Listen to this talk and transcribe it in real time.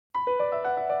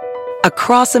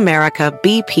Across America,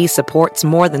 BP supports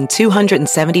more than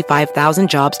 275,000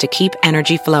 jobs to keep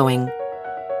energy flowing.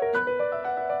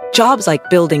 Jobs like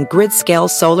building grid-scale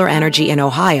solar energy in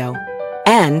Ohio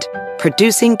and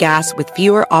producing gas with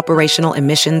fewer operational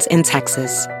emissions in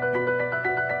Texas.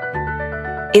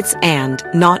 It's and,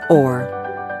 not or.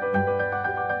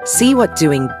 See what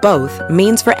doing both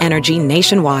means for energy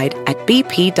nationwide at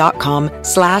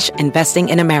bp.com/investing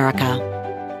in America.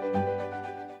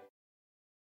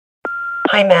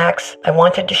 Hi, Max. I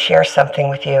wanted to share something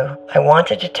with you. I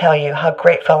wanted to tell you how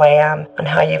grateful I am and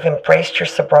how you've embraced your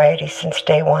sobriety since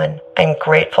day one. I'm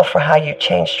grateful for how you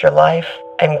changed your life.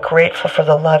 I'm grateful for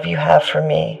the love you have for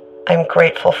me. I'm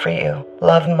grateful for you.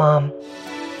 Love, Mom.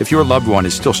 If your loved one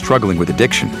is still struggling with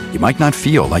addiction, you might not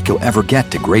feel like you'll ever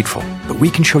get to grateful, but we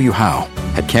can show you how.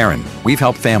 At Caron, we've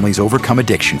helped families overcome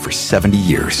addiction for 70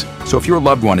 years. So if your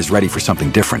loved one is ready for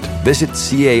something different, visit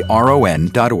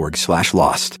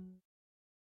caron.org/lost.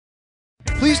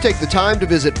 Please take the time to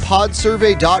visit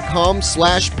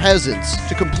podsurvey.com/peasants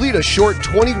to complete a short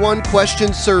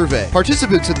 21-question survey.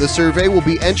 Participants in the survey will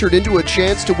be entered into a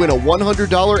chance to win a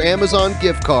 $100 Amazon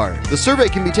gift card. The survey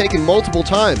can be taken multiple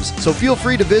times, so feel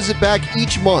free to visit back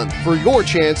each month for your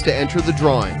chance to enter the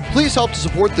drawing. Please help to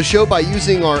support the show by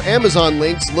using our Amazon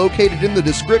links located in the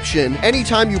description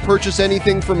anytime you purchase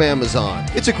anything from Amazon.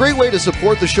 It's a great way to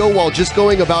support the show while just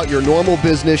going about your normal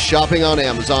business shopping on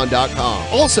Amazon.com.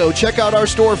 Also, check out our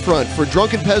storefront for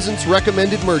Drunken Peasants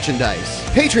recommended merchandise.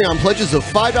 Patreon pledges of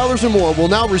 $5 or more will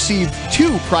now receive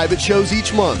 2 private shows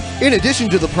each month. In addition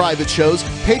to the private shows,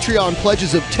 Patreon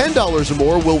pledges of $10 or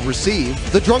more will receive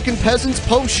the Drunken Peasants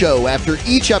post show after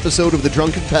each episode of the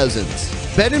Drunken Peasants,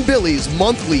 Ben and Billy's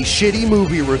monthly shitty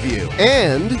movie review,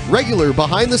 and regular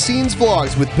behind-the-scenes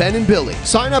vlogs with Ben and Billy.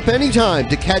 Sign up anytime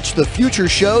to catch the future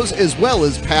shows as well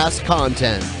as past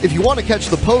content. If you want to catch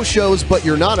the post shows but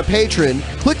you're not a patron,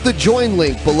 click the join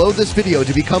link below this video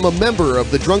to become a member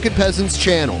of the Drunken Peasants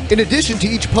channel. In addition to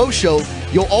each post show,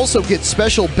 you'll also get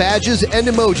special badges and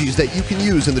emojis that you can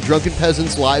use in the Drunken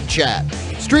Peasants live chat.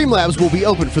 Streamlabs will be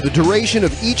open for the duration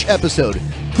of each episode.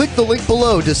 Click the link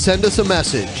below to send us a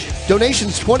message.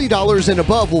 Donations $20 and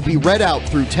above will be read out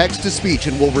through text-to-speech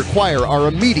and will require our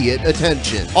immediate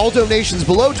attention. All donations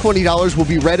below $20 will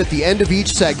be read at the end of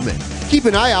each segment. Keep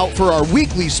an eye out for our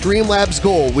weekly Streamlabs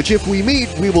goal, which if we meet,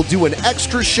 we will do an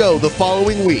extra show the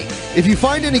following week. If you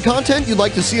find any content you'd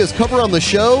like to see us cover on the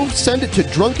show, send it to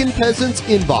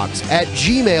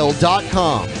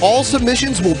drunkenpeasantsinbox@gmail.com. All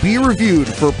submissions will be reviewed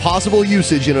for possible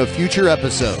usage in a future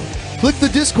episode. Click the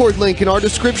Discord link in our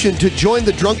description to join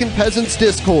the Drunken Peasants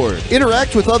Discord.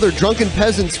 Interact with other Drunken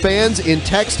Peasants fans in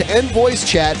text and voice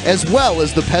chat, as well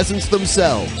as the peasants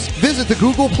themselves. Visit the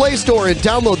Google Play Store and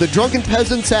download the Drunken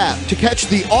Peasants app to catch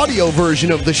the audio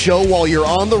version of the show while you're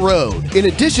on the road. In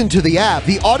addition to the app,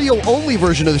 the audio-only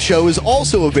version of the show is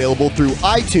also available through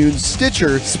iTunes,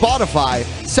 Stitcher, Spotify,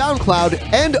 SoundCloud,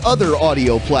 and other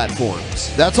audio platforms.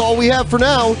 That's all we have for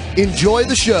now. Enjoy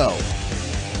the show.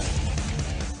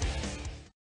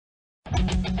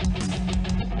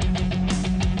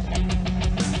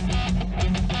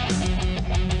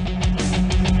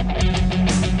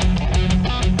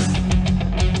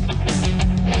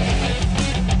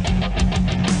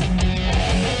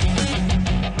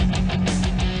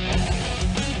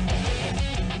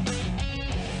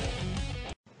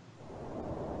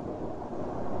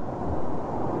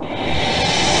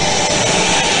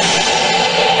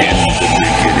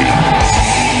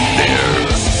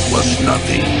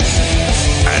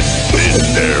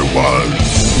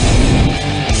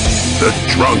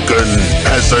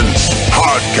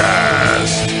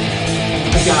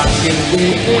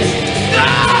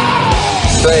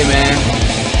 Say, man,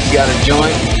 you got a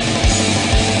joint?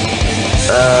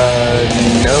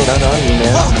 No, not on you,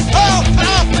 man.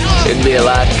 It'd be a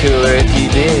lot cooler if you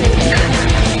did.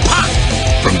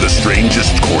 From the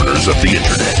strangest corners of the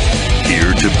internet,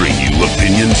 here to bring you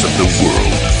opinions of the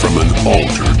world from an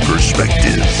altered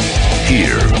perspective.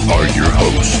 Here are your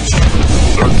hosts,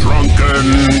 the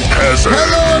Drunken Peasants.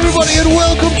 Hello, everybody, and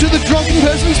welcome to the Drunken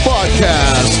Peasants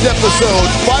Podcast, episode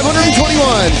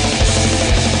 521.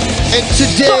 And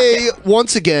today,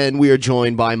 once again, we are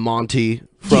joined by Monty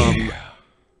from... Yeah.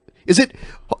 Is it...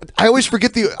 I always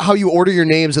forget how you order your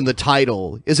names in the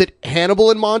title. Is it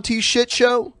Hannibal and Monty's Shit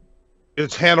Show?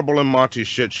 It's Hannibal and Monty's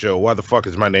Shit Show. Why the fuck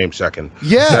is my name second?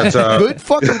 Yeah, that's good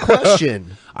fucking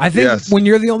question. I think when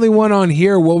you're the only one on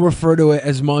here, we'll refer to it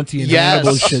as Monty and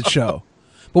Hannibal's Shit Show.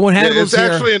 But when Hannibal's it's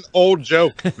actually an old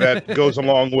joke that goes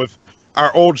along with...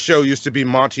 Our old show used to be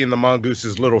Monty and the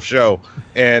Mongoose's Little Show,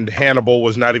 and Hannibal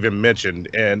was not even mentioned.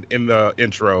 And in the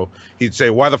intro, he'd say,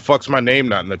 "Why the fuck's my name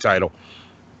not in the title?"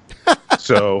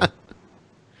 So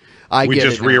we get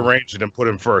just it now. rearranged it and put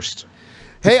him first.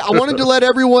 Hey, I wanted to let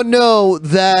everyone know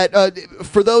that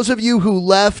for those of you who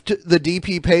left the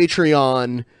DP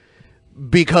Patreon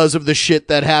because of the shit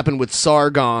that happened with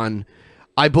Sargon,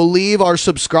 I believe our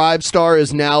Subscribe Star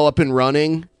is now up and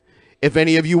running. If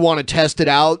any of you want to test it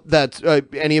out, that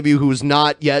any of you who's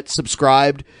not yet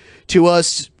subscribed to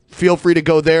us, feel free to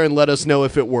go there and let us know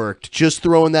if it worked. Just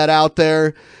throwing that out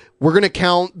there. We're going to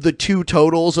count the two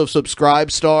totals of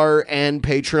Subscribe Star and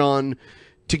Patreon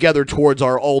together towards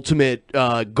our ultimate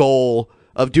goal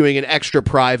of doing an extra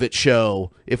private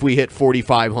show. If we hit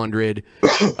 4,500,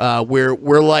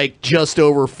 we're like just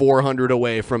over 400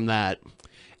 away from that.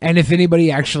 And if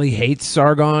anybody actually hates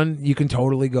Sargon, you can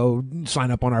totally go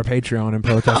sign up on our Patreon and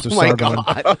protest with Sargon.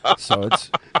 God. So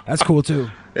that's cool too.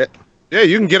 Yeah,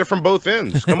 you can get it from both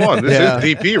ends. Come on, this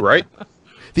is DP, right?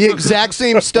 The exact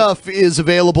same stuff is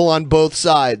available on both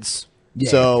sides. Yeah.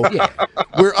 So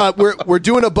we're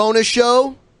doing a bonus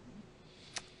show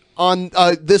on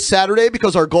this Saturday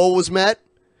because our goal was met.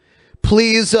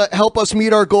 Please help us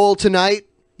meet our goal tonight.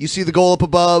 You see the goal up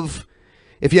above.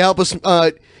 If you help us,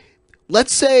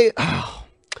 let's say,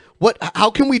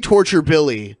 how can we torture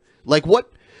Billy? Like what?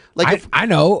 Like I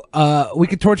know. We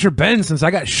could torture Ben since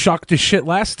I got shocked to shit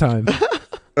last time.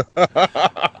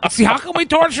 See, how can we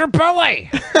torture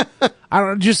Billy? I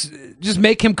don't just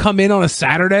make him come in on a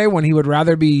Saturday when he would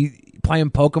rather be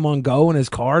playing Pokemon Go in his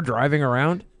car driving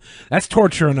around. That's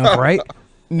torture enough, right?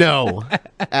 No,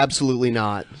 absolutely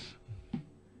not.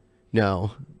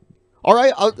 No. All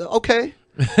right. Okay.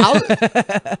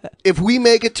 If we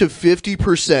make it to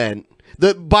 50%,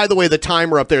 by the way, the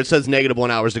timer up there, it says -1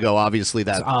 hours to go. Obviously,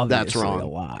 that's wrong. A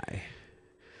lie.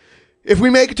 If we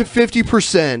make it to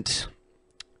 50%,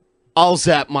 I'll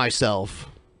zap myself.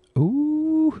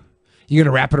 Ooh. You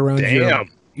gonna wrap it around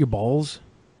your balls?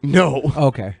 No.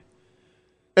 Okay.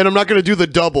 And I'm not going to do the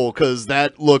double because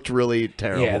that looked really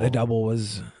terrible. Yeah, the double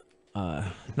was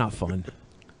not fun.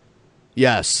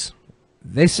 Yes.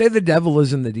 They say the devil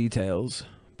is in the details,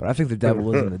 but I think the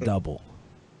devil is in the double.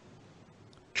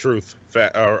 Truth.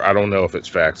 Or I don't know if it's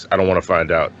facts. I don't want to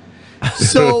find out.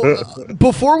 So,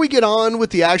 before we get on with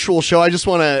the actual show, I just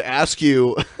want to ask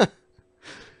you,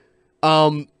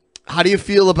 how do you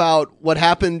feel about what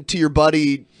happened to your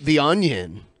buddy, The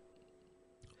Onion?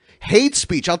 Hate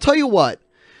speech. I'll tell you what.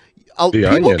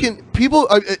 Onision.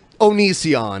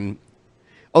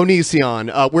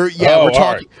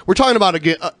 We're talking about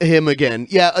him again.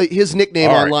 Yeah, his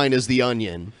nickname online is The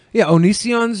Onion. Yeah,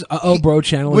 Onision's Bro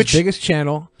channel, his biggest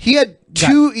channel. He had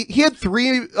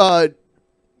three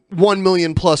 1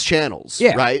 million plus channels.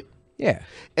 Yeah. Right. Yeah.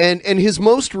 And his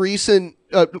most recent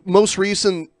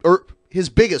or his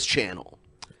biggest channel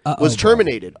was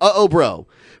terminated. Bro,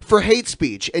 for hate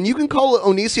speech. And you can call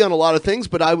Onision a lot of things,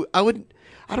 but I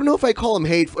don't know if I call him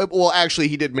hate. Well, actually,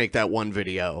 he did make that one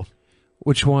video.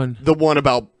 Which one? The one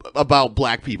about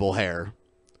black people hair.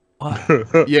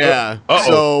 Yeah. Uh-oh.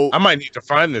 So I might need to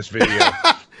find this video.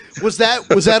 was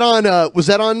that on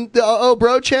the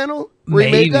Bro channel? Where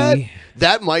he made that?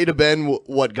 That might have been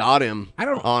what got him.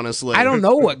 Honestly. I don't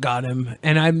know what got him,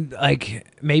 and I'm like,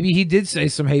 maybe he did say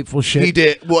some hateful shit. He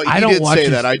did. Well, he did say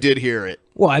that. I did hear it.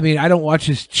 Well, I mean, I don't watch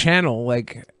his channel.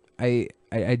 Like,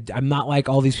 I'm not like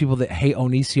all these people that hate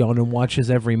Onision and watch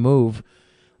his every move.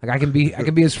 Like, I can be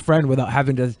his friend without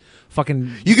having to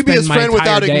fucking. You can be his friend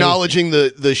without day. acknowledging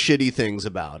the shitty things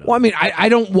about him. Well, I mean, I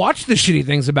don't watch the shitty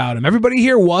things about him. Everybody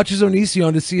here watches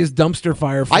Onision to see his dumpster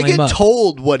fire flame I get up.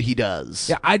 told what he does.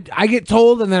 Yeah, I get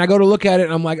told, and then I go to look at it,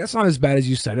 and I'm like, that's not as bad as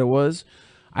you said it was.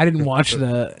 I didn't watch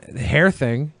the hair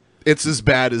thing. It's as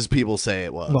bad as people say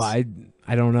it was. Well,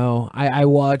 I don't know. I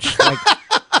watch like.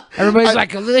 Everybody's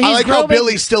like, he's I like how grooming.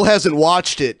 Billy still hasn't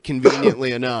watched it,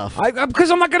 conveniently enough. Because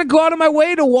I'm not going to go out of my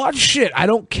way to watch shit I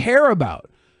don't care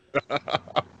about.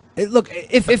 Look,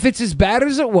 if it's as bad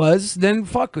as it was, then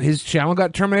fuck. His channel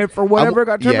got terminated for whatever it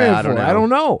got terminated for. I don't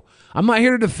know. I'm not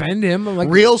here to defend him. I'm like,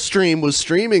 Real Stream was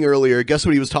streaming earlier. Guess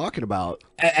what he was talking about?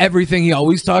 Everything he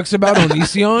always talks about,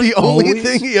 Onision. The only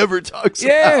thing he ever talks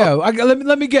about. Yeah.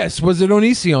 Let me guess. Was it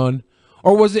Onision?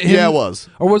 Or was it him? Yeah, it was.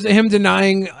 Or was it him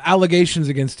denying allegations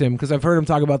against him? Because I've heard him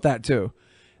talk about that too.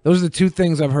 Those are the two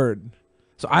things I've heard.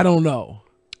 So I don't know.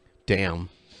 Damn.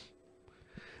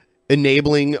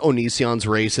 Enabling Onision's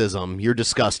racism. You're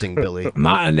disgusting, Billy. I'm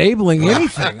not enabling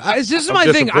anything. This is my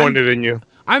thing. I'm disappointed in you.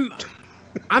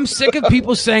 I'm sick of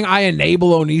people saying I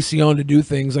enable Onision to do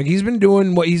things. Like, he's been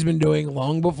doing what he's been doing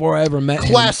long before I ever met him.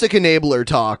 Classic enabler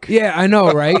talk. Yeah, I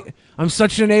know, right? I'm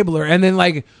such an enabler. And then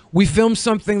like we filmed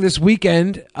something this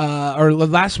weekend, or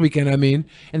last weekend, I mean,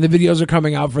 and the videos are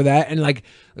coming out for that. And like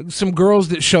some girls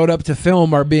that showed up to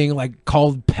film are being like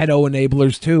called pedo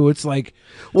enablers too. It's like,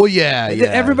 well, yeah.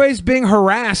 Everybody's being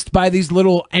harassed by these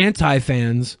little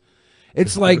anti-fans.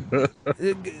 It's like,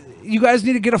 you guys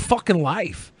need to get a fucking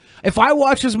life. If I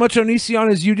watched as much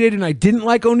Onision as you did and I didn't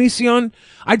like Onision,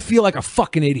 I'd feel like a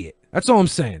fucking idiot. That's all I'm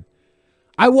saying.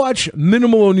 I watch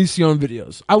minimal Onision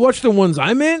videos. I watch the ones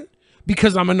I'm in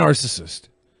because I'm a narcissist.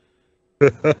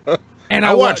 And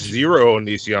I watch zero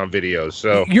Onision videos,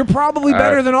 so you're probably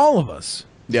better than all of us.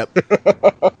 Yep.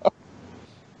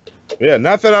 Yeah,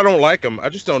 not that I don't like him. I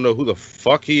just don't know who the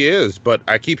fuck he is, but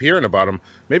I keep hearing about him.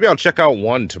 Maybe I'll check out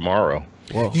one tomorrow.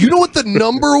 Whoa. You know what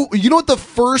the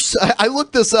first, I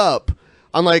looked this up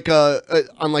on like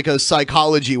a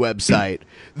psychology website.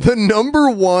 The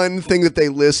number one thing that they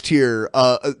list here,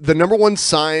 the number one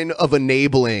sign of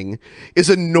enabling is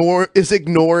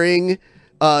ignoring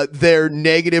their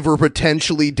negative or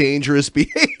potentially dangerous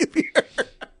behavior.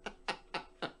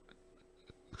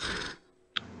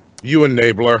 You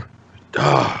enabler.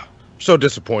 So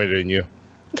disappointed in you.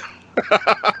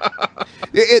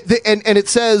 And it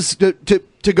says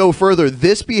to go further,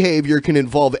 this behavior can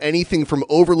involve anything from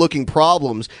overlooking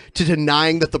problems to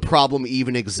denying that the problem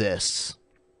even exists.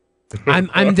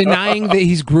 I'm denying that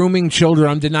he's grooming children.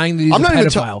 I'm denying that he's a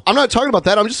pedophile. I'm not talking about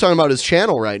that. I'm just talking about his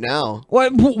channel right now.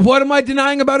 What am I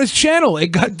denying about his channel? It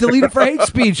got deleted for hate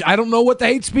speech. I don't know what the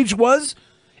hate speech was.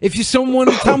 If someone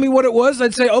would tell me what it was,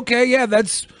 I'd say, okay, yeah,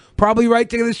 that's probably right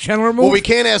to get his channel removed. Well, we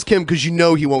can't ask him because you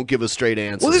know he won't give a straight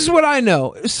answer. Well, this is what I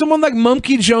know. If someone like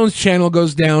Mumkey Jones' channel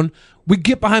goes down, we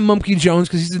get behind Mumkey Jones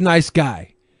because he's a nice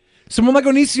guy. Someone like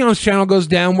Onision's channel goes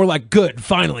down, we're like, good,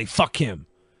 finally, fuck him.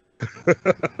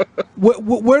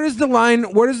 Where does the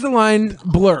line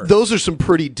blur? Those are some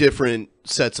pretty different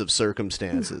sets of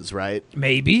circumstances, right?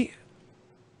 Maybe.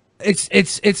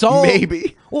 It's all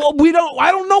maybe. Well,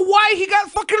 I don't know why he got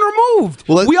fucking removed.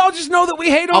 Well, we all just know that we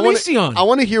hate Onision. I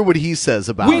want to hear what he says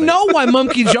about it. We know why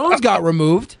Mumkey Jones got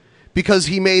removed. Because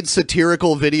he made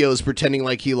satirical videos pretending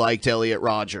like he liked Elliot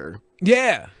Rodger.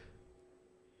 Yeah.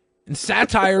 And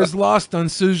satire is lost on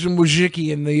Susan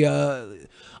Wojcicki and the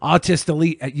autist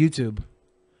elite at YouTube.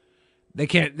 They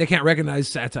can't recognize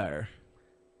satire.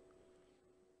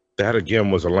 That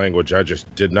again was a language I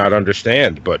just did not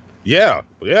understand, but yeah,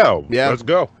 let's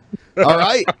go. All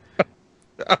right.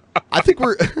 I think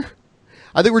we're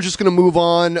just going to move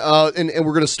on, and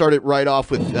we're going to start it right off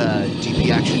with DP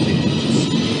Action News.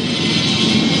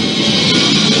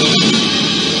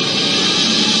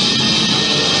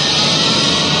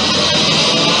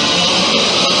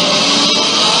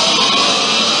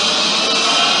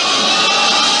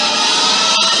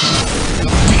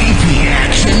 DP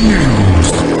Action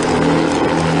News.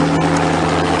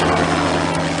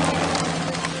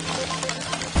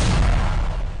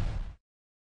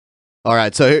 All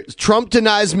right, so Trump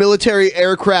denies military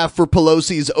aircraft for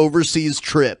Pelosi's overseas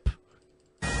trip.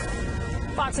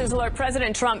 Fox News alert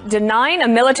President Trump denying a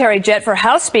military jet for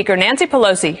House Speaker Nancy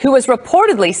Pelosi, who was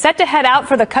reportedly set to head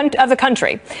out of the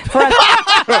country. For a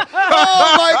oh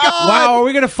my God! Wow, are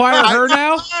we going to fire her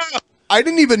now? I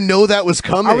didn't even know that was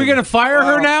coming. Are we going to fire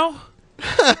her now?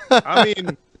 I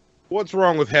mean, what's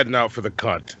wrong with heading out for the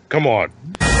cunt? Come on.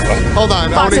 Hold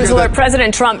on. Fox News alert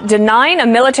President Trump denying a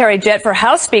military jet for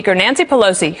House Speaker Nancy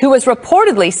Pelosi, who was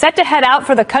reportedly set to head out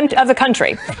of the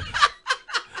country.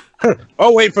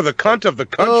 Oh, wait, for the cunt of the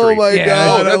country. Oh, my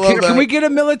God. Can we get a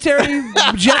military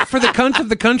jet for the cunt of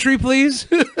the country, please?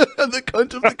 The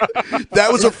cunt of the country.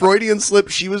 That was a Freudian slip.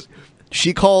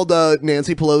 She called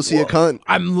Nancy Pelosi a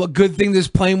cunt. Good thing this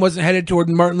plane wasn't headed toward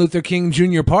Martin Luther King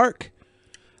Jr. Park.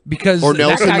 Because or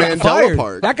Nelson Mandela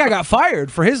Park. That guy got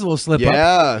fired for his little slip up.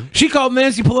 Yeah. She called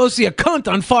Nancy Pelosi a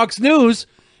cunt on Fox News,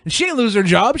 and she didn't lose her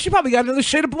job. She probably got another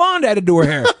shade of blonde added to her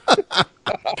hair.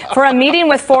 For a meeting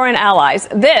with foreign allies.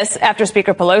 This after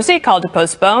Speaker Pelosi called to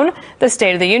postpone the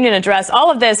State of the Union address.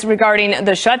 All of this regarding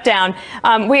the shutdown.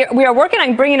 We are working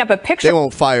on bringing up a picture. They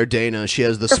won't fire Dana. She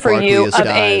has the sparkliest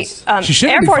eyes. Of a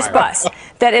Air Force bus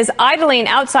that is idling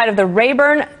outside of the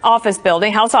Rayburn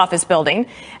House office building.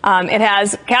 It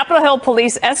has Capitol Hill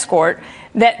police escort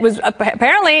that was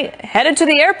apparently headed to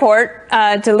the airport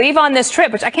to leave on this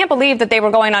trip, which I can't believe that they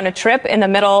were going on a trip in the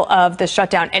middle of the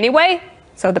shutdown anyway.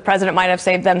 So the president might have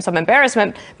saved them some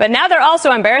embarrassment. But now they're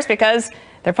also embarrassed because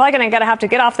they're probably going to have to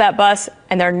get off that bus,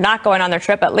 and they're not going on their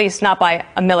trip, at least not by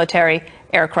a military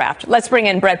aircraft. Let's bring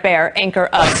in Brett Baer, anchor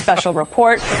of Special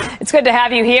Report. It's good to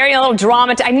have you here. A little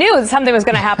drama. I knew something was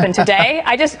going to happen today.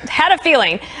 I just had a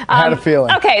feeling.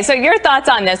 Okay, so your thoughts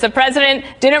on this. The president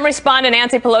didn't respond to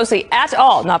Nancy Pelosi at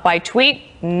all, not by tweet,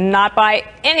 not by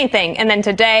anything. And then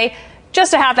today,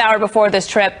 just a half hour before this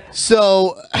trip.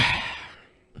 So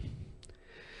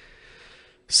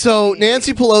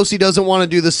Nancy Pelosi doesn't want to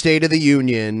do the State of the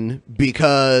Union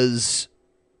because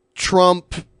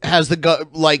Trump has they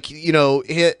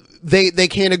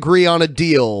can't agree on a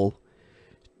deal,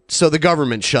 so the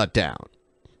government shut down.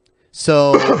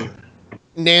 So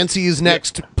Nancy's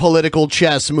next political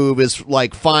chess move is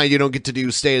like, fine, you don't get to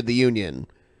do State of the Union.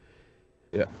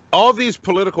 Yeah, all these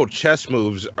political chess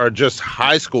moves are just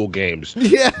high school games.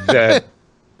 Yeah. That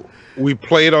we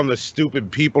played on the stupid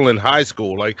people in high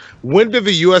school. Like, when did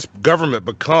the U.S. government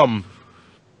become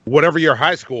whatever your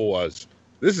high school was?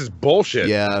 This is bullshit.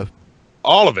 Yeah.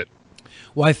 All of it.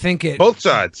 Well, I think both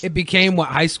sides. It became what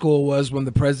high school was when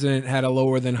the president had a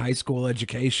lower than high school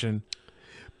education.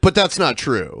 But that's not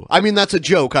true. I mean, that's a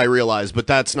joke, I realize, but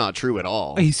that's not true at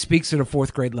all. He speaks at a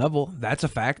fourth grade level. That's a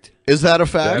fact. Is that a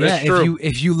fact? Yeah,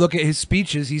 if you look at his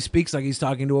speeches, he speaks like he's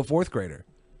talking to a fourth grader.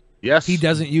 Yes. He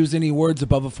doesn't use any words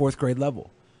above a fourth grade level.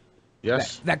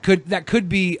 Yes. That could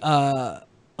be a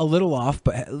little off,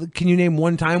 but can you name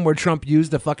one time where Trump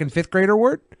used a fucking fifth grader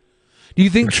word? Do you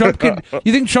think Trump could?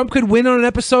 You think Trump could win on an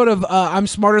episode of "I'm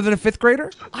Smarter Than a Fifth Grader"?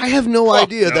 I have no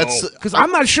idea. No. That's because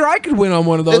I'm not sure I could win on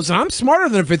one of those, and I'm smarter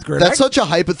than a fifth grader. That's such a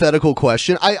hypothetical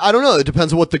question. I don't know. It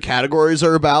depends on what the categories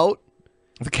are about.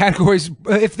 The categories,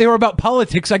 if they were about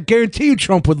politics, I guarantee you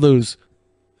Trump would lose.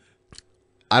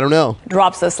 I don't know.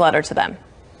 Drops this letter to them.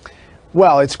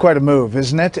 Well, it's quite a move,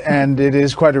 isn't it? And it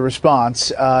is quite a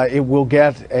response. It will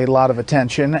get a lot of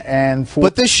attention.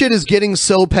 But this shit is getting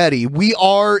so petty. We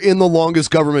are in the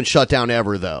longest government shutdown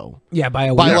ever, though. Yeah, by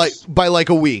a week. By like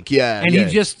a week, yeah. And yeah.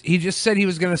 he just said he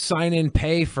was going to sign in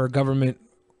pay for government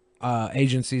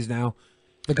agencies now.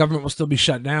 The government will still be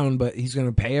shut down, but he's going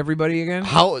to pay everybody again.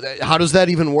 How does that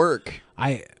even work?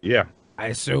 I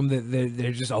assume that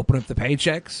they're just open up the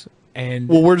paychecks. And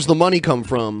well, where does the money come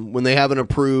from when they haven't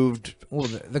approved? Well,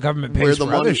 the government pays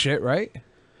for other shit, right?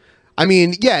 I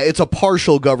mean, yeah, it's a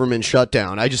partial government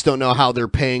shutdown. I just don't know how they're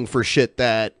paying for shit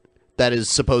that is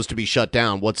supposed to be shut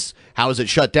down. How is it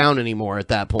shut down anymore at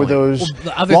that point?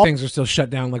 The other things are still shut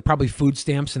down, like probably food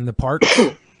stamps in the parks.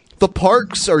 The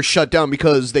parks are shut down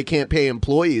because they can't pay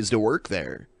employees to work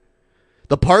there.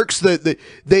 The parks,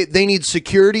 they need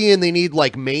security and they need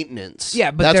like maintenance.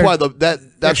 Yeah, but that's why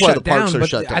the parks are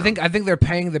shut down. I think they're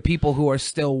paying the people who are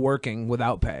still working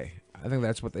without pay. I think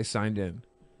that's what they signed in.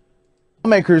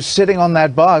 Lawmakers sitting on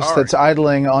that bus that's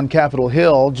idling on Capitol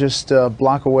Hill, just a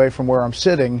block away from where I'm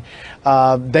sitting,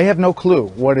 they have no clue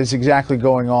what is exactly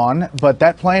going on. But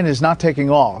that plane is not taking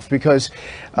off because,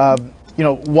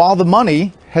 while the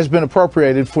money has been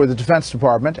appropriated for the Defense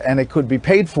Department and it could be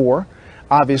paid for,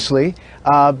 obviously,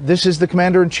 this is the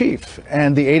commander-in-chief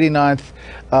and the 89th.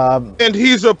 And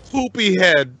he's a poopy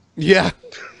head. Yeah.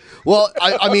 Well,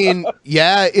 I mean,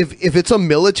 yeah, if it's a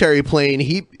military plane,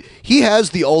 he has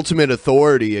the ultimate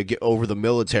authority over the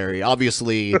military.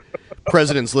 Obviously,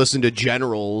 presidents listen to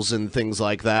generals and things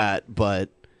like that, but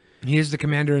he is the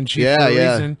commander-in-chief for a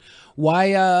reason.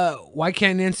 Why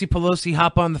can't Nancy Pelosi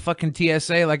hop on the fucking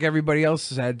TSA like everybody else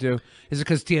has had to? Is it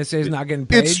because TSA is not getting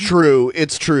paid?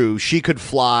 It's true. She could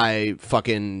fly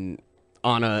fucking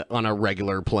on a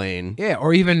regular plane. Yeah,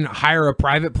 or even hire a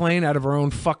private plane out of her own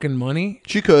fucking money.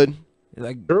 She could.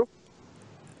 Like, true.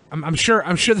 I'm sure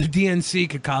the DNC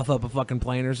could cough up a fucking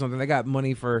plane or something. They got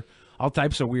money for all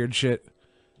types of weird shit.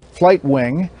 Flight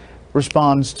wing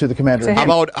responds to the commander.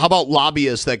 How about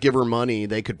lobbyists that give her money?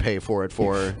 They could pay for it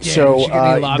for her. Yeah, so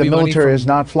the military is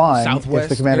not flying if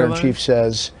the commander-in-chief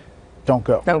says, "Don't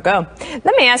go." Don't go.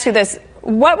 Let me ask you this.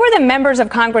 What were the members of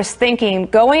Congress thinking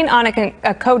going on a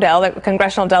CODEL, the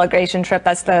congressional delegation trip?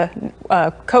 That's the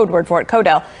code word for it,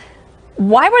 CODEL.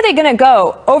 Why were they going to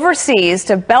go overseas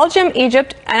to Belgium,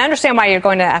 Egypt? And I understand why you're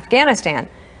going to Afghanistan.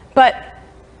 But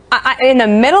in the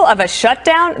middle of a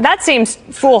shutdown, that seems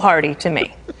foolhardy to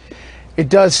me. It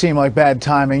does seem like bad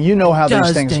timing. You know how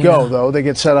these things go, though. They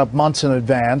get set up months in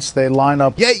advance. They line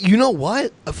up. Yeah, you know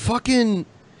what? A fucking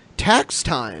tax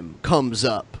time comes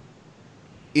up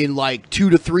in like 2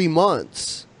 to 3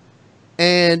 months.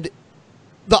 And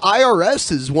the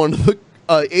IRS is one of the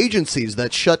agencies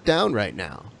that's shut down right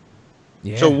now.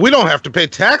 Yeah. So we don't have to pay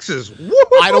taxes.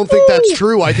 I don't think that's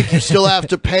true. I think you still have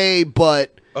to pay,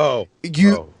 but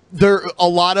there a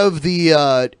lot of the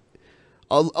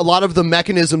a lot of the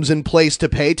mechanisms in place to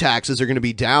pay taxes are going to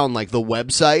be down, like the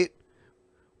website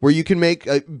where you can make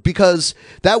because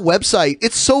that website,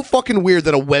 it's so fucking weird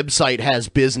that a website has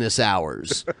business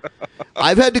hours.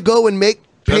 I've had to go and make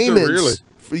payments. Really?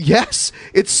 Yes,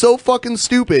 it's so fucking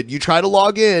stupid. You try to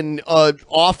log in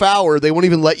off hour, they won't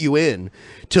even let you in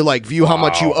to like view how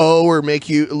much you owe or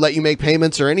let you make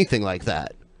payments or anything like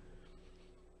that.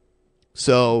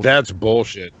 So that's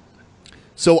bullshit.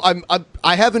 So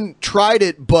I haven't tried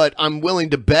it, but I'm willing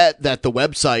to bet that the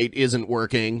website isn't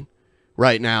working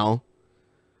right now.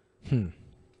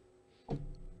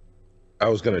 I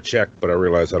was going to check, but I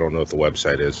realized I don't know what the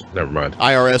website is. Never mind.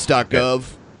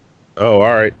 IRS.gov. Oh,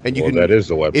 all right. And you well, can, that is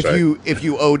the website. If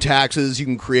you owe taxes, you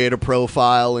can create a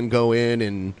profile and go in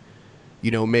and,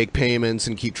 you know, make payments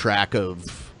and keep track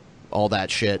of all that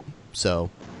shit.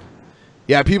 So,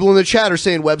 yeah, people in the chat are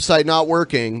saying website not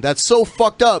working. That's so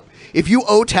fucked up. If you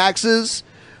owe taxes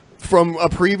from a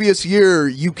previous year,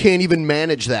 you can't even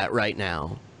manage that right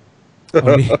now.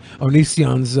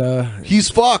 Onision's he's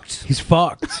fucked. He's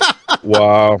fucked.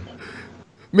 Wow.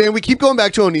 Man, we keep going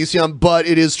back to Onision, but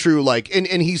it is true, like, and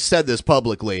he said this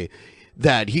publicly,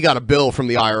 that he got a bill from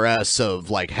the IRS of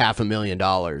like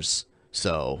 $500,000.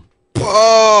 So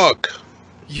fuck.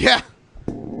 Yeah.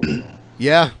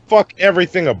 Yeah. Fuck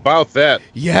everything about that.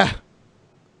 Yeah.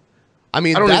 I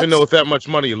mean, I don't even know what that much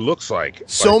money looks like.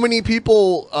 So many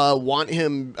people want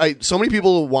him. So many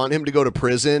people want him to go to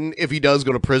prison. If he does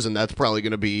go to prison, that's probably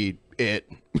going to be it.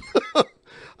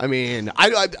 I mean, I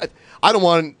don't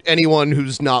want anyone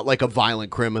who's not like a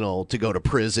violent criminal to go to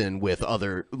prison with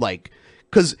other like,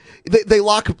 because they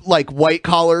lock like white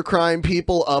collar crime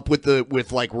people up with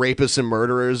like rapists and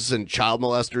murderers and child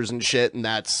molesters and shit, and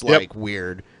that's like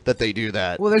weird that they do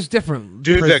that. Well, there's different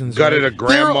dude prisons, that gutted right? a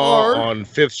grandma on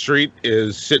 5th Street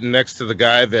is sitting next to the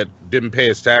guy that didn't pay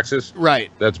his taxes.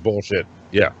 Right. That's bullshit.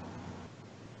 Yeah.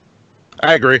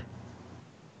 I agree.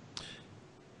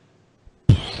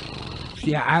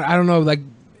 Yeah, I don't know. Like,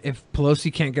 if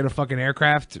Pelosi can't get a fucking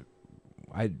aircraft,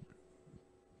 I'd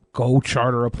go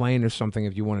charter a plane or something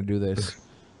if you want to do this.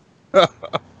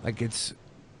 Like, it's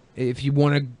if you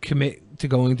want to commit to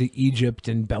going to Egypt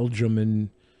and Belgium and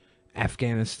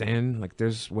Afghanistan, like,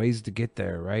 there's ways to get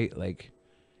there, right? Like,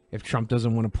 if Trump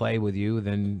doesn't want to play with you,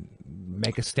 then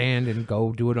make a stand and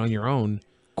go do it on your own.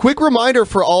 Quick reminder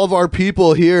for all of our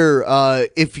people here,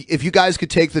 if you guys could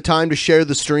take the time to share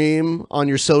the stream on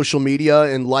your social media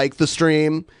and like the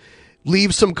stream,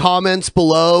 leave some comments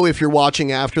below if you're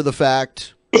watching after the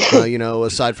fact, you know,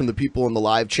 aside from the people in the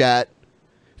live chat.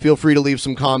 Feel free to leave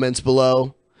some comments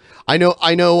below. I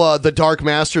know the Dark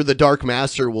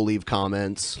Master will leave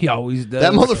comments. He always does.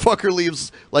 That motherfucker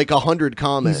leaves like 100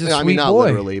 comments. He's a I mean, sweet not boy.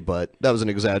 literally, but that was an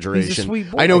exaggeration. He's a sweet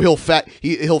boy. I know he'll fact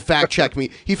check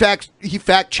me. He fact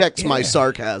checks my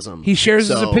sarcasm. He shares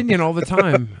his So- opinion all the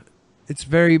time. It's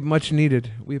very much needed.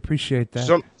 We appreciate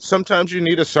that. Sometimes you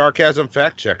need a sarcasm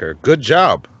fact checker. Good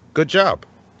job. Good job.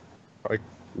 Like,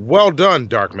 well done,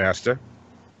 Dark Master.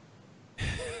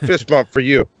 Fist bump for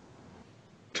you.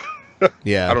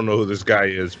 Yeah. I don't know who this guy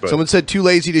is, but Someone said too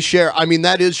lazy to share. I mean,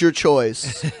 that is your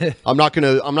choice. I'm not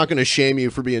gonna shame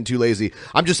you for being too lazy.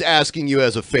 I'm just asking you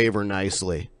as a favor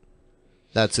nicely.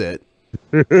 That's it.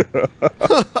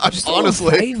 Just a Honestly.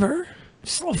 little favor.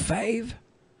 Just a little fave.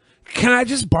 Can I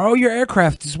just borrow your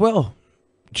aircraft as well?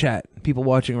 Chat, people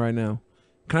watching right now.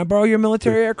 Can I borrow your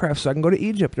military aircraft so I can go to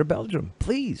Egypt or Belgium?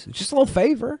 Please. It's just a little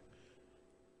favor.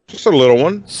 just a little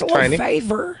one. Just a Tiny. little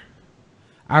favor.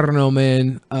 I don't know,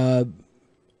 man.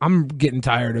 I'm getting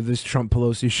tired of this Trump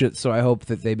Pelosi shit, so I hope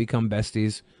that they become besties.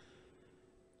 as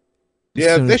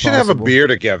Yeah, soon they as should have a possible. beer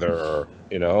together, or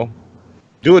you know,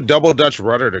 do a double Dutch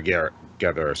rudder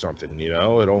together or something. You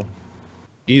know, it'll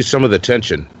ease some of the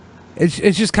tension.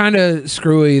 It's just kind of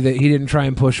screwy that he didn't try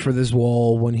and push for this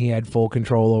wall when he had full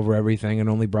control over everything and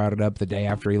only brought it up the day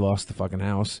after he lost the fucking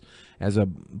house as a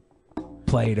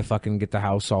play to fucking get the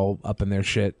house all up in their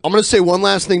shit. I'm going to say one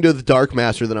last thing to the Dark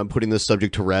Master, then I'm putting this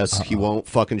subject to rest. He won't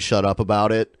fucking shut up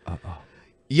about it.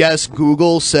 Yes,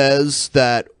 Google says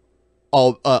that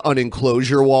an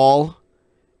enclosure wall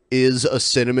is a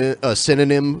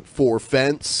synonym for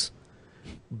fence,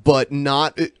 but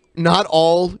not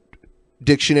all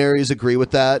dictionaries agree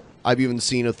with that. I've even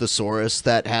seen a thesaurus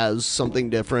that has something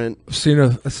different. Seen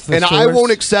a thesaurus? And I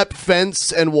won't accept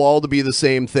fence and wall to be the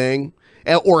same thing.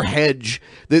 Or hedge.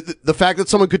 The fact that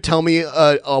someone could tell me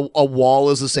a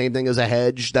wall is the same thing as a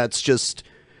hedge, that's just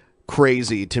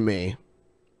crazy to me.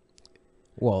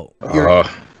 Well,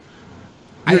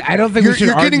 I don't think we should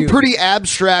You're getting argue. pretty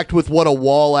abstract with what a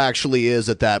wall actually is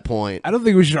at that point. I don't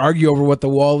think we should argue over what the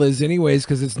wall is anyways,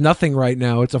 because it's nothing right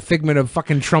now. It's a figment of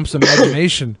fucking Trump's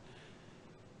imagination.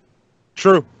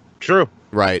 True.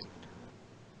 Right.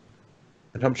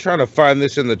 And I'm trying to find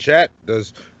this in the chat.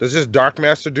 Does this Dark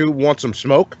Master dude want some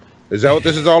smoke? Is that what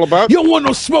this is all about? You don't want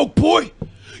no smoke, boy.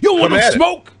 You don't want no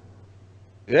smoke.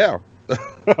 Yeah.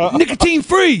 Nicotine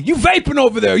free. You vaping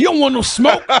over there. You don't want no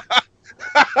smoke.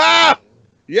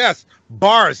 Yes.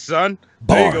 Bars, son.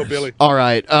 There you go, Billy. All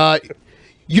right.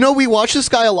 We watch this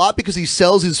guy a lot because he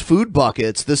sells his food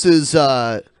buckets. This is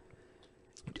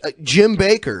Jim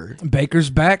Baker. Baker's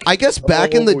back. I guess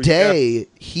back in the day,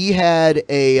 he had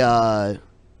a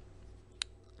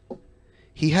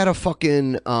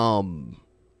fucking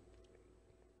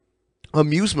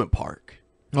amusement park.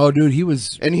 Oh, dude, he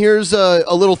was. And here's a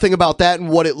little thing about that and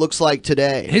what it looks like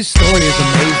today. His story is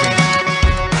amazing.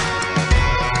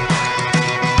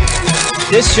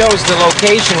 This shows the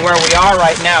location where we are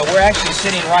right now. We're actually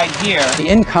sitting right here. The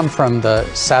income from the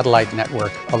satellite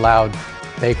network allowed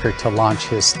Baker to launch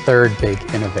his third big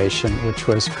innovation, which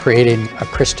was creating a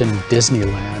Christian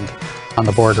Disneyland on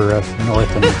the border of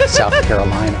North and South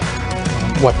Carolina,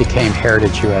 what became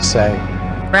Heritage USA.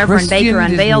 Reverend Baker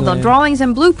unveiled the drawings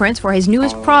and blueprints for his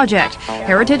newest project,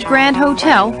 Heritage Grand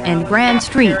Hotel and Grand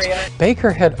Street.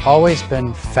 Baker had always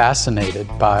been fascinated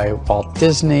by Walt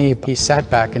Disney. He sat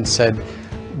back and said,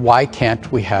 why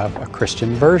can't we have a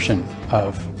Christian version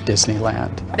of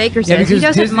Disneyland? Baker says he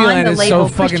doesn't mind the label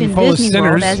Christian Disney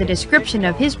World as a description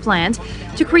of his plans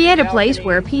to create a place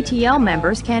where PTL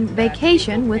members can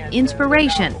vacation with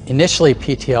inspiration. Initially,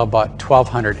 PTL bought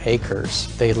 1,200 acres.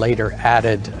 They later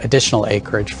added additional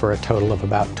acreage for a total of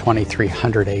about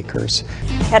 2,300 acres.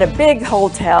 Had a big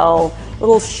hotel,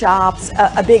 little shops,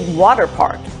 a big water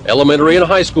park. Elementary and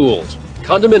high schools,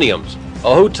 condominiums,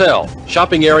 a hotel,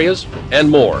 shopping areas, and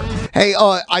more. Hey,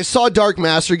 I saw Dark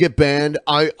Master get banned.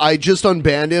 I just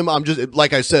unbanned him. I'm just,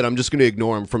 like I said, I'm just going to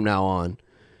ignore him from now on.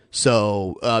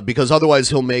 So, because otherwise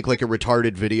he'll make like a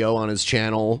retarded video on his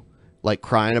channel, like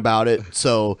crying about it.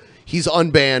 So he's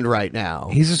unbanned right now.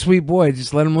 He's a sweet boy.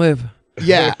 Just let him live.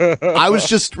 Yeah, I was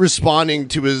just responding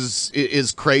to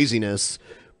his craziness,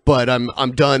 but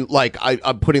I'm done. Like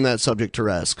I'm putting that subject to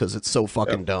rest because it's so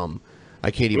fucking dumb. I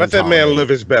can't even let that man live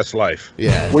his best life.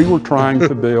 Yeah. We were trying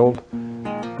to build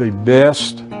the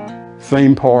best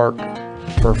theme park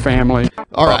for family.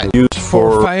 All right. Used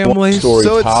for families. One-story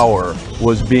So tower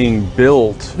was being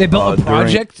built. They built a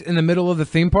project in the middle of the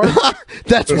theme park?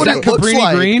 That's what it looks Cabrini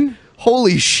like. Green?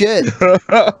 Holy shit.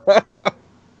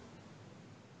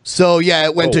 So, yeah,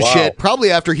 it went to shit. Probably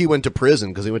after he went to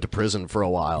prison, because he went to prison for a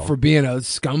while. For being a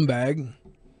scumbag.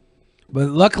 But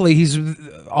luckily, he's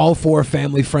all for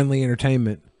family-friendly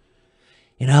entertainment.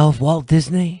 You know, if Walt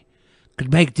Disney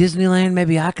could make Disneyland,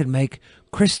 maybe I could make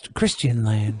Christian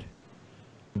Land.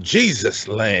 Jesus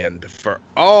Land for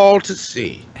all to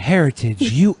see. Heritage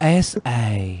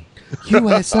USA.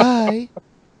 USA.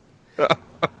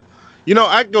 You know,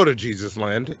 I'd go to Jesus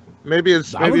Land. Maybe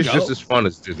it's just as fun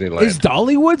as Disneyland. Is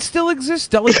Dollywood still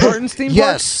exist? Dolly Parton's theme park?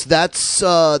 Yes, that's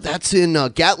in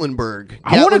Gatlinburg.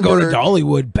 I want to go to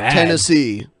Dollywood bad.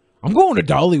 Tennessee. I'm going to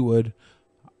Dollywood.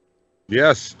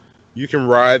 Yes. You can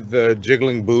ride the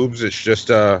jiggling boobs. It's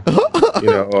just I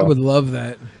would love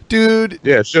that. Dude.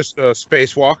 Yeah, it's just a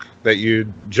spacewalk that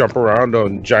you jump around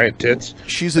on giant tits.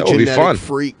 She's a genetic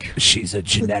freak. She's a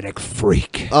genetic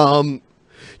freak.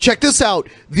 Check this out.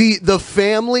 The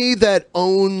family that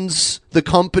owns the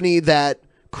company that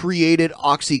created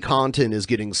OxyContin is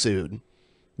getting sued.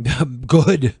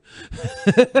 Good.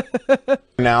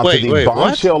 Now to the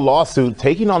bombshell lawsuit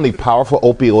taking on the powerful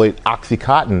opioid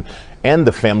OxyContin and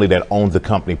the family that owns the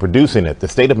company producing it. The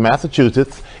state of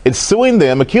Massachusetts is suing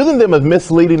them, accusing them of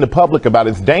misleading the public about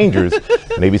its dangers. And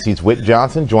ABC's Whit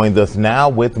Johnson joins us now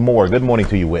with more. Good morning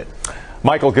to you, Whit.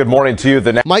 Michael, good morning to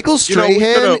you. Michael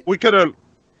Strahan.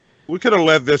 We could have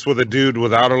led this with a dude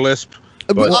without a lisp.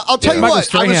 I'll tell you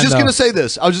what. I was just going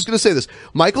to say this.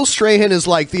 Michael Strahan is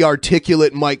like the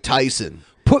articulate Mike Tyson.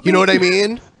 You know what I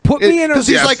mean? Put me in a... Because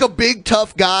he's like a big,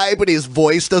 tough guy, but his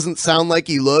voice doesn't sound like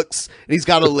he looks. And he's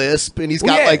got a lisp, and he's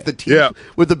got like the teeth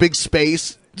with the big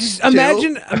space. Just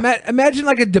imagine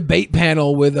like a debate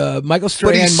panel with Michael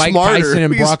Strahan, Mike Tyson,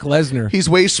 and Brock Lesnar. He's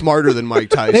way smarter than Mike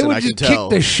Tyson, they would I can just tell.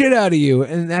 kick the shit out of you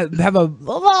and have a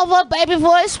baby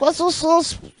voice. What's this little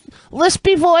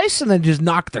lispy voice? And then just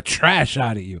knock the trash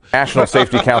out of you. National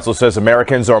Safety Council says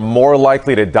Americans are more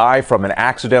likely to die from an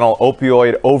accidental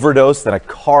opioid overdose than a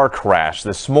car crash.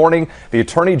 This morning, the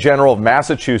Attorney General of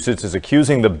Massachusetts is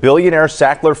accusing the billionaire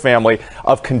Sackler family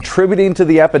of contributing to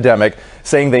the epidemic,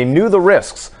 saying they knew the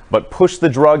risks but pushed the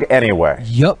drug anyway.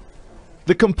 Yep.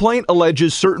 The complaint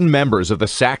alleges certain members of the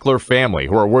Sackler family,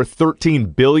 who are worth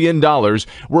 $13 billion,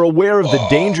 were aware of the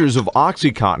dangers of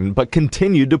OxyContin but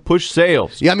continued to push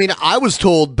sales. Yeah, I mean, I was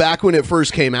told back when it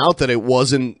first came out that it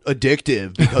wasn't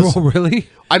addictive. Because, oh, really?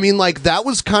 I mean, like, that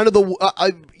was kind of the,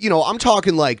 I'm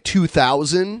talking like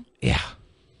 2000. Yeah.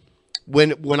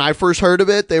 When I first heard of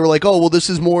it, they were like, oh, well, this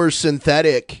is more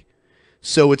synthetic,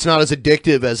 so it's not as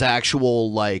addictive as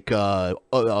actual, like,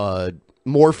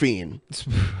 morphine.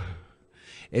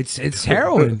 It's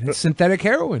heroin. It's synthetic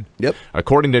heroin. Yep.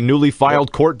 According to newly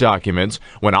filed court documents,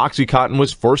 when OxyContin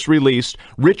was first released,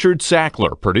 Richard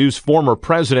Sackler, Purdue's former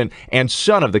president and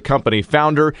son of the company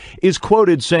founder, is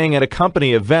quoted saying at a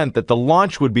company event that the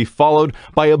launch would be followed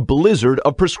by a blizzard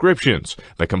of prescriptions.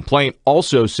 The complaint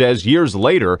also says years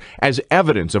later, as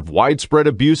evidence of widespread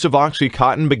abuse of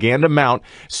OxyContin began to mount,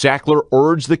 Sackler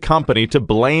urged the company to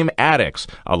blame addicts,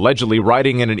 allegedly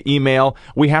writing in an email,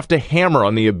 "We have to hammer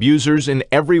on the abusers in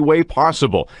every way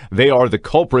possible. They are the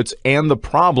culprits and the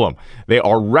problem. They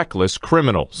are reckless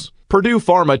criminals." Purdue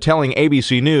Pharma telling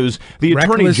ABC News the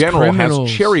Attorney General has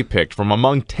cherry-picked from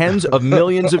among tens of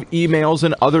millions of emails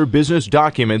and other business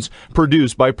documents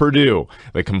produced by Purdue.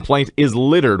 The complaint is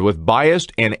littered with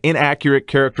biased and inaccurate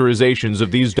characterizations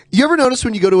of these. You ever notice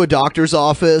when you go to a doctor's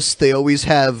office, they always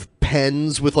have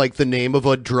pens with like the name of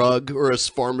a drug or a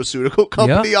pharmaceutical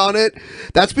company on it?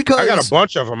 That's because I got a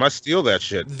bunch of them. I steal that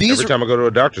shit every time I go to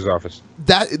a doctor's office.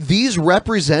 These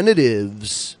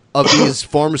representatives of these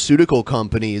pharmaceutical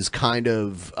companies kind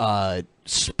of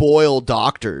spoil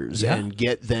doctors and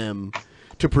get them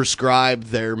to prescribe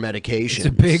their medications.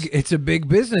 It's a big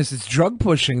business. It's drug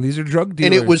pushing. These are drug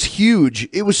dealers. And it was huge.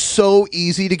 It was so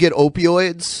easy to get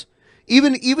opioids,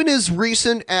 even as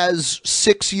recent as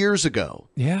 6 years ago.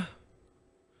 Yeah.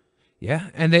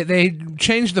 Yeah, and they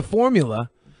changed the formula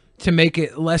to make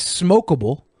it less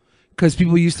smokable. Because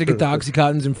people used to get the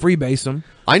OxyContins and freebase them.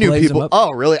 I knew people. Oh,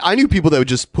 really? I knew people that would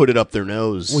just put it up their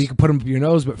nose. Well, you could put them up your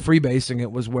nose, but freebasing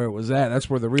it was where it was at. That's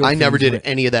where the real. I never did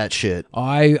any of that shit.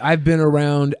 I've been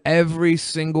around every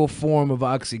single form of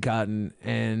OxyContin,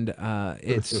 and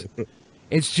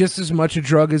it's just as much a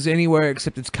drug as anywhere,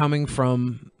 except it's coming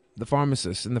from the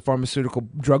pharmacists and the pharmaceutical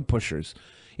drug pushers.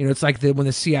 You know, it's like when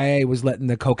the CIA was letting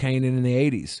the cocaine in the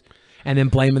 80s. And then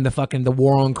blaming the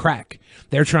war on crack.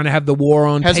 They're trying to have the war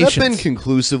on patients. Has that been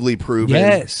conclusively proven?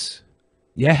 Yes.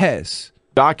 Yes.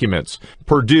 Documents.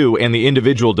 Purdue and the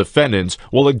individual defendants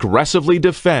will aggressively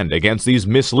defend against these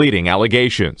misleading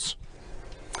allegations.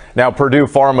 Now, Purdue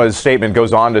Pharma's statement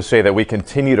goes on to say that we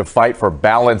continue to fight for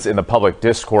balance in the public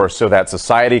discourse so that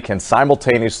society can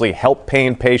simultaneously help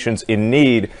pain patients in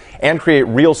need and create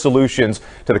real solutions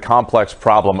to the complex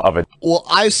problem of it. Well,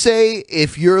 I say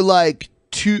if you're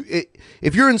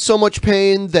if you're in so much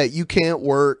pain that you can't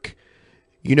work,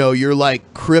 you know, you're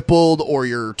like crippled or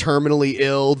you're terminally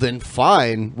ill, then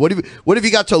fine. What have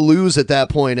you got to lose at that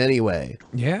point anyway?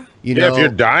 Yeah. You know, if you're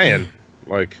dying,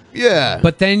 like. Yeah.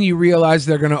 But then you realize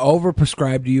they're going to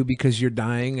overprescribe to you because you're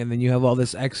dying, and then you have all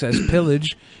this excess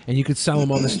pillage, and you could sell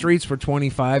them on the streets for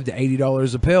 $25 to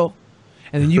 $80 a pill,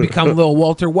 and then you become a little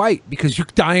Walter White because you're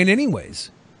dying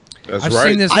anyways. That's I've right.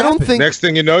 seen this I don't happen. think. Next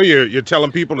thing you know, you're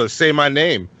telling people to say my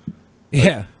name.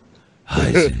 Yeah.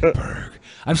 Heisenberg.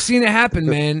 I've seen it happen,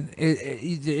 man.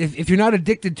 If you're not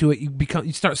addicted to it,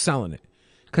 you start selling it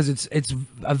because it's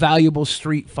a valuable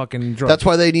street fucking drug. That's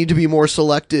why they need to be more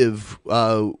selective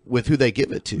with who they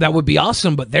give it to. That would be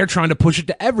awesome, but they're trying to push it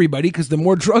to everybody because the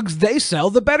more drugs they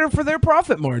sell, the better for their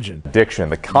profit margin.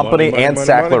 Addiction. The company and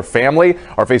Sackler family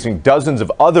are facing dozens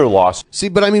of other lawsuits. See,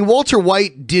 but I mean, Walter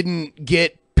White didn't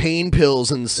get pain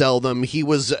pills and sell them. He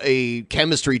was a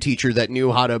chemistry teacher that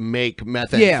knew how to make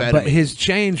methamphetamine. Yeah, but his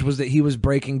change was that he was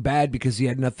Breaking Bad because he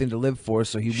had nothing to live for,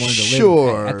 so he wanted to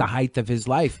live at the height of his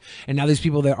life. And now these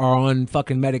people that are on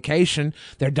fucking medication,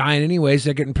 they're dying anyways.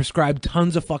 They're getting prescribed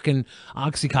tons of fucking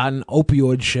OxyContin,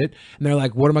 opioid shit, and they're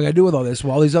like, "What am I gonna do with all this?"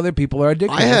 Well, all these other people are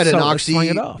addicted. I had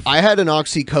an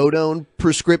oxycodone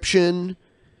prescription,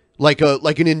 like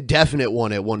an indefinite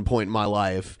one at one point in my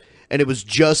life. And it was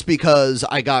just because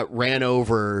I got ran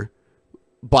over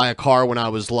by a car when I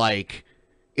was like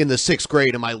in the 6th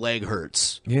grade and my leg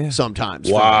hurts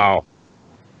sometimes. Wow.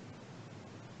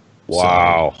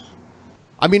 Wow. So,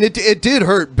 I mean, it did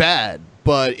hurt bad,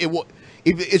 but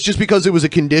it's just because it was a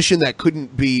condition that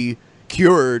couldn't be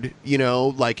cured, you know,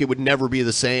 like it would never be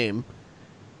the same.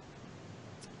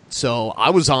 So I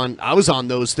was on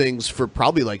those things for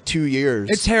probably like 2 years.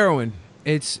 It's heroin.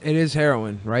 It is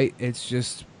heroin, right? It's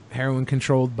just heroin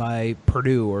controlled by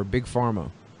Purdue or Big Pharma.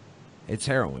 It's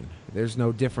heroin. There's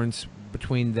no difference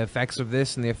between the effects of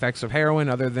this and the effects of heroin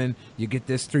other than you get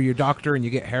this through your doctor and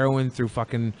you get heroin through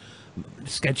fucking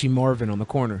sketchy Marvin on the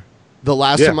corner. The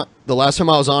last time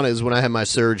I was on it is when I had my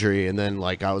surgery, and then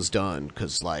like I was done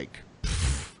because like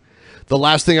the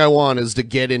last thing I want is to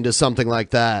get into something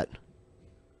like that.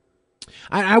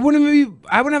 I wouldn't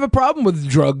have a problem with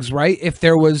drugs, right? If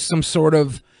there was some sort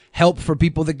of help for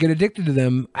people that get addicted to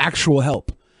them, actual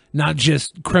help, not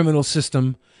just criminal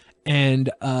system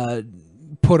and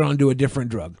put onto a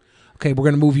different drug. Okay, we're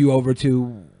gonna move you over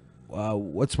to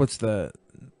what's the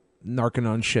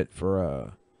Narcanon shit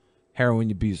for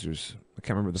heroin abusers. I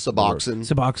can't remember the Suboxone. word.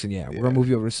 Suboxone, yeah. We're gonna move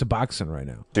you over to Suboxone right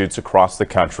now. Dudes across the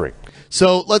country.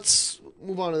 So let's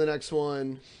move on to the next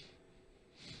one.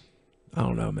 I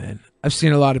don't know, man. I've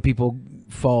seen a lot of people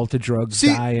fall to drugs,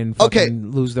 die, and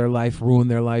fucking lose their life, ruin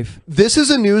their life. This is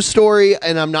a news story,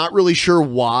 and I'm not really sure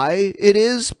why it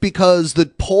is, because the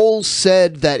polls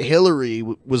said that Hillary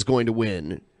was going to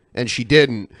win, and she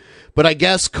didn't. But I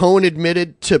guess Cohen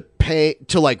admitted to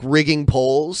like rigging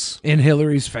polls in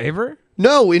Hillary's favor.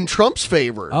 No, in Trump's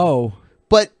favor. Oh,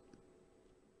 but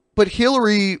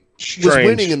Hillary was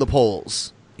winning in the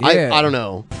polls. Yeah. I don't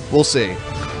know. We'll see.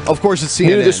 Of course, it's CNN.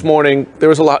 New this morning. There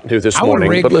was a lot new this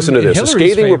morning, but listen to this. A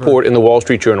scathing report in the Wall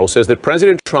Street Journal says that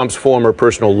President Trump's former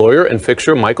personal lawyer and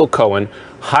fixer, Michael Cohen,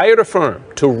 hired a firm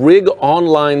to rig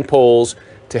online polls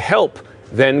to help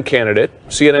then candidate.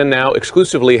 CNN now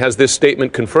exclusively has this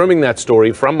statement confirming that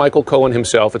story from Michael Cohen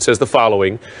himself. It says the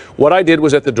following: "What I did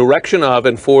was at the direction of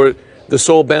and for the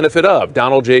sole benefit of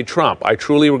Donald J. Trump. I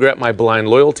truly regret my blind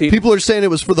loyalty." People are saying it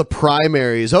was for the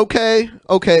primaries. Okay.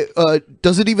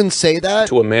 Does it even say that?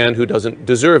 To a man who doesn't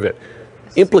deserve it,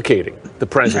 implicating the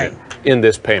president in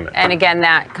this payment. And again,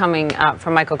 that coming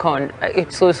from Michael Cohen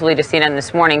exclusively to CNN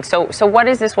this morning. So what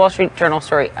is this Wall Street Journal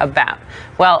story about?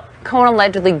 Well, Cohen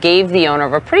allegedly gave the owner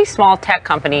of a pretty small tech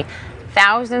company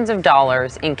thousands of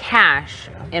dollars in cash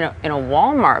in a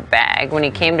Walmart bag when he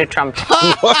came to Trump. Wow.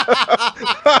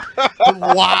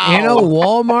 In a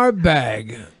Walmart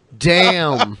bag.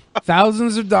 Damn.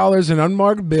 Thousands of dollars in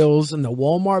unmarked bills in the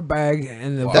Walmart bag.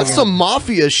 And That's some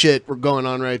mafia shit we're going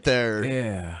on right there.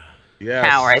 Yeah. Yes.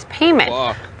 Power as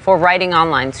payment for writing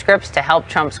online scripts to help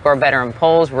Trump score better in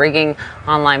polls, rigging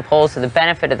online polls to the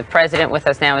benefit of the president. With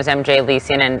us now is MJ Lee,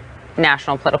 CNN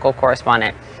national political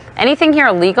correspondent. Anything here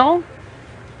illegal?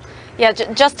 Yeah,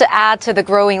 just to add to the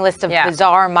growing list of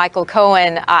bizarre Michael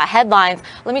Cohen headlines,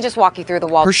 let me just walk you through the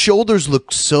wall. Her shoulders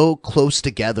look so close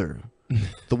together.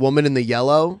 The woman in the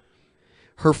yellow,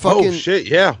 her fucking oh shit,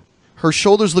 yeah. Her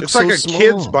shoulders look it's so like a small.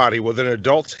 kid's body with an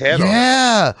adult's head on.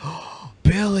 Yeah,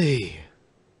 Billy.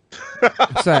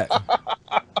 What's that?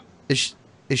 Is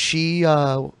she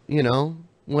one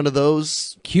of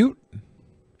those cute?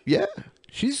 Yeah.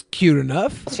 She's cute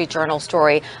enough. Wall Street Journal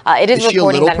story. It is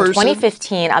reporting that in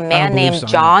 2015, a man named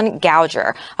John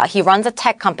Gouger, he runs a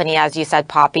tech company, as you said,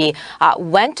 Poppy,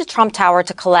 went to Trump Tower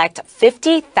to collect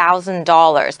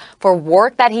 $50,000 for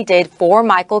work that he did for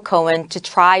Michael Cohen to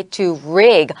try to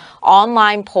rig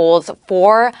online polls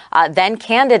for then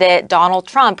candidate Donald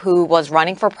Trump, who was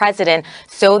running for president,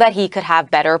 so that he could have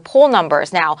better poll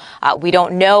numbers. Now, we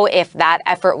don't know if that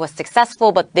effort was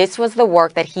successful, but this was the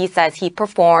work that he says he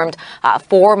performed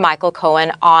for Michael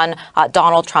Cohen on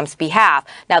Donald Trump's behalf.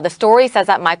 Now, the story says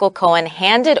that Michael Cohen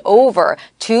handed over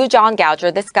to John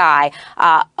Gouger, this guy,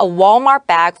 a Walmart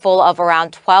bag full of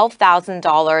around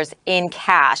 $12,000 in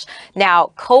cash.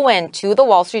 Now, Cohen, to the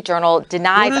Wall Street Journal,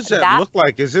 denied What does that look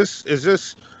like? Is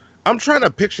this? I'm trying to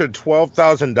picture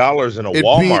 $12,000 in a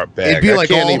Walmart bag. It'd be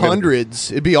like all hundreds.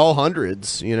 It'd be all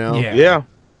hundreds. You know? Yeah.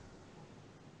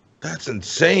 That's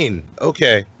insane.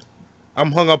 Okay.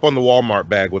 I'm hung up on the Walmart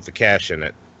bag with the cash in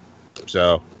it.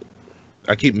 So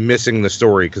I keep missing the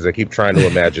story because I keep trying to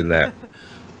imagine that.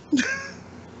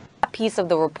 Piece of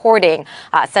the reporting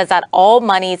says that all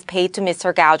monies paid to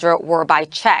Mr. Gouger were by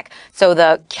check. So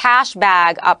the cash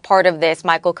bag part of this,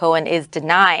 Michael Cohen is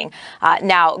denying.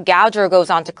 Now, Gouger goes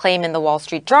on to claim in the Wall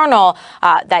Street Journal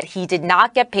that he did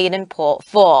not get paid in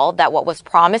full, that what was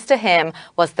promised to him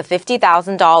was the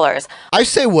 $50,000. I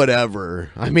say whatever.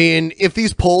 I mean, if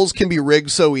these polls can be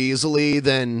rigged so easily,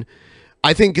 then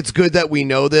I think it's good that we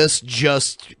know this,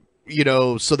 just,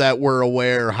 so that we're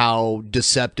aware how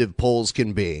deceptive polls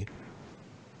can be.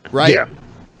 Right? Yeah.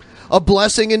 A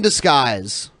blessing in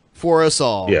disguise for us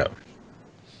all. Yeah.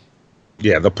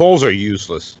 Yeah, the polls are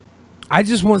useless. I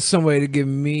just want somebody to give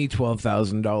me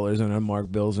 $12,000 in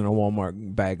unmarked bills in a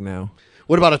Walmart bag now.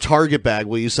 What about a Target bag?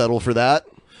 Will you settle for that?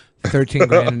 13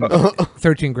 grand.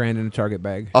 13 grand in a Target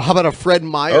bag. Oh, how about a Fred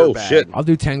Meyer bag? Shit. I'll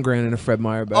do 10 grand in a Fred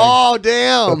Meyer bag. Oh,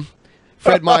 damn.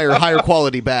 Fred Meyer, higher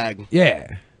quality bag.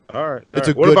 Yeah. All right. It's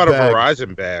all a right. What good about bag. a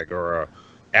Verizon bag or a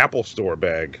Apple Store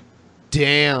bag?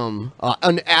 Damn.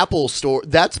 An Apple store.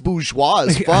 That's bourgeois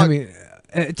as fuck. I mean,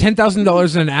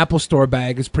 $10,000 in an Apple Store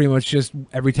bag is pretty much just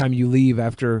every time you leave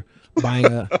after buying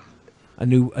a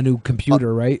new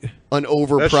computer, right? An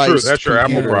overpriced. That's true. That's your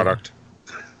computer. Apple product.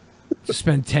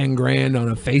 Spend $10,000 on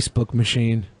a Facebook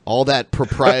machine. All that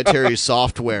proprietary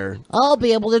software. I'll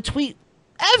be able to tweet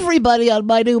everybody on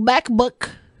my new MacBook.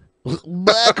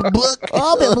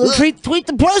 I'll be able to tweet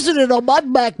the president on my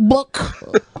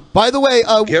MacBook. By the way,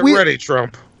 get ready,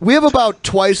 Trump. We have about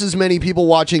twice as many people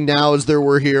watching now as there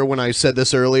were here when I said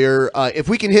this earlier. If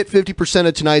we can hit 50%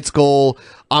 of tonight's goal,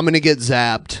 I'm going to get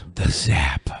zapped. The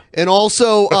zap. And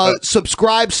also,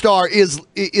 Subscribestar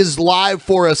is live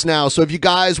for us now. So if you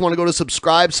guys want to go to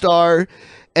Subscribestar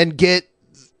and get,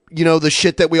 the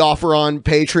shit that we offer on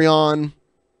Patreon,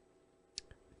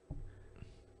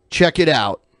 check it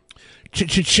out.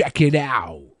 Check it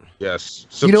out. Yes,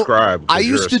 subscribe. I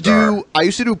used to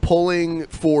do polling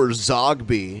for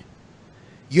Zogby.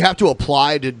 You have to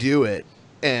apply to do it,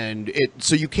 and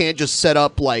so you can't just set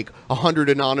up like 100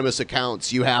 anonymous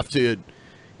accounts. You have to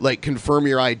like confirm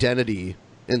your identity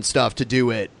and stuff to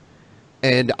do it.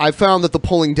 And I found that the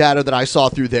polling data that I saw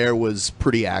through there was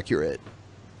pretty accurate.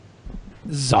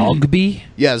 Zogby?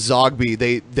 Yeah, Zogby.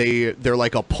 They're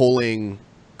like a polling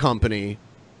company.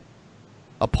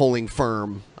 A polling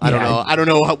firm. I don't know. I don't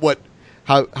know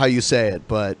how you say it,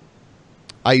 but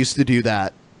I used to do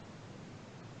that.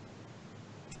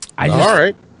 All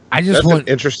right. That's an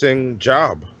interesting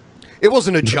job. It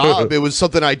wasn't a job. It was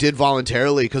something I did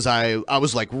voluntarily because I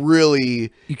was like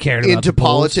really into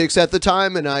politics at the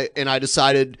time, and I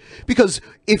decided because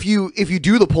if you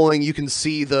do the polling, you can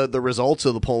see the results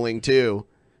of the polling too.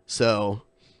 So,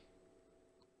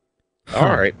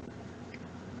 all right.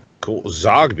 Cool.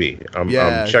 Zogby. I'm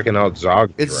checking out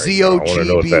Zogby. It's right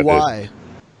Zogby.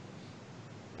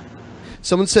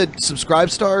 Someone said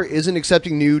Subscribestar isn't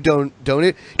accepting new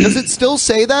donate. Does it still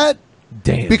say that?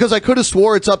 Damn. Because I could have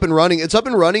swore it's up and running. It's up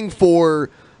and running for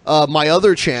my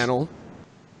other channel.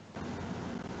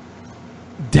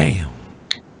 Damn.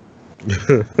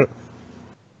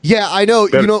 Yeah, I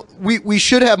know. We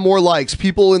should have more likes.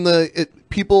 People in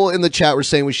the chat were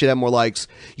saying we should have more likes.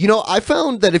 I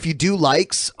found that if you do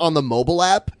likes on the mobile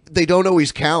app, they don't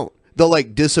always count. They'll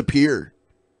like disappear.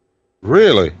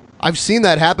 Really? I've seen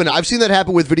that happen. I've seen that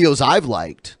happen with videos I've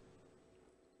liked.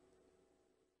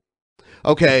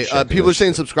 Okay, people are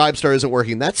saying Subscribestar isn't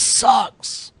working. That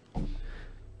sucks.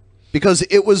 Because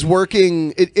it was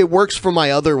working. It works for my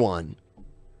other one.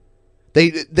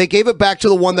 They gave it back to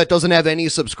the one that doesn't have any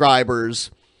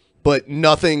subscribers, but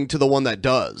nothing to the one that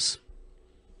does.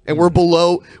 And we're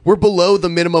below the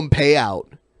minimum payout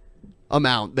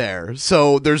amount there.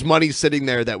 So there's money sitting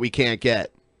there that we can't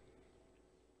get.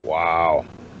 Wow.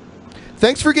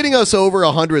 Thanks for getting us over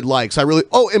 100 likes.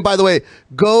 Oh, and by the way,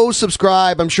 go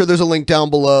subscribe. I'm sure there's a link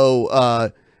down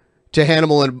below to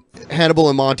Hannibal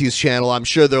and Monty's channel. I'm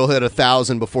sure they'll hit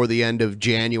 1,000 before the end of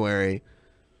January.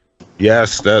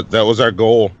 Yes, that was our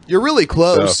goal. You're really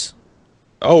close.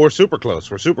 We're super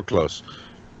close. We're super close.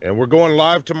 And we're going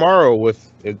live tomorrow with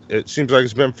it seems like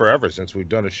it's been forever since we've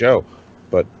done a show.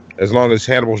 But as long as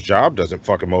Hannibal's job doesn't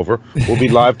fuck him over, we'll be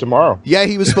live tomorrow. Yeah,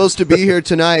 he was supposed to be here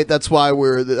tonight. That's why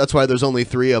there's only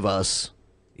 3 of us.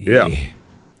 Yeah.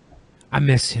 I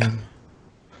miss him.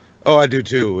 Oh, I do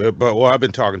too. But I've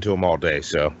been talking to him all day,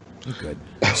 so good.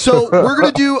 So we're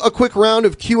going to do a quick round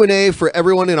of Q&A for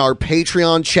everyone in our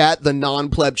Patreon chat, the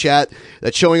non-pleb chat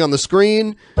that's showing on the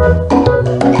screen.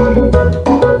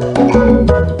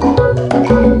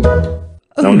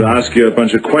 I want to ask you a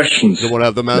bunch of questions. You want to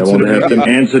have them answered? I want to have them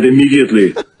answered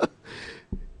immediately.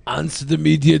 Answered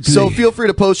immediately. So feel free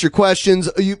to post your questions.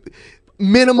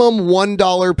 Minimum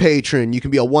 $1 patron. You can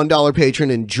be a $1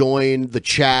 patron and join the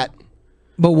chat.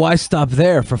 But why stop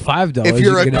there? For $5, if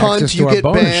you're a cunt, you get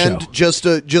banned.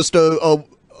 Show. Just a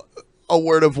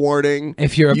word of warning.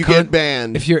 If you're you get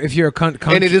banned. If you're a cunt,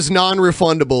 and it is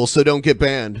non-refundable, so don't get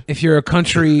banned. If you're a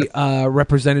country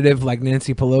representative like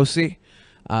Nancy Pelosi,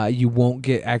 you won't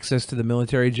get access to the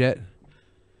military jet.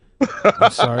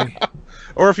 I'm sorry.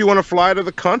 Or if you want to fly to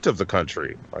the cunt of the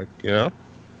country,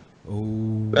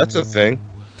 that's a thing.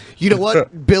 You know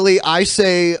what, Billy? I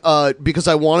say because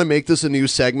I want to make this a new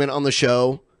segment on the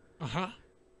show.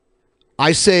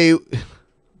 I say,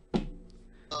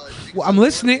 I'm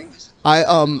listening.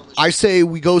 I say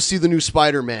we go see the new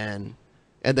Spider-Man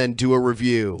and then do a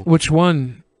review. Which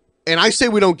one? And I say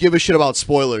we don't give a shit about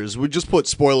spoilers. We just put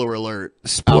spoiler alert.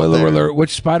 Spoiler alert.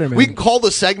 Which Spider-Man? We can call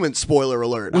the segment spoiler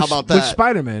alert. How about that? Which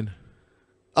Spider-Man?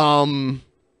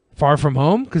 Far From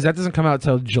Home? Because that doesn't come out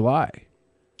till July.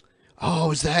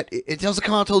 Oh, is that it? Doesn't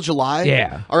come out till July.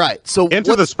 Yeah. All right. So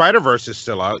Into the Spider-Verse is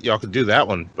still out. Y'all could do that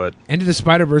one, but Into the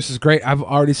Spider-Verse is great. I've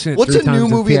already seen it. What's 3 a new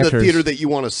times movie in the theaters. theater that you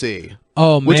want to see?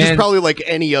 Oh man, which is probably like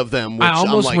any of them. Which I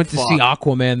almost I'm like, went to fuck. see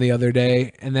Aquaman the other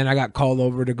day, and then I got called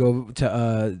over to go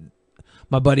to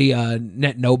my buddy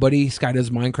Net Nobody. Sky Does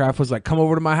Minecraft was like, come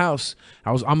over to my house.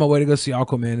 I was on my way to go see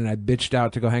Aquaman, and I bitched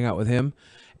out to go hang out with him.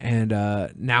 And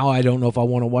now I don't know if I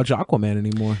want to watch Aquaman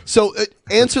anymore. So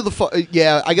answer the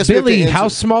yeah. I guess Billy, we have to how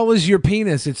answer- small is your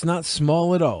penis? It's not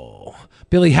small at all.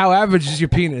 Billy, how average is your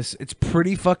penis? It's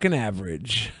pretty fucking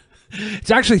average.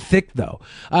 It's actually thick though.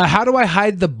 How do I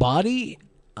hide the body?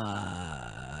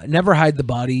 Never hide the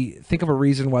body. Think of a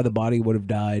reason why the body would have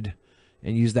died,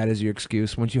 and use that as your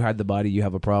excuse. Once you hide the body, you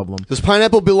have a problem. Does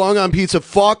pineapple belong on pizza?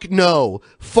 Fuck no.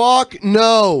 Fuck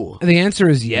no. The answer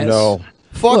is yes. No.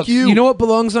 Fuck Look, you. You know what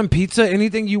belongs on pizza?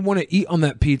 Anything you want to eat on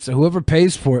that pizza. Whoever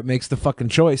pays for it makes the fucking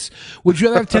choice. Would you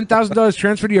rather have $10,000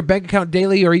 transferred to your bank account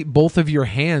daily or eat both of your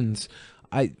hands?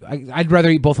 I'd rather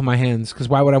eat both of my hands, because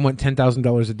why would I want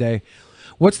 $10,000 a day?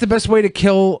 What's the best way to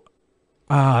kill...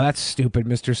 that's stupid,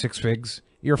 Mr. Six Figs.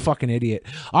 You're a fucking idiot.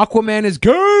 Aquaman is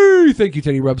gay! Thank you,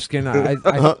 Teddy Rubskin.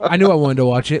 I knew I wanted to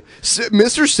watch it.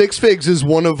 Mr. Six Figs is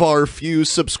one of our few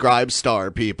subscribe star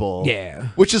people. Yeah.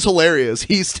 Which is hilarious.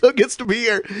 He still gets to be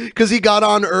here because he got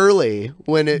on early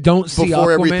when it Don't see before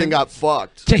Aquaman. everything got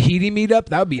fucked. Tahiti meetup?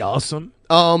 That would be awesome.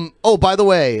 Oh, by the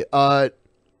way,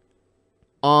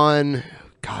 on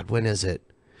God, when is it?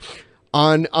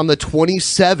 On the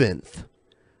 27th,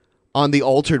 on the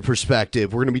Altered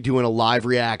Perspective, we're going to be doing a live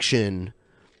reaction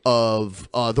of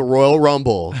the Royal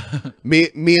Rumble. me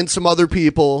and some other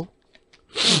people.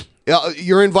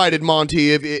 You're invited,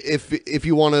 Monty, if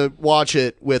you want to watch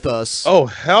it with us. Oh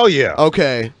hell yeah!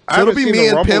 Okay, I so it'll haven't be seen me the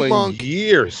and Rumble Pimp in Monk.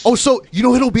 years. Oh, so you know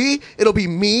what it'll be? It'll be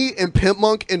me and Pimp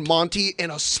Monk and Monty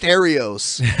in a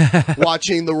stereos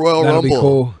watching the Royal That'll Rumble be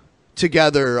cool.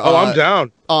 together. Oh, I'm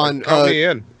down. On Count me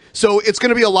in. So it's going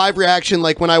to be a live reaction,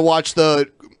 like when I watch the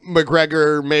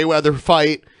McGregor Mayweather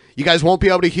fight. You guys won't be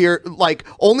able to hear, like,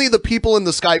 only the people in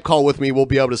the Skype call with me will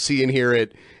be able to see and hear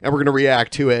it, and we're going to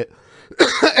react to it.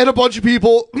 And a bunch of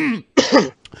people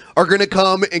are going to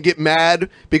come and get mad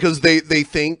because they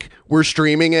think we're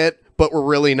streaming it, but we're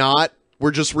really not.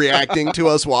 We're just reacting to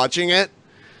us watching it.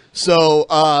 So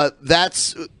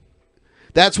that's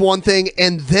one thing.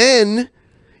 And then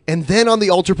on the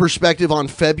Ultra Perspective on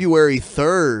February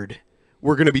 3rd,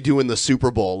 we're going to be doing the Super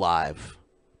Bowl live.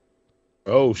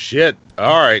 Oh shit!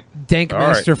 All right.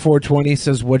 Dankmaster 420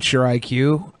 says, "What's your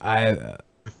IQ?"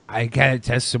 I got it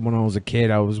tested when I was a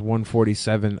kid. I was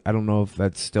 147. I don't know if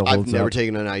that still holds I've never up.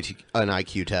 taken an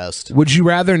IQ test. Would you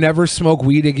rather never smoke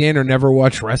weed again or never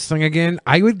watch wrestling again?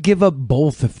 I would give up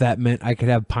both if that meant I could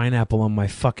have pineapple on my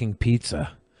fucking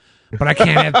pizza. But I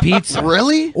can't have pizza.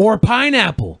 Really? Or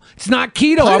pineapple. It's not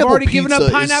keto. I've Pineapple already given up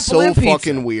pizza pineapple is so and pizza.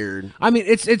 fucking weird. I mean,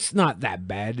 it's not that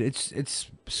bad. It's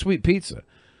sweet pizza.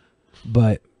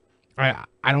 But I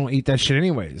don't eat that shit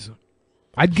anyways.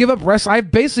 I'd give up wrestling.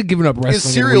 I've basically given up wrestling. Is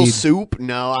cereal and weed. soup?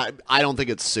 No, I don't think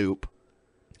it's soup.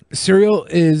 Cereal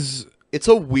is... It's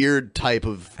a weird type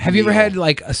of Have you ever meal. had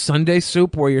like a sundae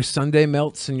soup where your sundae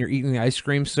melts and you're eating the ice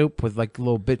cream soup with like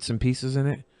little bits and pieces in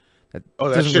it? That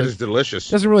doesn't shit really- is delicious.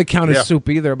 Doesn't really count Yeah. as soup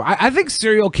either. But I think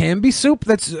cereal can be soup.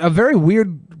 That's a very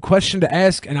weird question to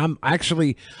ask, and I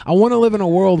want to live in a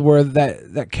world where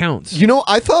that counts. You know,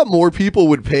 I thought more people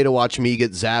would pay to watch me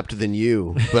get zapped than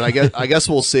you, but I guess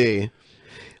we'll see.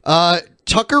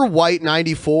 Tucker White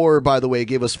 94, by the way,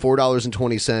 gave us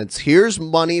 $4.20. Here's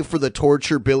money for the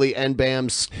torture Billy and Ben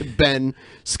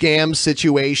scam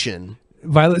situation.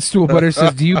 Violet Stool Butter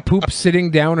says, "Do you poop sitting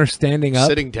down or standing up?"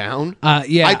 Sitting down?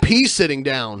 Yeah. I pee sitting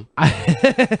down.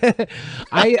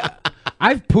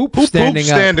 I've pooped Who standing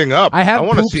poops up. standing up? I have. I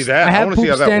wanna pooped- see that. I I have wanna see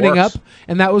pooped how that standing works. up,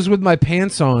 and that was with my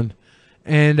pants on,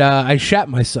 and I shat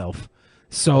myself.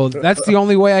 So that's the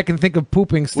only way I can think of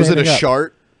pooping Was standing it a up.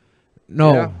 shart?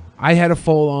 No, Yeah. I had a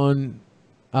full-on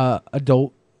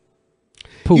adult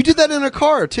poop. You did that in a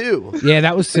car, too. Yeah,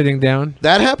 that was sitting down.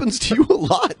 That happens to you a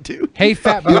lot, dude. Hey,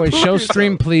 fat boy, show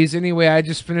stream, please. Anyway, I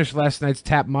just finished last night's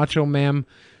Tap Macho Man,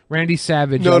 Randy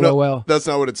Savage. No, LOL. that's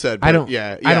not what it said. I but don't.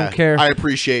 Yeah, I don't care. I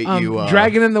appreciate you.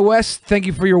 Dragon in the West, thank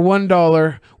you for your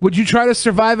 $1. Would you try to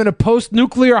survive in a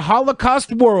post-nuclear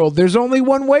Holocaust world? There's only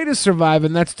one way to survive,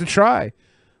 and that's to try.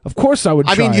 Of course, I would.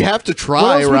 I try. mean, you have to try,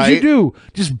 What else right? would you do?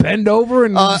 Just bend over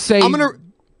and say, I'm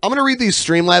gonna read these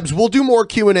Streamlabs. We'll do more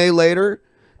Q&A later,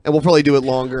 and we'll probably do it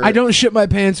longer. I don't shit my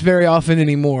pants very often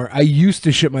anymore. I used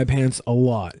to shit my pants a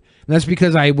lot. And that's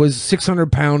because I was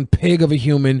 600-pound pig of a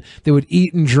human that would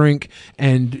eat and drink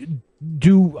and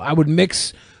I would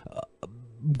mix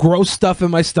gross stuff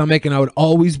in my stomach, and I would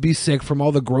always be sick from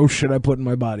all the gross shit I put in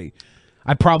my body.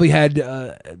 I probably had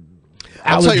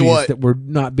I'll tell you allergies what, that were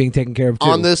not being taken care of too.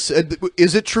 on this,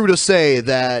 is it true to say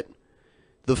that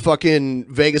the fucking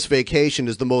Vegas vacation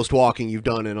is the most walking you've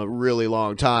done in a really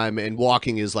long time, and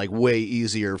walking is like way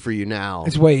easier for you now?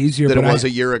 It's way easier than it but was a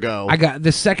year ago. I got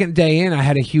the second day in, I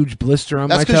had a huge blister on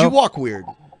That's my toe. because you walk weird.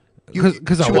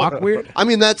 Because I walk weird? I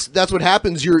mean, that's what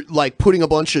happens. You're like putting a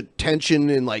bunch of tension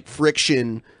and like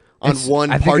friction on one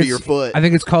I think part of it's- your foot. I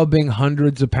think it's called being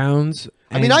hundreds of pounds.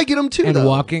 I mean, I get them too, And though.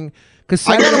 walking. Because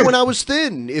I got it when I was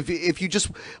thin. If you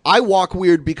just, I walk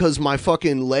weird because my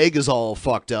fucking leg is all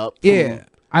fucked up. Yeah.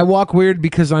 I walk weird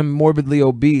because I'm morbidly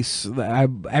obese.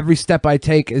 Every step I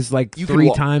take is like You can 3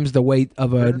 walk- times the weight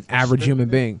of an average human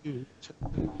being.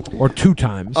 Or 2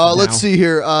 times. Let's now. see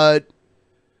here.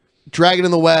 Dragon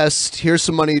in the West. Here's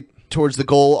some money towards the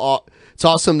goal. It's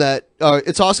awesome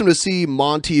to see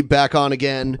Monty back on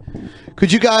again.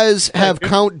 Could you guys have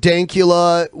Count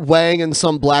Dankula, Wang, and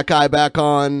some black guy back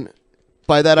on?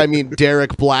 By that I mean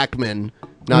Derek Blackman,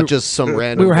 not just some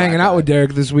random. We were black hanging out with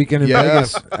Derek this weekend in Yeah.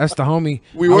 Vegas. That's the homie.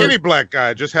 Any black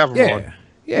guy, just have him on.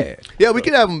 Yeah. We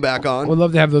could have him back on. We'd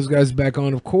love to have those guys back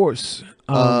on, of course.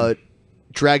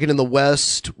 Dragon in the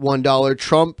West, $1.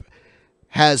 Trump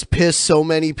has pissed so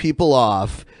many people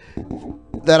off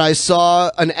that I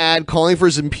saw an ad calling for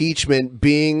his impeachment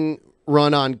being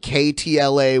run on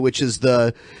KTLA, which is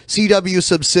the CW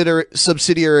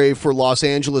subsidiary for Los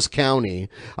Angeles County.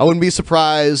 I wouldn't be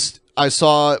surprised. I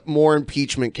saw more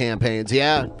impeachment campaigns.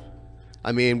 Yeah.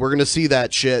 I mean, we're going to see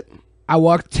that shit. I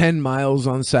walked 10 miles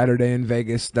on Saturday in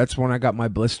Vegas. That's when I got my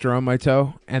blister on my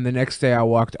toe. And the next day I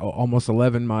walked almost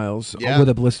 11 miles Yeah. with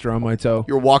a blister on my toe.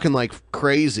 You're walking like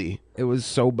crazy. It was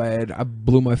so bad. I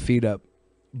blew my feet up.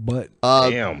 But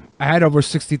damn, I had over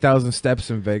 60,000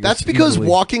 steps in Vegas. That's because easily.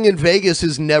 walking in Vegas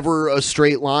is never a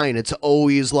straight line. It's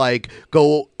always like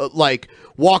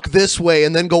walk this way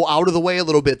and then go out of the way a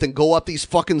little bit, then go up these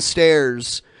fucking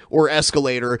stairs or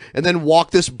escalator and then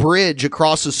walk this bridge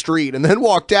across the street and then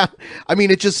walk down. I mean,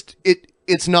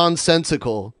 it's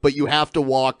nonsensical, but you have to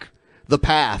walk the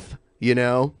path, you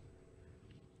know?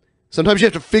 Sometimes you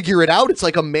have to figure it out. It's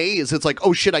like a maze. It's like,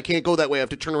 oh shit, I can't go that way. I have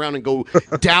to turn around and go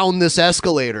down this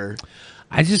escalator.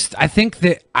 I think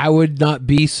that I would not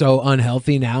be so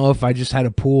unhealthy now if I just had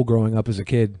a pool growing up as a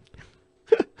kid.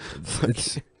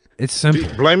 It's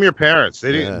simple. Blame your parents.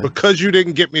 They didn't because you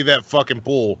didn't get me that fucking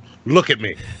pool. Look at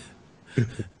me.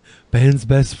 Ben's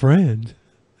best friend.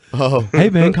 Oh, hey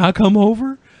Ben, can I come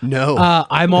over? No,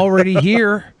 I'm already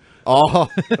here.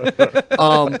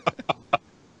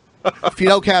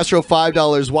 Fidel Castro,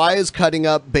 $5. Why is cutting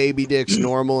up baby dicks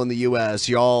normal in the U.S.?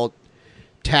 Y'all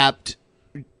tapped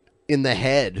in the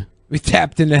head. We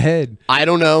tapped in the head. I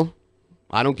don't know.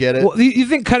 I don't get it. Well, you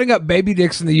think cutting up baby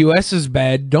dicks in the U.S. is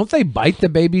bad? Don't they bite the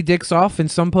baby dicks off in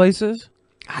some places?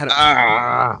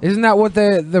 Isn't that what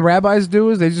the rabbis do?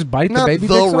 Is they just bite Not the baby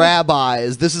the dicks off?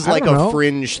 rabbis. This is I like don't a know.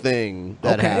 fringe thing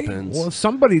that Okay. happens. Well,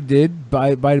 somebody did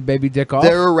bite a baby dick off.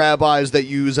 There are rabbis that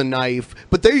use a knife,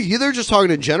 but they're just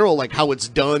talking in general, like how it's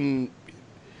done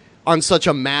on such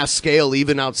a mass scale,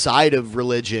 even outside of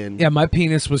religion. Yeah, my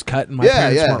penis was cut and my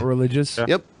parents weren't religious.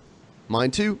 Yep,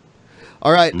 mine too.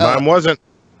 All right, Mine wasn't.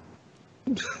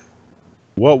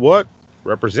 What?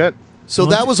 Represent. So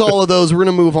that was all of those. We're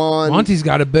gonna move on. Monty's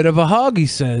got a bit of a hug. He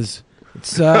says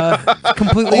it's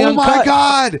completely Oh uncut. my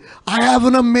God! I have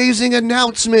an amazing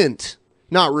announcement.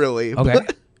 Not really. Okay.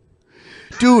 but-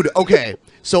 dude. Okay.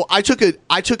 So I took a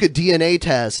DNA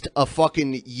test a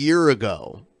fucking year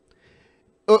ago.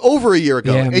 Over a year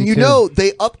ago. Yeah, me and you too. know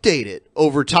they update it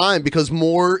over time because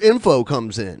more info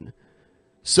comes in.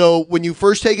 So when you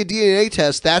first take a DNA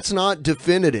test, that's not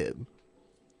definitive.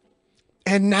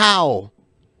 And now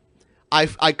I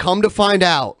come to find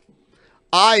out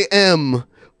I am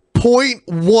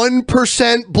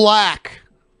 0.1% black.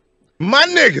 My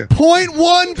nigga.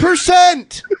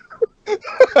 0.1%.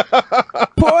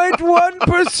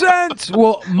 0.1%.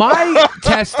 Well, my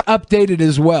test updated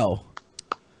as well.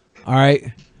 All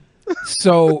right.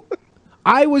 So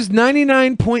I was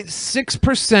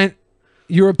 99.6%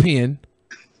 European,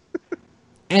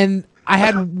 and I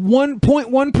had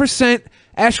 1.1%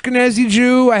 Ashkenazi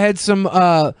Jew. I had some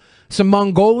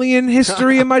Mongolian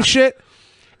history in my shit,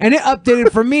 and it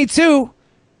updated for me too.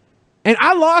 And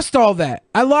I lost all that.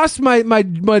 I lost my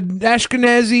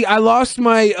Ashkenazi. I lost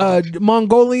my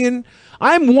Mongolian.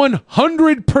 I'm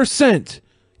 100%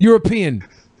 European.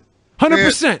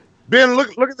 100%. Ben,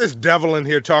 look at this devil in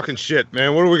here talking shit,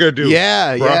 man. What are we gonna do?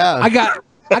 Yeah, bro? yeah.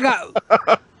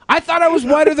 I thought I was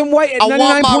whiter than white at I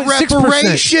want my 99.6%.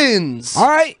 reparations. All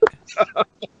right.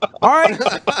 All right,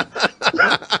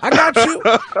 I got you.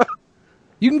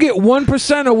 You can get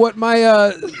 1% of what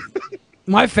my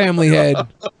my family had,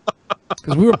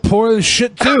 because we were poor as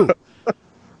shit too.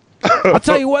 I'll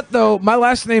tell you what, though, my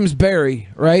last name's Berry,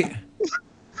 right?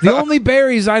 The only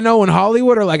Berries I know in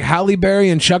Hollywood are like Halle Berry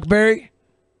and Chuck Berry.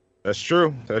 That's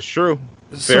true. That's true.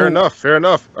 Fair enough. Fair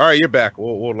enough. All right, you're back.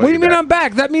 We'll let what do you mean back. I'm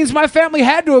back? That means my family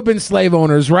had to have been slave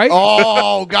owners, right?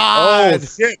 Oh, God. Oh,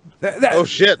 shit. Oh,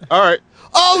 shit. All right.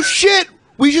 Oh, shit.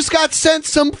 We just got sent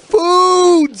some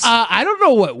foods. I don't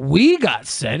know what we got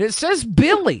sent. It says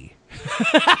Billy.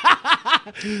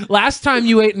 Last time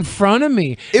you ate in front of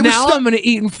me. Now I'm going to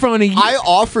eat in front of you. I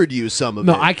offered you some of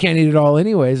it. No, I can't eat it all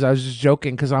anyways. I was just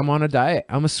joking because I'm on a diet.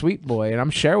 I'm a sweet boy, and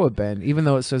I'm share with Ben, even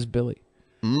though it says Billy.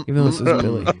 Even though it says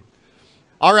Billy.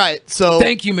 All right, so...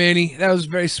 Thank you, Manny. That was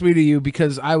very sweet of you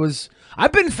because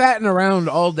I've been fatting around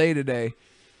all day today.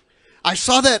 I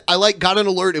saw that. I got an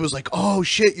alert. It was like, oh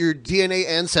shit, your DNA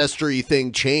ancestry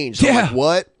thing changed. I'm like,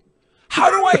 what? How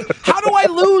do I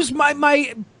lose my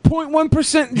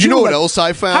 0.1%? You know what else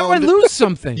I found? How do I lose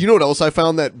something? You know what else I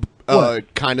found that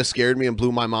kind of scared me and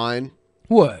blew my mind?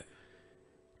 What?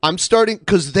 I'm starting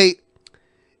because they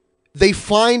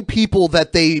find people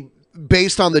that they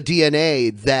based on the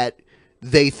DNA that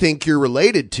they think you're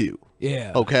related to.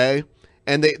 Yeah. Okay.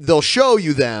 And they'll show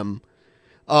you them.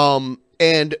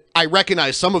 And I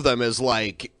recognize some of them as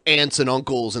like aunts and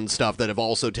uncles and stuff that have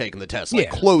also taken the test,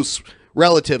 like close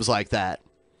relatives like that.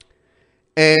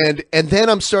 And then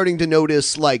I'm starting to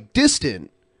notice like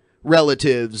distant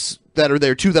relatives that are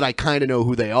there too that I kind of know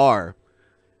who they are.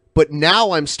 But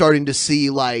now I'm starting to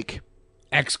see like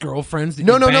ex-girlfriends.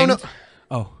 No.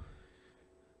 Oh.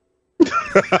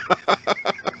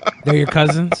 They're your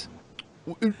cousins?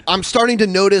 I'm starting to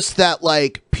notice that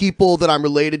like people that I'm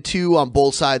related to on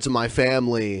both sides of my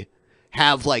family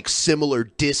have like similar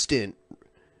distant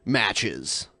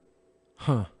matches.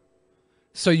 Huh.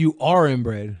 So you are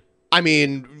inbred. I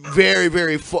mean, very,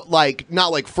 very, like,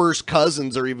 not like first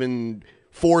cousins or even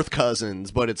fourth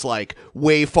cousins, but it's like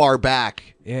way far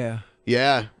back. Yeah.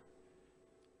 Yeah.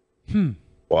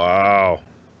 Wow.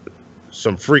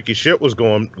 Some freaky shit was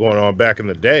going on back in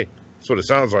the day. That's what it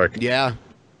sounds like. Yeah.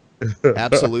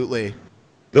 Absolutely.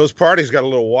 Those parties got a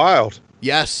little wild.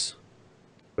 Yes.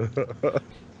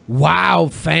 Wow,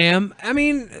 fam. I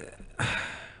mean,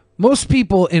 most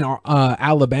people in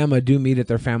Alabama do meet at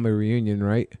their family reunion,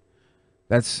 right?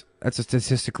 That's a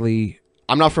statistically.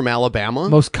 I'm not from Alabama.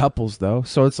 Most couples, though,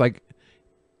 so it's like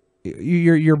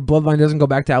your bloodline doesn't go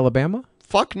back to Alabama.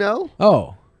 Fuck no.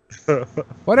 Oh,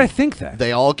 why'd I think that?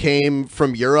 They all came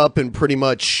from Europe and pretty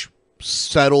much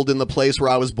settled in the place where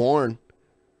I was born.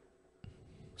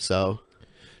 So,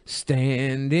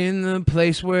 stand in the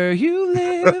place where you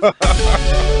live.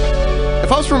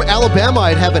 If I was from Alabama,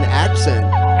 I'd have an accent.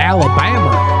 Alabama.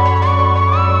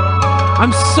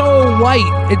 I'm so white.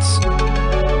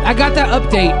 I got that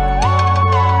update.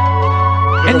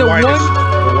 You're And the whitest.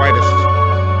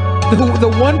 The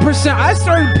 1%. I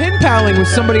started pen paling with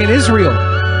somebody in Israel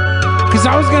because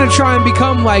I was gonna try and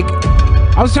become like.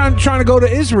 I was trying to go to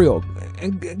Israel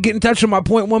and get in touch with my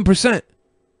 0.1%.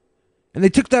 And they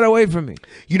took that away from me.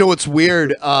 You know what's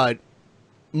weird?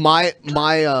 My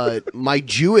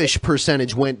Jewish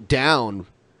percentage went down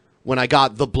when I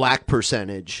got the black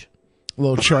percentage. A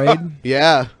little trade.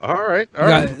 Yeah. All right. All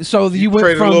right. So you went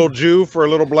traded from a little Jew for a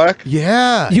little black.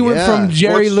 Yeah. You went from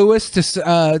Jerry Lewis to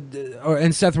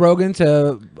and Seth Rogen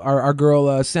to our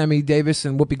girl Sammy Davis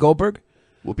and Whoopi Goldberg.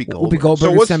 Whoopi Goldberg. So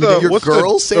and what's Sammy the Davis. what's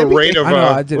the rate of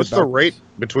what's the backwards. rate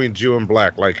between Jew and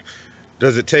black? Like,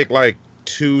 does it take like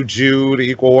 2 Jew to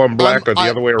equal 1 black, or the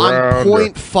other way around? I'm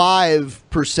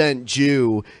 0.5%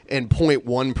 Jew and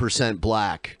 0.1%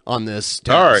 black on this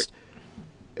test. All right.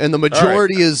 And the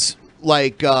majority is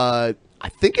like I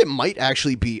think it might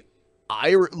actually be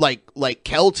like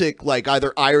Celtic, like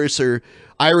either Irish,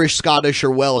 Scottish, or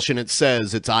Welsh, and it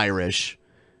says it's Irish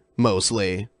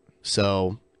mostly.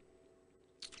 So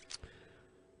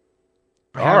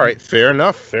all right, fair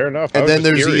enough, fair enough. And then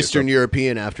there's Eastern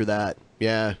European after that.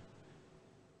 Yeah.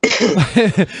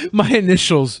 My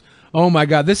initials. Oh my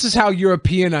God, this is how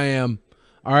European I am.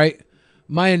 All right,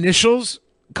 my initials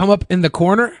come up in the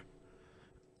corner.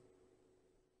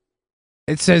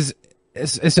 It says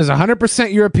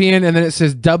 100% European, and then it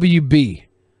says WB.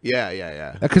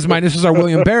 Yeah. Because my initials are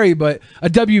William Berry, but a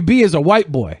WB is a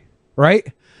white boy, right?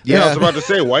 Yeah, I was about to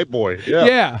say white boy. Yeah.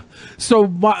 Yeah.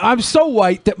 So I'm so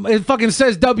white that it fucking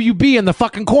says WB in the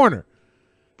fucking corner.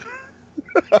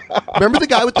 Remember the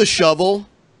guy with the shovel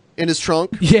in his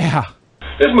trunk? Yeah.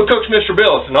 This is McCook's Mr.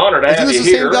 Bill. It's an honor to have you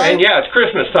here. And yeah, it's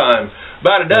Christmas time.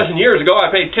 About a dozen years ago,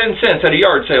 I paid 10 cents at a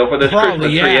yard sale for this Christmas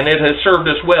tree, and it has served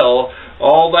us well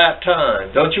all that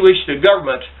time. Don't you wish the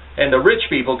government and the rich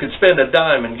people could spend a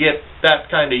dime and get that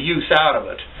kind of use out of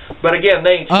it? But again,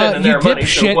 they ain't spending their money,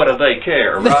 so what do they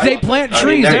care, right? They plant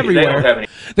trees everywhere. They don't have any.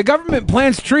 The government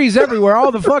plants trees everywhere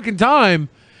all the fucking time.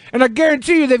 And I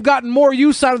guarantee you they've gotten more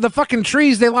use out of the fucking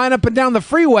trees they line up and down the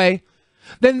freeway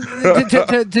than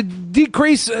to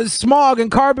decrease smog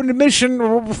and carbon emission.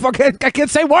 I can't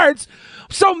say words.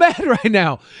 I'm so mad right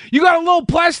now. You got a little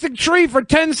plastic tree for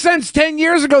 10 cents 10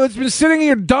 years ago that's been sitting in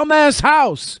your dumbass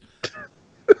house.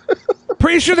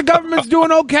 Pretty sure the government's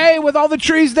doing okay with all the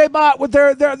trees they bought with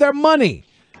their money.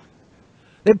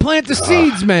 They plant the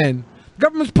seeds, man. The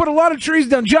government's put a lot of trees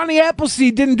down. Johnny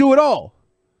Appleseed didn't do it all.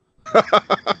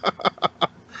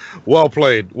 Well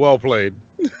played. Well played.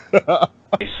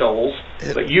 Souls,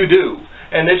 but you do.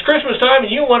 And it's Christmas time,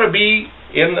 and you want to be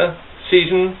in the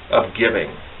season of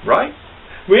giving, right?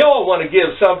 We all want to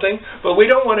give something, but we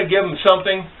don't want to give them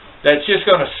something that's just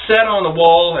going to sit on the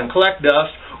wall and collect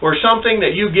dust, or something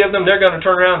that you give them, they're going to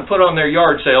turn around and put on their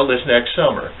yard sale this next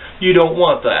summer. You don't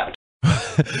want that.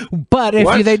 But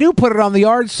if they do put it on the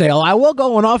yard sale, I will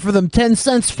go and offer them 10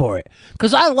 cents for it,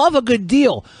 because I love a good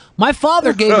deal. My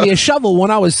father gave me a shovel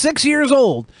when I was 6 years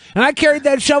old, and I carried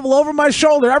that shovel over my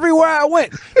shoulder everywhere I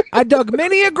went. I dug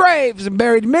many a graves and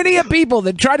buried many a people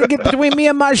that tried to get between me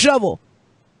and my shovel.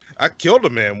 I killed a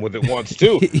man with it once,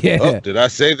 too. Yeah. Oh, did I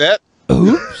say that?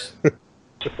 Oops.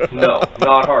 No,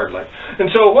 not hardly.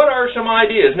 And so what are some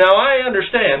ideas? Now, I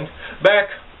understand back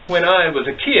when I was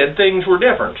a kid, things were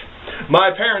different.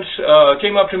 My parents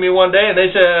came up to me one day and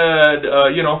they said,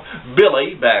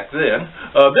 Billy, back then,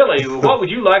 Billy, what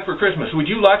would you like for Christmas? Would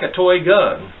you like a toy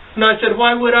gun? And I said,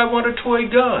 why would I want a toy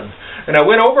gun? And I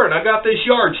went over and I got this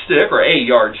yardstick, or a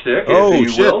yardstick,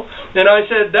 if you will. And I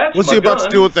said, that's What's my he about gun.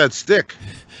 to do with that stick?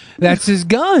 That's his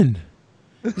gun.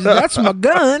 That's my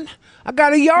gun. I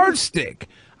got a yardstick.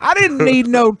 I didn't need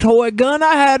no toy gun.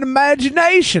 I had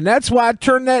imagination. That's why I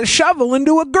turned that shovel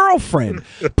into a girlfriend.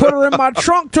 Put her in my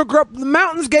trunk, took her up the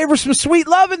mountains, gave her some sweet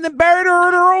love, and then buried her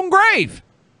in her own grave.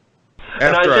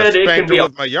 After I spanked her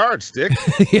with my yardstick.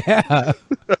 Yeah.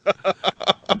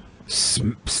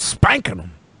 Spanking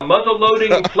them. A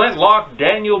muzzle-loading flintlock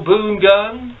Daniel Boone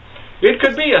gun. It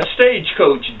could be a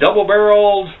stagecoach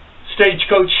double-barreled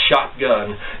stagecoach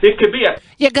shotgun. It could be a...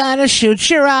 You're gonna shoot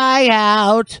your eye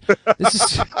out. This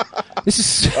is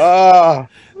this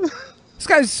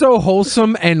guy's so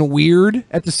wholesome and weird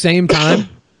at the same time.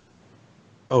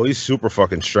 Oh, he's super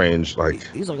fucking strange. Like,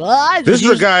 he's like, this is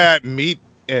a guy I'd meet,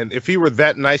 and if he were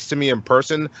that nice to me in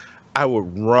person, I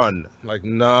would run. Like,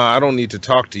 nah, I don't need to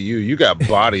talk to you. You got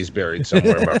bodies buried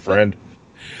somewhere, my friend.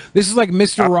 This is like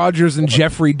Mr. Rogers and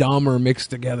Jeffrey Dahmer mixed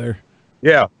together.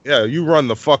 Yeah, you run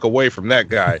the fuck away from that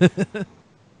guy.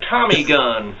 Tommy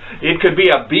gun. It could be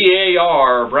a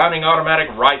BAR, Browning automatic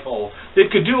rifle. It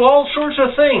could do all sorts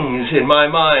of things in my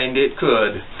mind, it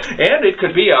could. And it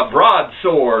could be a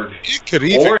broadsword. It could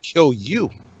even kill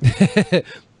you.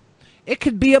 It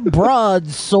could be a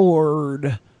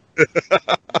broadsword.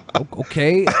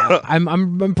 Okay,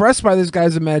 I'm impressed by this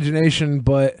guy's imagination,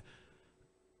 but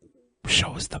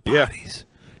show us the bodies.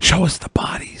 Show us the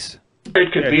bodies.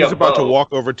 It could be he's about to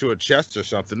walk over to a chest or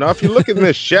something. Now, if you look in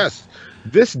this chest,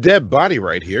 this dead body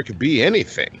right here could be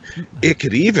anything. It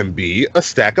could even be a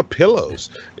stack of pillows.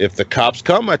 If the cops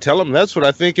come, I tell them that's what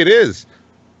I think it is.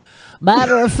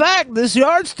 Matter of fact, this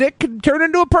yardstick could turn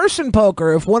into a person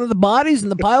poker. If one of the bodies in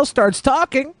the pile starts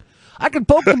talking, I can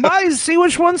poke the bodies and see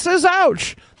which one says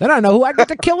ouch. Then I know who I get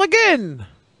to kill again.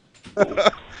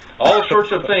 All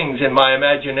sorts of things in my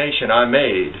imagination I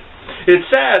made. It's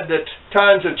sad that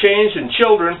times have changed and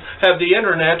children have the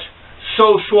internet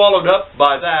so swallowed up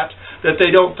by that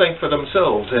they don't think for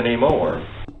themselves anymore.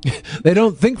 They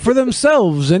don't think for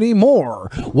themselves anymore.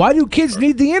 Why do kids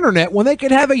need the internet when they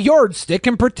can have a yardstick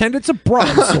and pretend it's a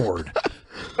broadsword?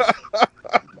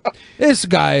 This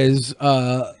guy is,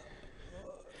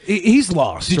 he's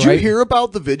lost. Did you hear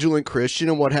about the Vigilant Christian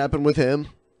and what happened with him?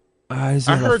 Is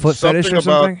I it a heard foot fetish something or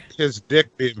something? about his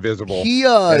dick being visible. He,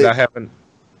 and I haven't.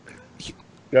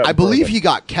 I believe he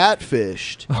got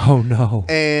catfished. Oh, no.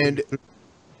 And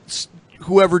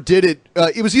whoever did it,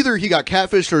 it was either he got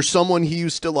catfished or someone he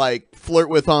used to like flirt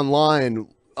with online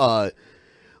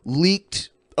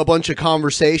leaked a bunch of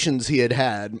conversations he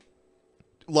had,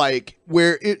 like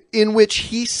in which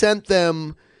he sent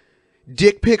them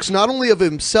dick pics not only of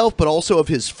himself but also of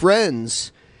his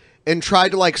friends, and tried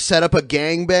to like set up a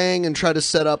gangbang and try to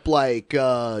set up like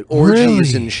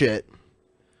orgies and shit.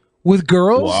 With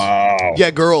girls? Wow.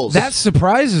 Yeah, girls. That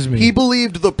surprises me. He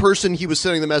believed the person he was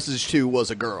sending the message to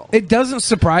was a girl. It doesn't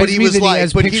surprise me that he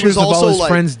has pictures of all his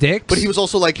friends' dicks. But he was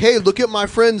also like, hey, look at my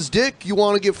friend's dick. You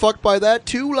want to get fucked by that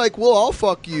too? Like, well, I'll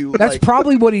fuck you. That's like,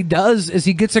 probably what he does is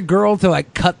he gets a girl to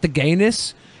like cut the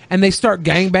gayness and they start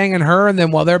gangbanging her, and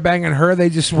then while they're banging her, they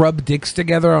just rub dicks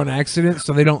together on accident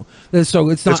so they don't so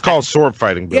it's not It's called sword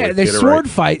fighting, Billy. Yeah, they Get it sword right.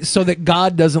 fight so that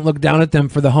God doesn't look down at them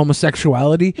for the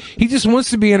homosexuality. He just wants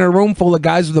to be in a room full of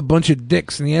guys with a bunch of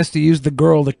dicks, and he has to use the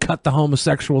girl to cut the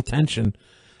homosexual tension.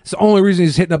 It's the only reason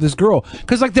he's hitting up this girl.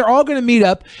 Because, like, they're all going to meet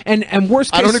up, and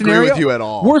worst case I don't scenario... agree with you at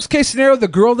all. Worst case scenario, the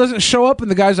girl doesn't show up,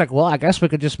 and the guy's like, well, I guess we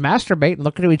could just masturbate and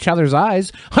look into each other's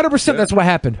eyes. 100% that's what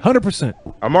happened. 100%.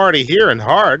 I'm already here and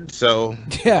hard, so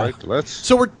yeah. Like, let's.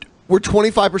 So we're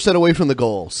 25% away from the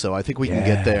goal, so I think we can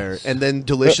get there. And then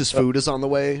delicious food is on the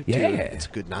way. Yeah. Dude, it's a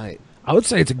good night. I would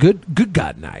say it's a good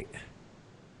God night.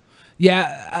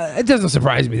 Yeah, it doesn't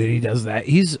surprise me that he does that.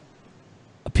 He's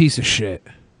a piece of shit.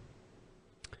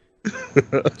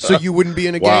 So you wouldn't be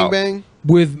in a Wow. gangbang?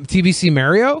 With TBC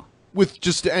Mario? With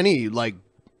just any, like,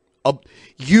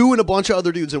 you and a bunch of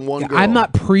other dudes and one girl. I'm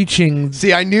not preaching.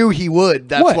 See, I knew he would.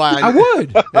 That's What? why I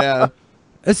would. Yeah.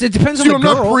 It depends See, on I'm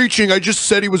the girl. not preaching. I just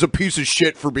said he was a piece of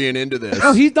shit for being into this.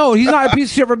 No, he's not a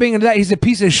piece of shit for being into that. He's a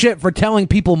piece of shit for telling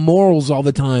people morals all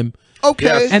the time. Okay.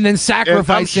 Yes. And then And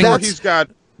sacrificing.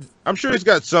 I'm sure he's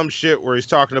got some shit where he's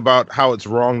talking about how it's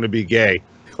wrong to be gay.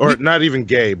 Or not even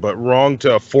gay, but wrong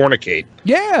to fornicate.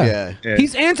 Yeah. And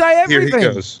He's anti-everything. Here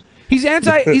he goes. He's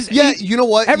anti. He's, you know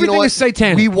what? Everything is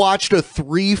satanic. We watched a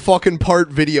 3 fucking part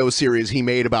video series he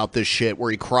made about this shit where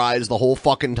he cries the whole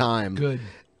fucking time. Good.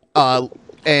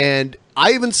 And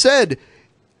I even said,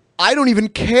 I don't even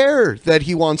care that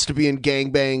he wants to be in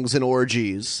gangbangs and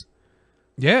orgies.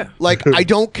 Yeah. Like, I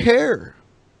don't care.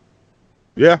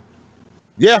 Yeah.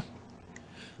 Yeah.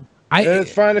 And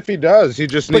it's fine if he does. He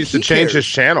just needs to change his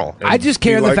channel. I just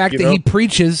care the fact that he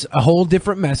preaches a whole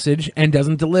different message and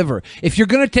doesn't deliver. If you're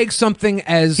going to take something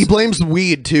as... He blames the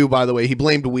weed, too, by the way. He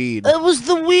blamed weed. It was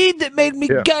the weed that made me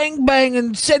gangbang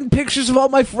and send pictures of all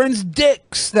my friends'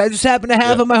 dicks that I just happened to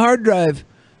have on my hard drive.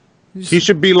 He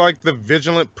should be like the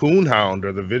vigilant poon hound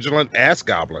or the vigilant ass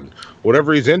goblin,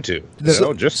 whatever he's into.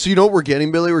 So you know what we're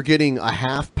getting, Billy? We're getting a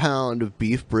half pound of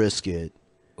beef brisket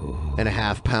and a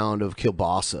half pound of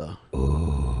kielbasa.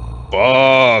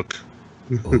 Fuck.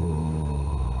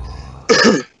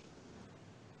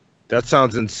 That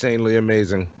sounds insanely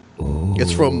amazing.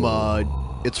 It's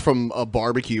from a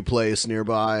barbecue place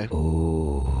nearby.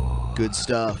 Good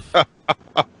stuff.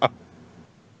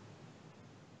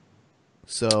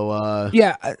 So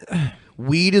yeah,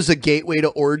 weed is a gateway to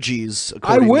orgies.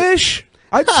 I wish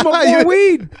I'd smoke more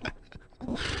weed.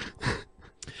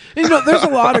 You know, there's a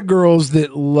lot of girls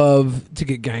that love to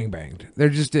get gangbanged. There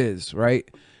just is, right?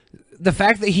 The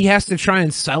fact that he has to try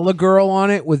and sell a girl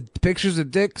on it with pictures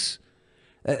of dicks,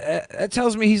 that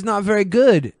tells me he's not very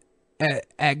good at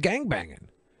gangbanging.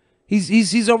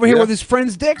 He's over here with his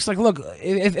friends' dicks. Like, look,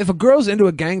 if a girl's into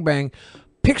a gangbang,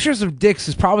 pictures of dicks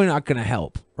is probably not going to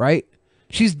help, right?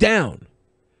 She's down.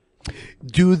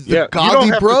 Dude, You don't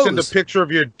have to send a picture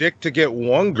of your dick to get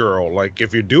one girl, like,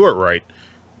 if you do it right.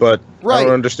 But I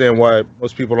don't understand why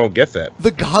most people don't get that.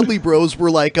 The Godly Bros were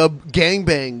like a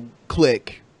gangbang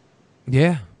clique.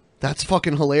 Yeah. That's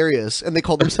fucking hilarious. And they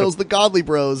called themselves the Godly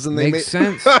Bros. And they Makes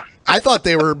sense. I thought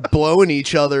they were blowing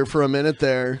each other for a minute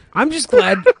there. I'm just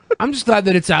glad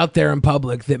that it's out there in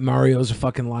public that Mario's a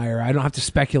fucking liar. I don't have to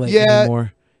speculate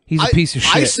anymore. He's a piece of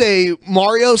shit. I say,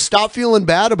 Mario, stop feeling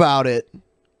bad about it.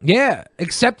 Yeah,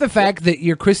 except the fact that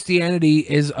your Christianity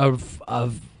is of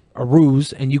a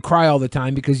ruse, and you cry all the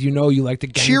time because you know you like to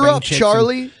Cheer gangbang up, chicks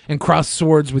Charlie. and cross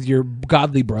swords with your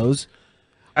Godly Bros.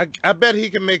 I bet he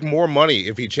can make more money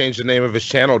if he changed the name of his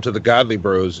channel to the Godly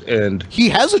Bros. And he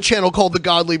has a channel called the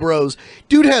Godly Bros.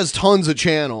 Dude has tons of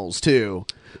channels too.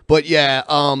 But yeah,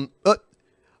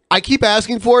 I keep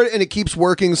asking for it and it keeps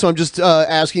working. So I'm just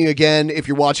asking again, if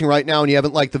you're watching right now and you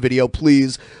haven't liked the video,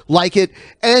 please like it.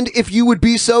 And if you would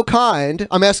be so kind,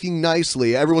 I'm asking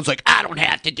nicely. Everyone's like, I don't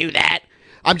have to do that.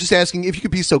 I'm just asking if you could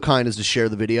be so kind as to share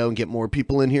the video and get more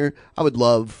people in here. I would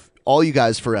love all you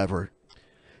guys forever.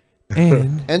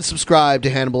 And subscribe to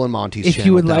Hannibal and Monty's channel. If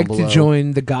you would down like below. to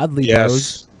join the Godly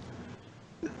Bros,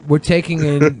 we're taking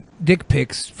in dick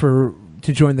pics to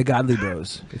join the Godly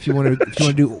Bros. If you want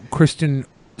to do Christian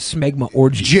smegma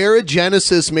orgy. Jared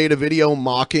Genesis made a video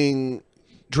mocking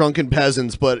drunken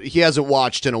peasants, but he hasn't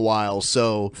watched in a while,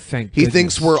 so he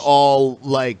thinks we're all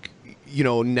like, you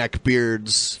know,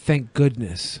 neckbeards. Thank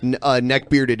goodness.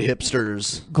 Neck-bearded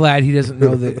hipsters. Glad he doesn't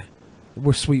know that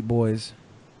we're sweet boys.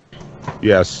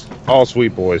 Yes, all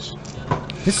sweet boys.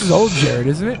 This is old Jared,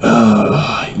 isn't it?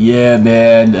 Yeah,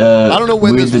 man. I don't know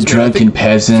when we're this the was drunken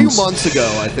peasants. A few months ago,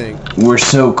 I think. We're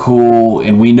so cool,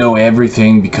 and we know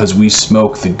everything because we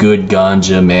smoke the good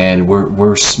ganja, man.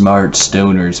 We're smart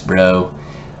stoners, bro.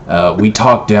 We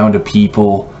talk down to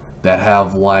people that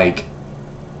have like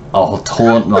a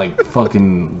ton, like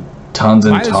fucking tons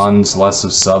and tons less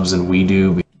of subs than we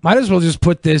do. Might as well just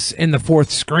put this in the fourth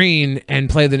screen and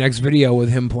play the next video with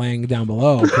him playing down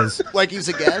below. Cause like he's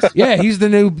a guest? Yeah, he's the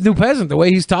new peasant. The way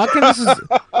he's talking, this is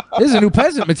a new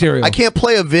peasant material. I can't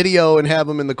play a video and have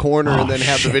him in the corner and then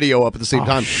have the video up at the same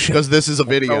time because this is a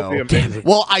video. Damn it.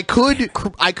 Well, I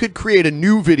could create a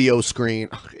new video screen.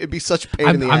 It'd be such a pain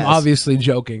in the ass. I'm obviously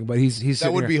joking, but he's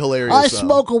that would here. be hilarious. I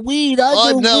smoke a weed.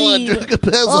 I do weed. I'm a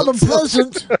peasant. I'm a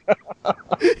peasant.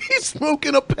 He's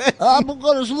smoking a pen. I'm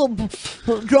got his little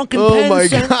drunken Oh pen my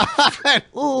scent. god!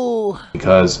 Ooh.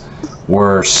 Because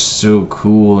we're so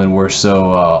cool and we're so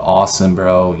awesome,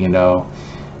 bro. You know,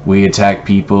 we attack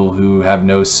people who have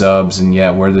no subs, and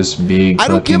yet we're this big. I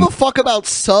don't give a fuck about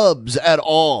subs at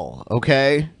all.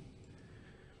 Okay.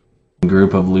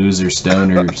 Group of loser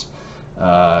stoners,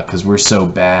 because we're so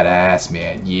badass,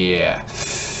 man. Yeah.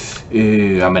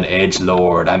 Ooh, I'm an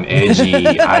edgelord. I'm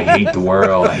edgy. I hate the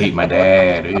world. I hate my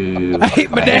dad. Ooh, I hate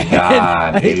my dad.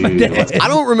 God. I hate my dad. I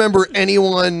don't remember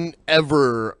anyone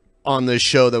ever on this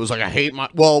show that was like, I hate my...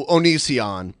 Well,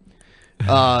 Onision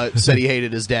said he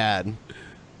hated his dad.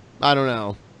 I don't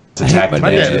know. Attack my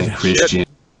dad is Christian.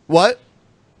 What?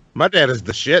 My dad is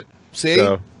the shit. See?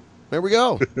 So. There we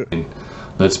go.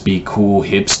 Let's be cool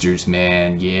hipsters,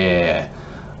 man. Yeah.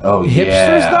 Oh, Hipsters,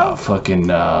 yeah. though? Fucking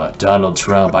Donald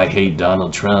Trump. I hate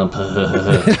Donald Trump.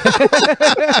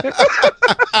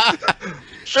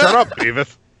 Shut up,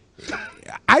 Beavis.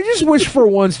 I just wish for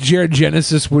once Jared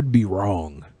Genesis would be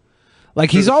wrong. Like,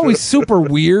 he's always super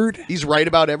weird. He's right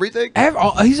about everything?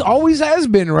 He's always has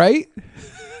been, right?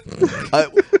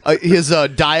 His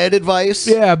diet advice?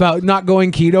 Yeah, about not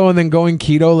going keto and then going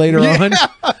keto later on.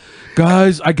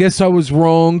 Guys, I guess I was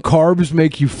wrong. Carbs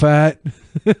make you fat.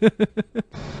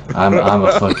 I'm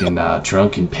a fucking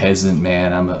drunken peasant,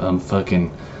 man.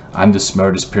 I'm the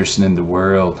smartest person in the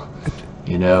world.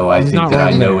 You know, I think that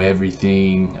I know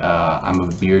everything. I'm a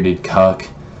bearded cuck.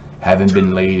 Haven't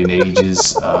been laid in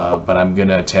ages, but I'm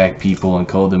gonna attack people and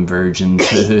call them virgins.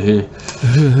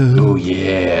 Oh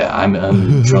yeah,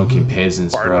 I'm drunken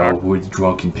peasants, bro. We're the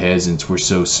drunken peasants. We're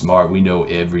so smart. We know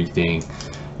everything.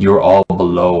 You're all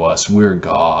below us. We're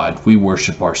God. We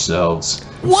worship ourselves.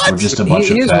 What? We're just a bunch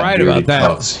He of is fat right bearded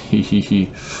about that.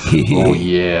 cucks. Oh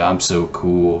yeah, I'm so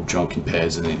cool, drunken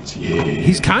peasants. Yeah.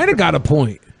 He's kind of got a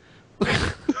point.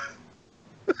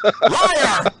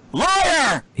 Liar!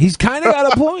 Liar! He's kind of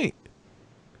got a point.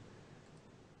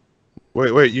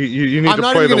 Wait, you need I'm to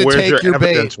not play even the gonna where's take your your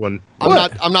evidence bait. one.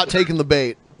 I'm not taking the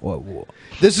bait. What?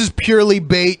 This is purely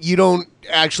bait. You don't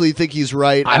actually think he's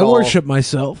right. I at all. worship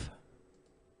myself.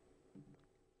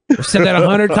 I've said that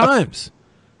 100 times.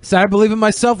 So I believe in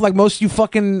myself like most of you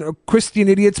fucking Christian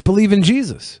idiots believe in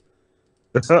Jesus.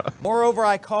 Moreover,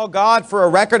 I call God for a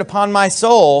record upon my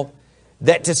soul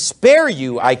that to spare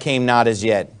you I came not as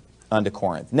yet unto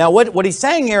Corinth. Now, what he's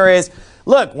saying here is,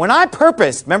 look, when I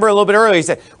purposed, remember a little bit earlier, he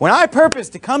said, when I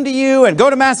purposed to come to you and go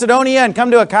to Macedonia and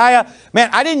come to Achaia, man,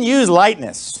 I didn't use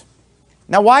lightness.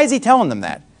 Now, why is he telling them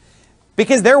that?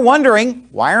 Because they're wondering,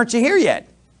 why aren't you here yet?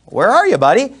 Where are you,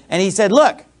 buddy? And he said,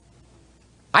 look,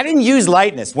 I didn't use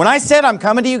lightness. When I said I'm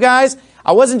coming to you guys,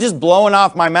 I wasn't just blowing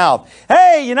off my mouth.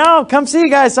 Hey, you know, come see you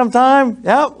guys sometime.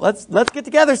 Yeah, let's get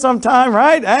together sometime,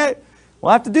 right? Hey,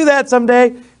 we'll have to do that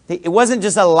someday. It wasn't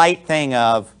just a light thing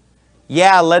of,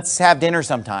 yeah, let's have dinner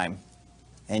sometime.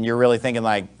 And you're really thinking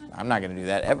like, I'm not going to do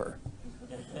that ever.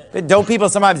 But don't people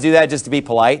sometimes do that just to be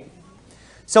polite?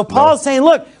 So Paul's saying,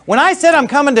 look, when I said I'm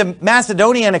coming to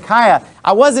Macedonia and Achaia,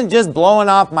 I wasn't just blowing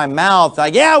off my mouth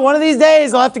like, yeah, one of these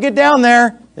days I'll have to get down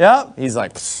there. Yep. He's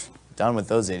like, done with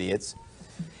those idiots.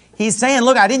 He's saying,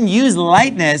 look, I didn't use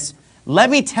lightness. Let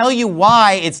me tell you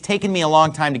why it's taken me a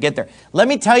long time to get there. Let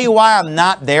me tell you why I'm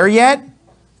not there yet.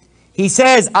 He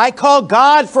says, I call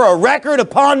God for a record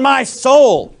upon my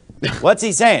soul. What's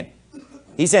he saying?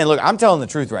 He's saying, look, I'm telling the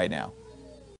truth right now.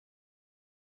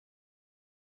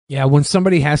 Yeah, when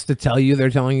somebody has to tell you they're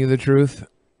telling you the truth.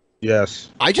 Yes.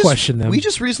 I just question them. We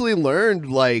just recently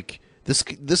learned like this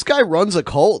guy runs a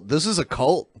cult. This is a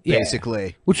cult, Yeah.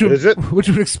 basically. Which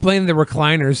would explain the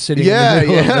recliners sitting Yeah, in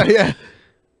the middle of it. yeah.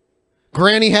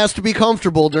 Granny has to be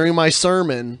comfortable during my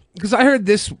sermon. Because I heard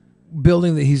this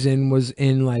building that he's in was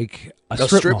in like a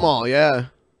strip mall. Yeah.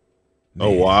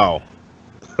 Oh wow.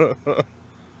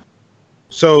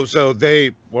 So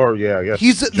they, or yeah, I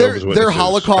guess they're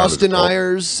Holocaust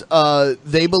deniers.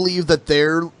 They believe that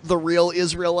they're the real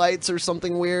Israelites or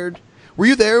something weird. Were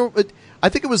you there? I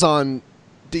think it was on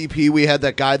DP. We had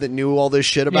that guy that knew all this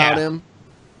shit about him.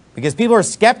 Because people are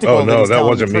skeptical. Oh no, that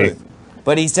wasn't me.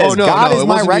 But he says, God is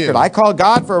my record. I call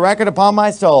God for a record upon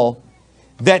my soul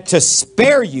that to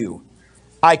spare you,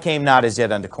 I came not as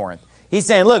yet unto Corinth. He's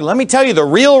saying, look, let me tell you the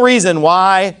real reason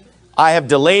why I have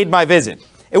delayed my visit.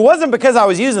 It wasn't because I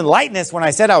was using lightness when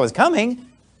I said I was coming.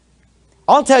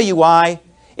 I'll tell you why.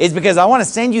 It's because I want to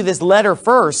send you this letter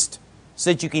first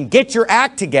so that you can get your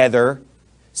act together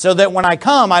so that when I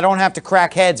come, I don't have to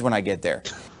crack heads when I get there.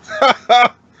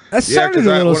 That sounded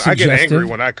a little I get suggestive. angry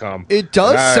when I come. It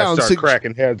does I start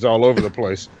cracking heads all over the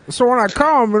place. So when I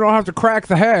come, we don't have to crack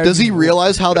the head. Does he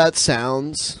realize how that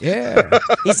sounds? Yeah.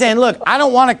 He's saying, look, I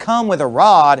don't want to come with a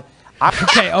rod.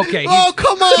 Okay. Oh,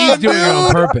 come on, He's doing it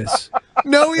on dude. purpose.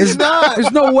 No, he's not.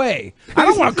 There's no way. I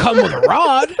don't want to come with a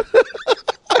rod.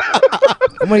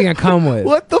 What are you going to come with?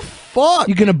 What the fuck?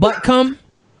 You going to butt come?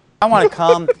 I want to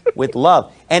come with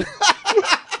love. And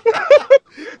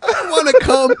I want to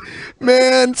come.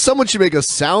 Man, someone should make a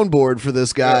soundboard for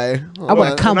this guy. I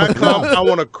want to come with love. I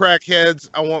want to crack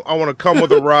heads. I want to come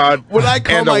with a rod. When I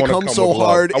come, I come so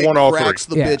hard I want it all cracks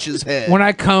three. the bitch's head. When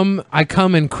I come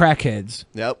in crackheads.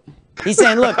 Yep. he's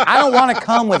saying, look, I don't want to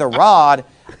come with a rod.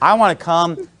 I want to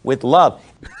come with love.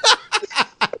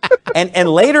 And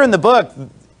later in the book,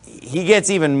 he gets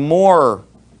even more.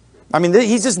 I mean,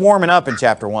 he's just warming up in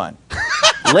chapter 1.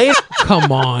 Later,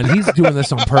 come on, he's doing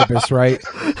this on purpose, right?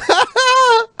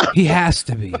 He has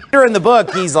to be. Later in the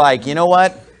book, he's like, you know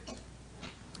what?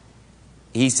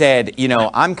 He said, you know,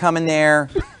 I'm coming there,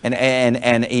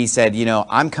 and he said, you know,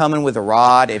 I'm coming with a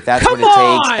rod if that's what it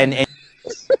takes. And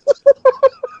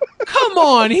come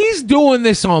on, he's doing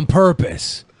this on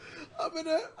purpose. I'm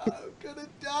gonna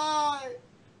die.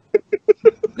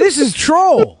 This is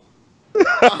troll.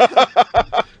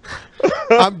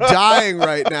 I'm dying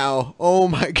right now. Oh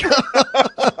my god.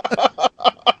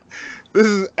 This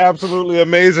is absolutely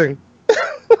amazing.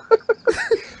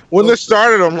 When this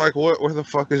started, I'm like, where the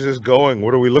fuck is this going?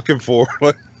 What are we looking for?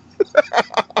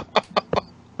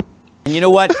 And you know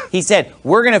what? He said,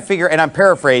 we're going to figure, and I'm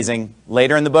paraphrasing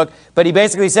later in the book, but he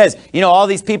basically says, you know, all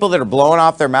these people that are blowing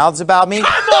off their mouths about me.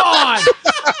 Come on!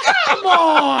 Come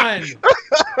on!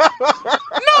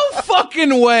 No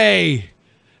fucking way!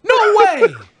 No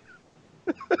way!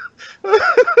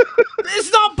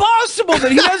 It's not possible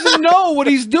that he doesn't know what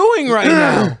he's doing right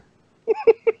now.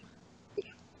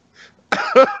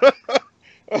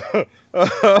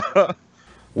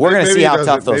 We're going to see how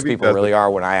tough those people really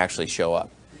are when I actually show up.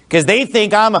 Because they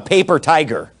think I'm a paper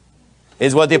tiger,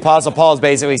 is what the Apostle Paul is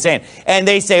basically saying. And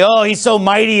they say, oh, he's so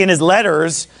mighty in his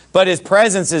letters, but his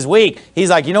presence is weak. He's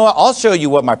like, you know what? I'll show you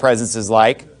what my presence is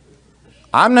like.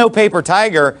 I'm no paper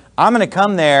tiger. I'm going to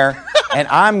come there, and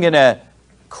I'm going to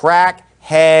crack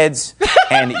heads,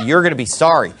 and you're going to be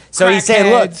sorry. So he's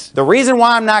saying, look, the reason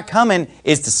why I'm not coming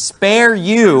is to spare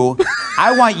you.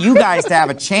 I want you guys to have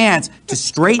a chance to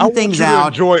straighten things out.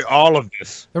 Enjoy all of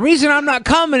this. The reason I'm not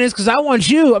coming is because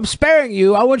I'm sparing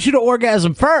you. I want you to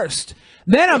orgasm first.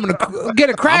 Then I'm going to get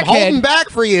a crackhead. I'm holding back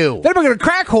for you. Then I'm going to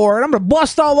crack whore, and I'm going to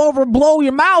bust all over and blow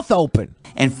your mouth open.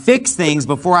 And fix things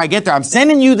before I get there. I'm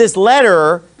sending you this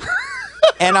letter,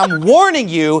 and I'm warning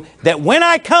you that when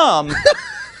I come,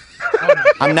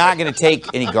 I'm not going to take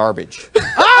any garbage.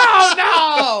 Oh,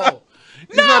 no!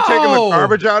 He's not taking the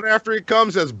garbage out after he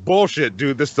comes. That's bullshit,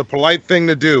 dude. That's the polite thing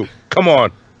to do. Come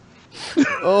on.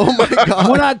 Oh, my God.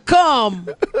 When I come,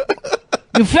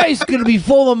 your face is going to be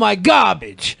full of my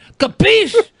garbage.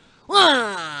 Capiche?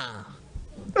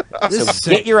 So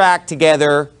get your act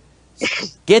together.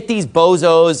 Get these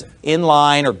bozos in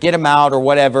line or get them out or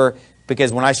whatever.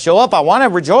 Because when I show up, I want to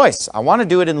rejoice. I want to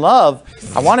do it in love.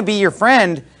 I want to be your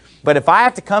friend. But if I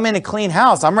have to come in and clean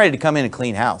house, I'm ready to come in and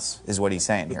clean house, is what he's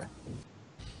saying here.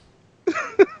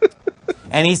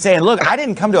 And he's saying, look, I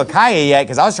didn't come to Achaia yet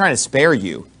because I was trying to spare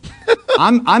you.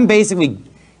 I'm basically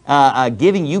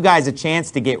giving you guys a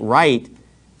chance to get right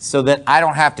so that I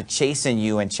don't have to chasten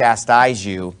you and chastise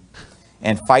you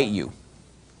and fight you.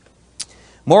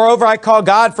 Moreover, I call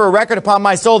God for a record upon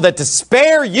my soul that to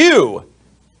spare you,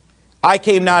 I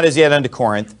came not as yet unto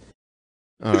Corinth.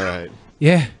 All right.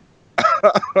 Yeah.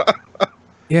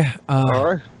 Yeah. All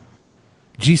right.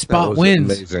 G-Spot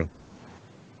wins. Amazing.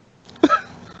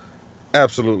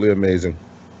 Absolutely amazing.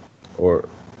 Or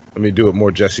let me do it more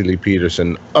Jesse Lee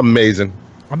Peterson. Amazing.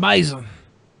 Amazing.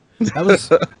 That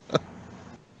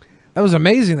was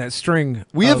amazing, that string.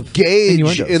 We have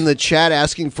Gage in the chat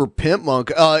asking for Pimp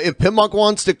Monk. If Pimp Monk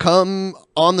wants to come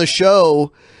on the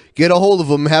show, Get a hold of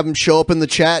him. Have him show up in the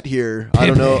chat here. I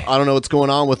don't know what's going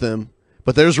on with him,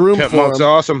 but there's room Pimp for Monk's him.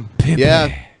 awesome.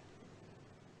 Yeah.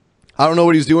 I don't know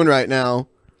what he's doing right now.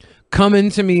 Come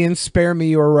into me and spare me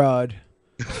your rod.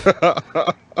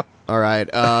 All right.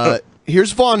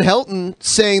 Here's Von Helton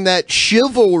saying that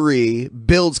chivalry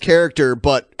builds character,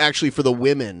 but actually for the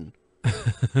women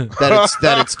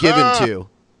that it's given to.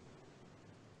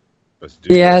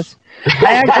 Yes,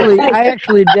 I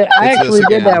actually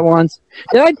did that once.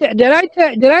 Did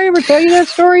I ever tell you that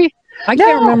story? I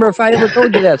can't remember if I ever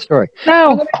told you that story.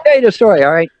 No, let me tell you the story.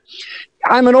 All right,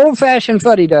 I'm an old-fashioned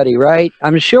fuddy-duddy, right?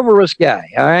 I'm a chivalrous guy.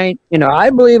 All right, I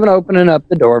believe in opening up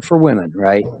the door for women,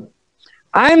 right?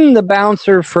 I'm the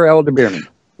bouncer for Elder Bierman,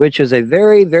 which is a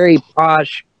very, very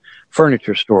posh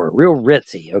furniture store, real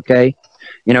ritzy. Okay,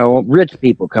 rich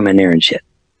people come in there and shit.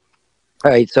 All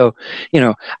right, so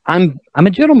I'm a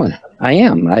gentleman. I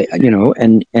am.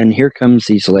 And here comes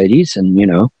these ladies, and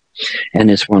and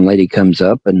this one lady comes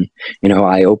up, and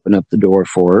I open up the door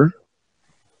for her,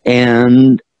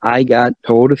 and I got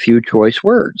told a few choice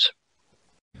words.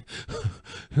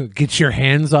 Get your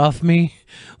hands off me!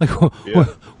 Like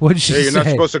what did she say? You're not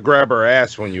supposed to grab her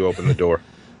ass when you open the door.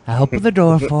 I opened the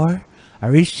door for her. I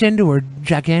reached into her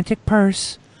gigantic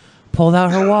purse, pulled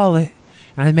out her wallet,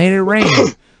 and I made it rain.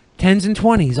 10s and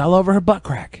 20s all over her butt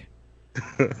crack.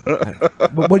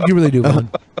 What did you really do, man?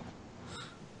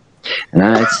 And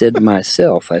I said to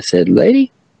myself,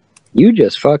 lady, you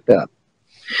just fucked up.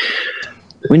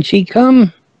 When she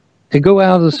come to go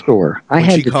out of the store, I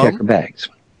had to check her bags.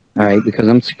 All right, because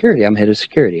I'm security. I'm head of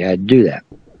security. I had to do that.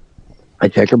 I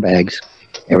check her bags.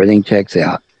 Everything checks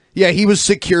out. Yeah, he was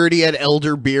security at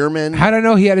Elder Bierman. How did I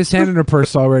know he had his hand in her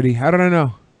purse already? How did I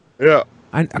know? Yeah.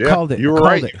 I called it. You were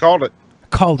right. You called it.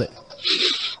 Called it.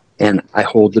 And I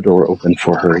hold the door open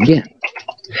for her again.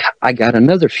 I got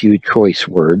another few choice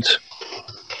words.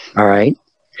 All right.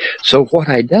 So what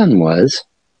I done was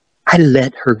I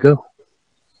let her go.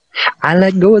 I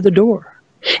let go of the door.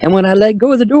 And when I let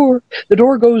go of the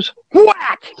door goes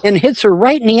whack and hits her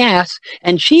right in the ass.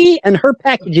 And she and her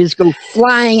packages go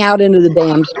flying out into the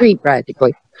damn street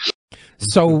practically.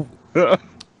 So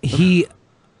he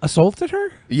assaulted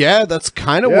her? Yeah, that's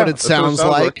kind of what it sounds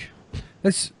like.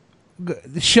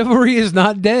 The chivalry is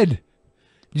not dead.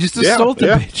 You just assault a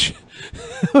bitch.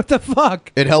 What the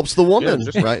fuck? It helps the woman,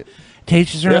 right?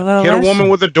 Teaches her a little Hit a lesson. woman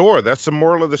with a door. That's the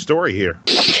moral of the story here.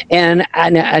 And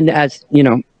as she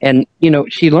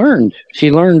learned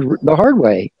the hard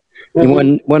way.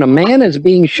 Mm-hmm. When a man is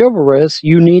being chivalrous,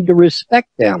 you need to respect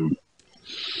them.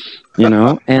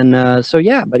 And so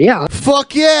yeah, but yeah.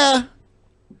 Fuck yeah.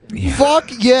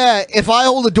 Fuck yeah. If I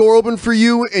hold the door open for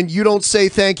you and you don't say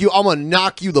thank you, I'm going to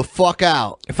knock you the fuck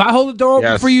out. If I hold the door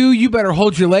open for you, you better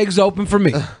hold your legs open for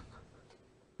me.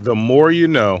 The more you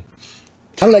know.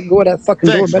 I let go of that fucking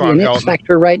door, buddy, and it smacked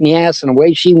her right in the ass, and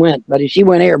away she went, buddy. She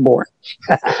went airborne.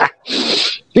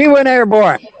 She went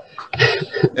airborne.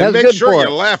 And make sure you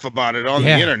laugh about it on the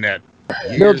internet.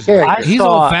 Bill's character. He's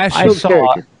old-fashioned. I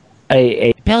saw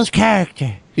a Bill's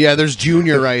character. Yeah, there's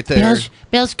Junior right there.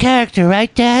 Bill's character,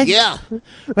 right, Dad? Yeah.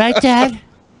 Right, Dad?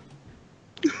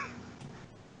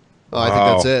 Oh, I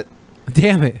think that's it.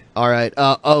 Damn it. All right.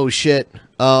 Oh, shit.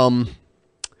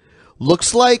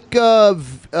 Looks like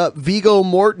Viggo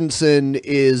Mortensen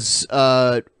is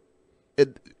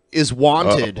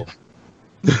wanted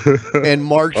and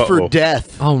marked for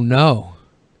death. Oh, no.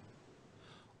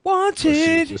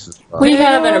 Wanted. We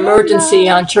have an emergency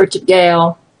on Church of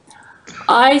Gale.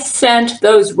 I sent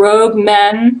those rogue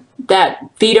men that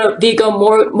Viggo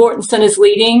Mortensen is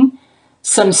leading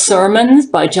some sermons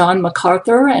by John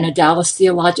MacArthur and a Dallas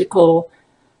Theological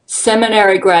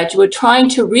Seminary graduate trying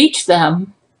to reach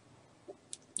them,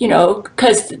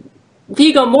 because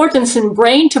Viggo Mortensen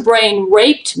brain to brain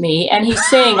raped me, and he's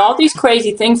saying all these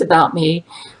crazy things about me,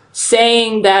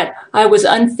 saying that I was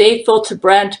unfaithful to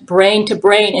Brent brain to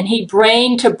brain, and he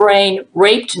brain to brain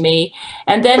raped me,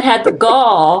 and then had the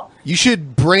gall. You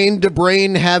should brain to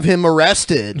brain have him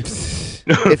arrested.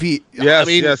 If he,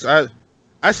 yes.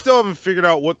 I still haven't figured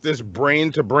out what this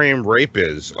brain to brain rape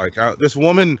is. Like, this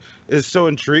woman is so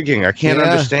intriguing. I can't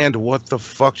understand what the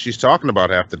fuck she's talking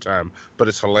about half the time, but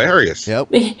it's hilarious.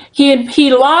 Yep.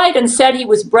 He lied and said he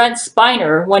was Brent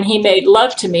Spiner when he made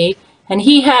love to me, and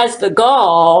he has the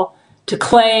gall to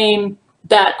claim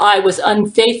that I was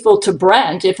unfaithful to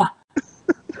Brent.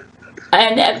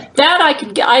 And that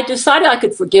I decided I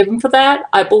could forgive him for that.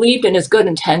 I believed in his good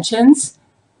intentions.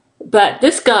 But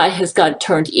this guy has got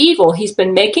turned evil. He's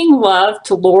been making love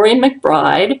to Lori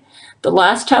McBride. The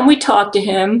last time we talked to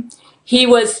him, he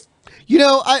was...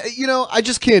 I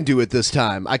just can't do it this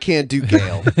time. I can't do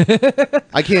Gale.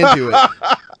 I can't do it.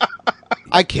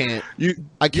 I can't.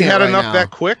 I can't. You had right enough now.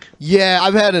 that quick? Yeah,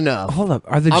 I've had enough. Hold up.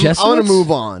 Are the I'm Jesuits? gonna move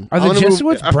on. Are the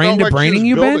Jesuits brain to braining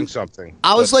you, Ben? Something.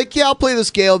 I was like, yeah, I'll play this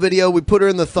Gail video. We put her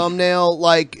in the thumbnail.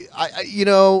 Like,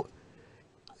 I'll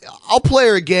play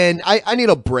her again. I need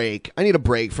a break. I need a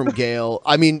break from Gail.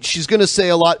 I mean, she's gonna say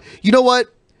a lot. You know what?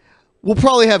 We'll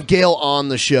probably have Gail on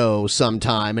the show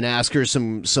sometime and ask her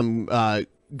some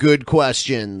good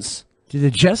questions. Did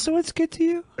the Jesuits get to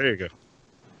you? There you go.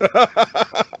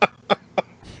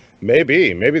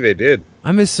 Maybe they did.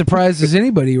 I'm as surprised as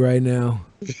anybody right now.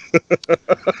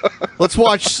 Let's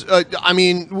watch. I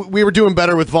mean, we were doing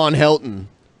better with Von Helton.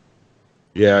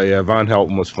 Yeah. Von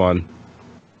Helton was fun.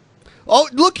 Oh,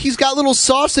 look, he's got little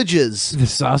sausages. The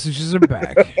sausages are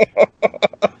back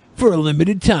for a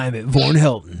limited time at Von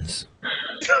Helton's.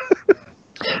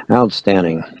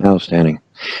 Outstanding.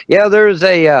 Yeah, there's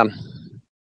a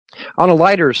on a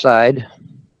lighter side.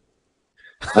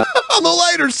 On the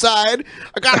lighter side,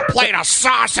 I got a plate of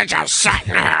sausages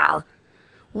sitting there.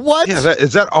 What? Yeah,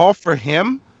 is that all for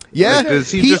him? Yeah, like,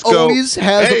 does he just always go,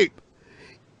 has. Hey,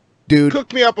 dude,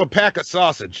 cook me up a pack of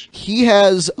sausage. He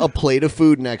has a plate of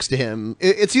food next to him.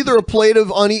 It's either a plate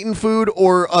of uneaten food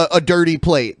or a dirty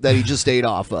plate that he just ate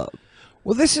off of.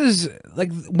 Well, this is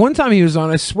like one time he was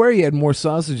on. I swear he had more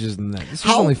sausages than that. This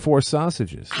was only 4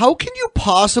 sausages. How can you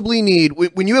possibly need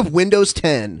when you have Windows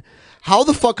 10? How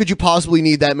the fuck could you possibly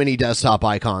need that many desktop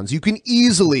icons? You can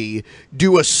easily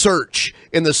do a search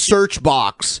in the search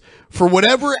box for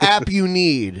whatever app you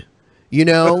need. You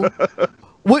know,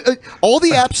 all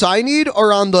the apps I need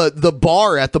are on the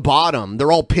bar at the bottom.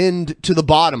 They're all pinned to the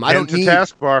bottom. I don't need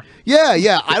taskbar.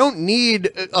 Yeah. I don't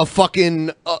need a fucking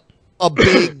a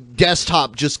big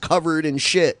desktop just covered in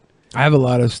shit. I have a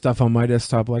lot of stuff on my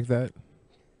desktop like that.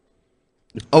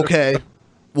 Okay,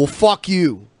 well, fuck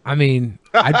you. I mean,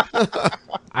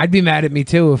 I'd be mad at me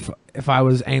too if I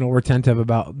was anal retentive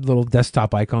about little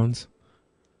desktop icons.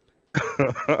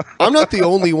 I'm not the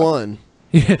only one.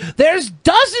 There's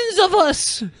dozens of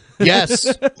us. Yes.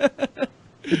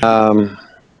 On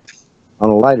a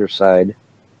lighter side,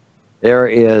 there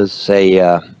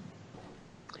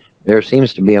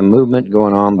seems to be a movement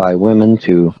going on by women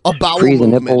to free the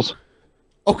nipples.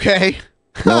 Okay.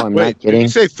 No, I'm not kidding. Did you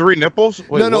say 3 nipples?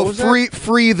 Wait, no,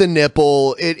 free the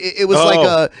nipple. It was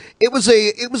like it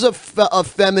was a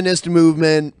feminist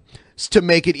movement to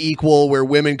make it equal, where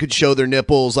women could show their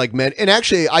nipples like men. And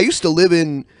actually, I used to live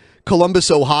in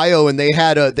Columbus, Ohio, and they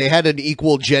had an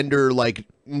equal gender like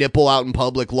nipple out in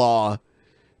public law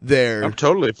there. I'm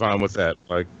totally fine with that.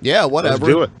 Like, yeah, whatever.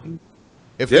 Let's do it.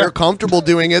 If they're comfortable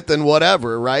doing it, then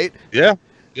whatever, right? Yeah.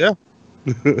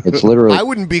 It's literally. I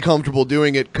wouldn't be comfortable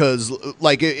doing it because,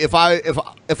 like, if I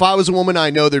was a woman, I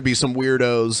know there'd be some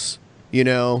weirdos, you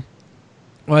know.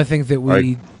 Well, I think that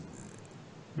we.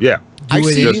 Yeah. Do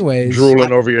it anyways.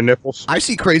 Drooling over your nipples. I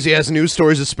see crazy ass news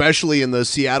stories, especially in the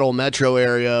Seattle metro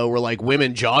area, where like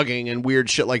women jogging and weird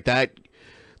shit like that.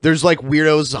 There's like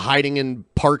weirdos hiding in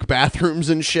park bathrooms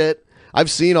and shit.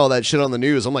 I've seen all that shit on the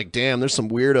news. I'm like, damn, there's some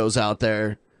weirdos out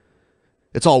there.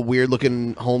 It's all weird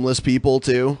looking homeless people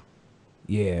too.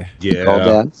 Yeah.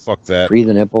 Yeah. Fuck that. Free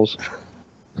the nipples.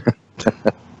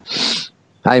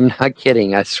 I'm not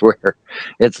kidding. I swear.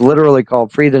 It's literally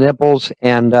called Free the Nipples.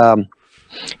 And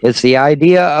it's the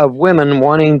idea of women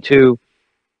wanting to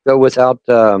go without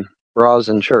bras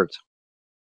and shirts.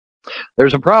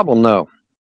 There's a problem, though.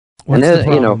 What's the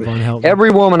problem, Von Helton?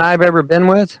 Every woman I've ever been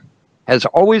with has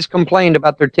always complained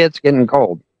about their tits getting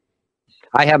cold.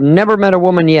 I have never met a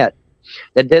woman yet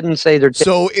that didn't say their tits.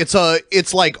 So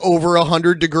it's like over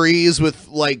 100 degrees with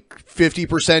like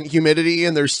 50% humidity,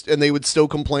 and they would still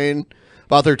complain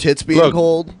about their tits being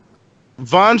cold.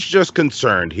 Von's just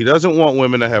concerned. He doesn't want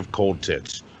women to have cold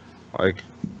tits. Like,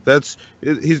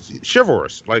 he's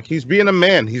chivalrous. Like, he's being a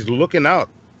man. He's looking out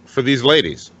for these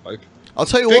ladies. Like, I'll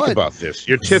tell you think what. about this.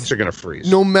 Your tits are gonna freeze.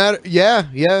 No matter, yeah.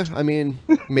 I mean,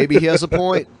 maybe he has a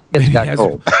point. It's got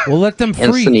cold. We'll let them freeze.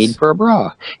 Hence the need for a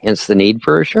bra. Hence the need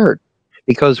for a shirt.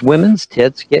 Because women's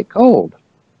tits get cold.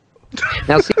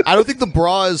 Now, see, I don't think the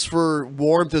bra is for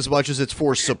warmth as much as it's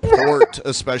for support,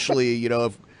 especially, you know,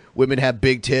 if women have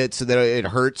big tits and then it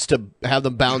hurts to have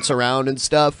them bounce around and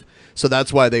stuff. So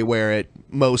that's why they wear it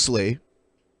mostly.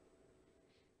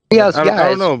 Yes, I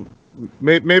don't know.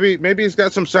 Maybe he's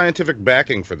got some scientific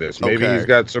backing for this. Maybe he's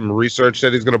got some research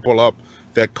that he's going to pull up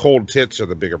that cold tits are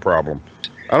the bigger problem.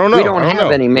 I don't know. We don't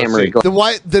have any mammary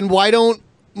glands. Then why don't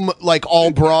like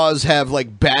all bras have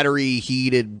like battery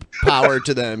heated power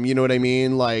to them? You know what I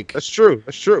mean? Like, that's true.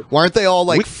 Why aren't they all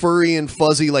like furry and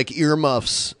fuzzy like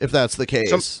earmuffs? If that's the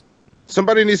case,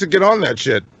 somebody needs to get on that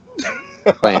shit.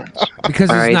 Plants. Because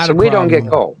all it's right, not so a we don't problem.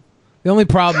 get cold. The only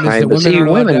problem is Right, that but women see, are allowed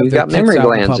to women, have you their got tits memory out in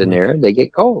glands in public. there. They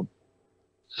get cold.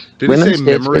 Did he Women's say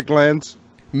tits memory get- glands?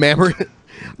 Memory. I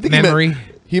think Memory.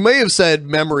 He may have said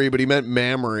memory, but he meant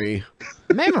mammary.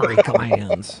 Memory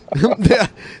glands. Yeah,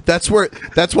 that's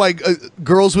why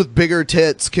girls with bigger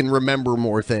tits can remember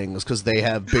more things because they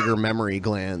have bigger memory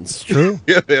glands. True.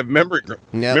 Yeah, they have memory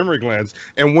glands.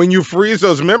 And when you freeze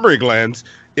those memory glands,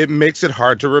 it makes it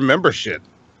hard to remember shit.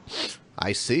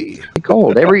 I see.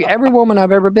 Cold. Every woman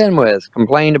I've ever been with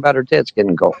complained about her tits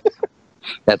getting cold.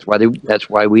 That's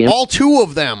why we all two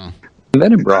of them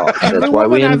invented bras. Every That's why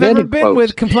we woman I've invented ever been quotes.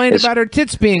 with complained It's- about her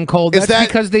tits being cold. Is That's that-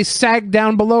 because they sag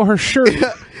down below her shirt.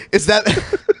 Is that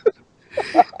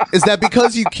is that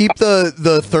because you keep the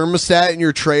thermostat in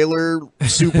your trailer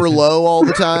super low all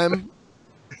the time?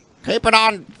 Keep it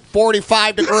on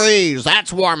 45 degrees.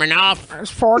 That's warm enough. It's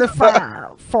 45.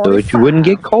 So that you wouldn't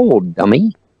get cold,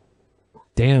 dummy.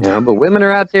 Damn. You know, but women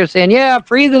are out there saying, yeah,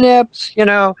 free the nips,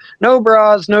 no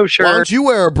bras, no Why shirt. don't you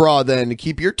wear a bra then to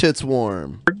keep your tits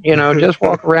warm? Just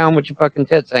walk around with your fucking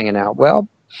tits hanging out. Well,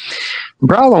 the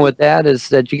problem with that is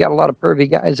that you got a lot of pervy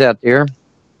guys out there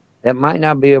that might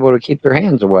not be able to keep their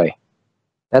hands away.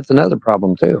 That's another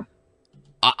problem, too.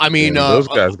 I mean, those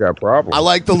guys got problems. I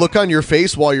like the look on your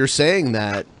face while you're saying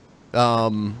that. The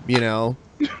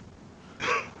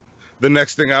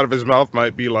next thing out of his mouth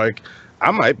might be like, I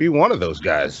might be one of those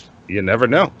guys. You never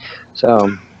know.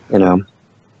 So,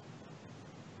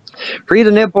 free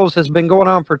the nipples has been going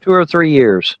on for 2 or 3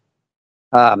 years.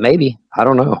 Maybe. I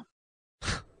don't know.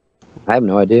 I have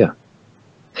no idea.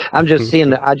 I'm just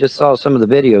seeing I just saw some of the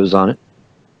videos on it.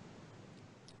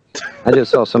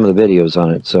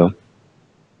 So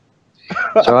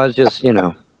I was just,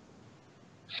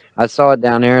 I saw it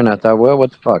down there and I thought, well,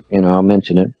 what the fuck, I'll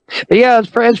mention it. But yeah,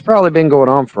 it's probably been going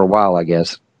on for a while, I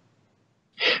guess.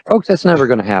 Folks, that's never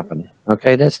going to happen.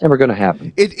 Okay, that's never going to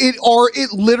happen.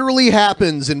 It literally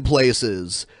happens in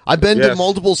places. I've been to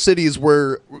multiple cities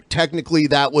where technically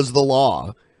that was the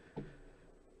law.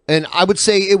 And I would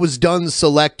say it was done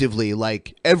selectively.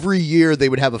 Like every year they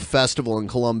would have a festival in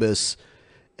Columbus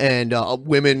and a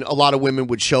lot of women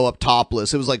would show up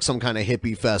topless. It was like some kind of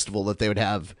hippie festival that they would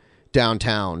have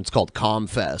downtown. It's called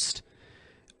Comfest.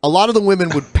 A lot of the women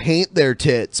would paint their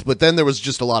tits, but then there was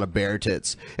just a lot of bare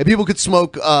tits. And people could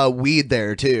smoke weed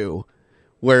there too,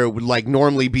 where it would like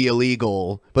normally be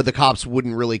illegal, but the cops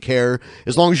wouldn't really care.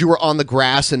 As long as you were on the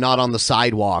grass and not on the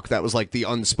sidewalk, that was like the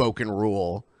unspoken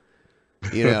rule.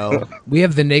 We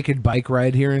have the naked bike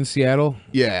ride here in Seattle.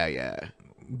 Yeah.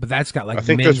 But that's got like I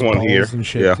think men's there's one balls here. and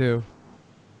shit Yeah. too.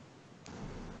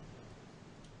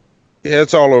 Yeah,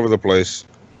 it's all over the place.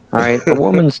 All right, a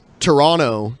woman's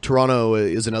Toronto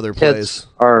is another place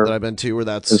are that I've been to where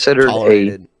that's considered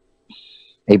tolerated.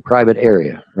 a private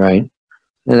area, right?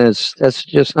 And that's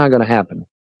just not going to happen.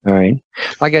 All right,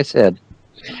 like I said,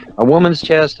 a woman's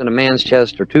chest and a man's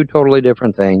chest are two totally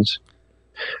different things.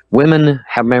 Women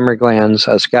have memory glands.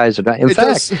 Us guys are not. In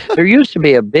fact, there used to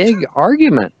be a big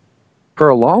argument for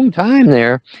a long time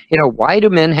there. Why do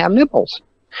men have nipples?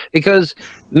 Because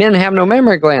men have no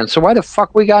memory glands. So why the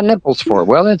fuck we got nipples for?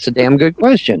 Well, that's a damn good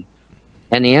question.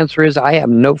 And the answer is I have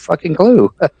no fucking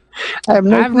clue. I have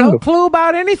no clue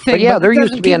about anything. But yeah, but there it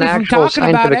used to doesn't be keep an me from actual talking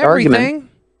about scientific everything. argument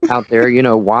out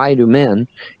there. Why do men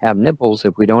have nipples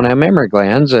if we don't have memory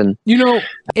glands? And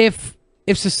if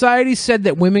society said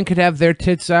that women could have their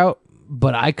tits out,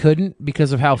 but I couldn't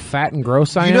because of how fat and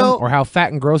gross I am, or how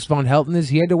fat and gross Von Helton is,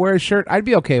 he had to wear a shirt, I'd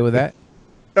be okay with that.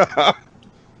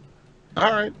 All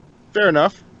right, fair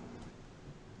enough.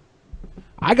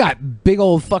 I got big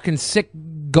old fucking sick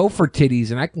gopher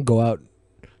titties, and I can go out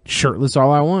shirtless all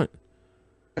I want.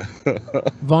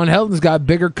 Von Helton's got a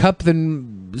bigger cup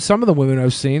than some of the women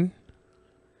I've seen.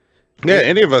 Yeah,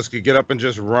 any of us could get up and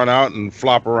just run out and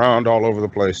flop around all over the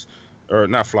place. Or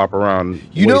not flop around.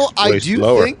 I waist do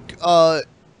lower. think,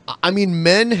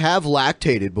 men have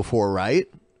lactated before, right?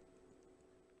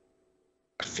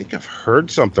 I think I've heard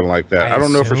something like that. I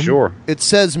don't know for sure. It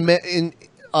says in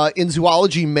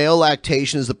zoology, male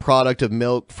lactation is the product of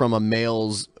milk from a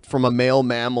male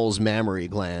mammal's mammary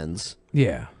glands.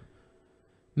 Yeah.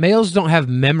 Males don't have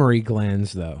memory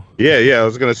glands, though. Yeah. I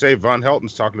was going to say Von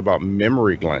Helton's talking about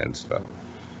memory glands stuff.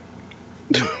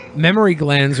 Memory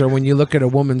glands are when you look at a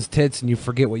woman's tits and you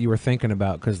forget what you were thinking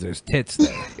about because there's tits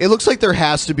there. It looks like there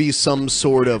has to be some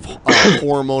sort of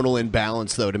hormonal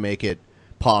imbalance, though, to make it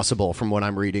possible from what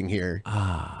I'm reading here.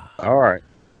 All right.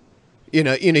 In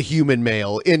a human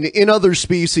male. In other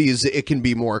species, it can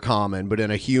be more common, but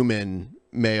in a human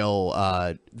male,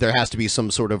 there has to be some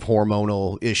sort of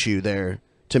hormonal issue there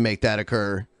to make that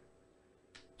occur.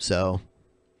 So.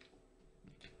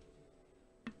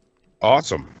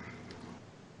 Awesome.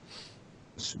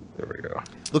 There we go.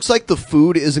 Looks like the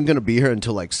food isn't going to be here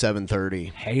until like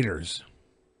 7:30. Haters.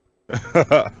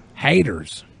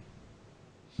 Haters.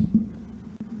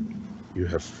 You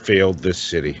have failed this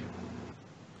city.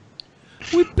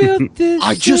 We built this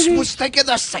I just city. was thinking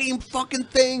the same fucking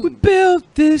thing. We built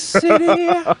this city.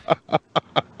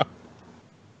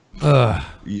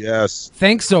 Yes.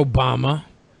 Thanks, Obama.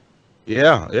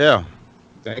 Yeah.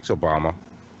 Thanks, Obama.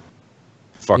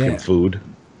 Fucking Yeah. food.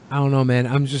 I don't know, man.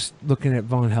 I'm just looking at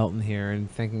Von Helton here and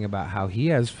thinking about how he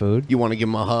has food. You want to give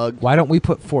him a hug? Why don't we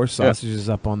put 4 sausages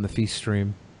up on the feast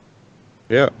stream?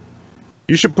 Yeah.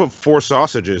 You should put 4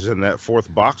 sausages in that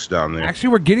 4th box down there. Actually,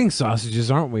 we're getting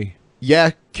sausages, aren't we?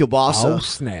 Yeah, kielbasa. Oh,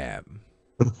 snap.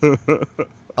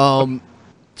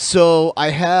 So I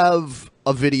have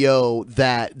a video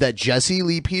that Jesse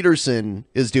Lee Peterson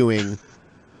is doing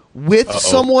with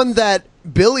someone that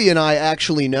Billy and I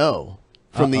actually know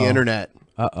from the internet.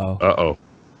 Uh-oh.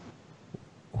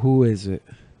 Who is it?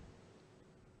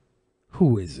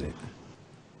 Who is it?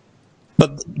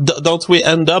 But don't we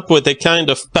end up with a kind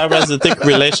of parasitic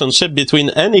relationship between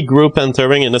any group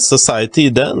entering in a society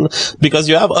then? Because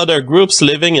you have other groups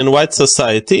living in white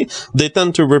society, they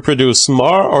tend to reproduce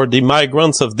more, or the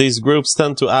migrants of these groups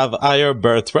tend to have higher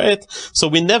birth rate. So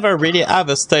we never really have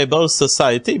a stable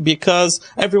society because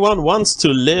everyone wants to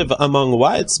live among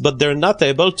whites, but they're not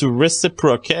able to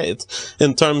reciprocate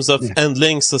in terms of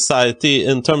handling society,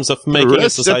 in terms of making a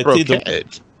society.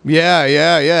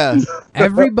 Yeah.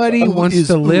 Everybody wants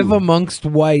to live amongst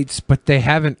whites, but they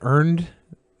haven't earned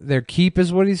their keep,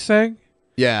 is what he's saying?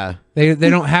 Yeah. They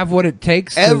don't have what it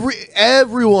takes to...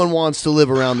 Everyone wants to live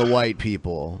around the white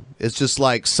people. It's just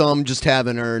like some just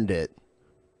haven't earned it.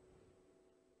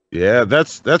 Yeah,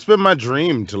 that's been my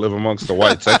dream, to live amongst the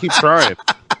whites. I keep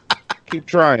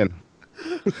trying.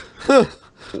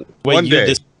 When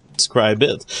you describe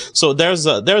it. So there's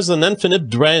an infinite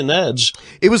drainage.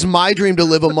 It was my dream to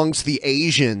live amongst the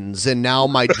Asians, and now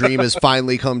my dream has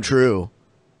finally come true.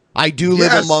 I do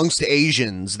live amongst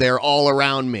Asians. They're all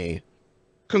around me.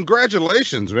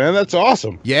 Congratulations, man. That's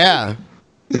awesome. Yeah.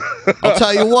 I'll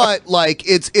tell you what, like,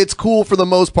 it's cool for the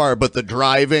most part, but the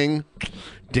driving,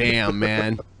 damn,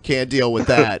 man. Can't deal with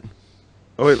that.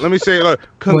 Oh, wait, let me say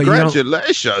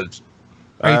congratulations.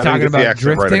 Are you talking about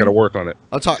drifting? Right. I got to work on it.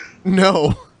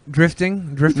 No. Drift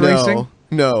racing?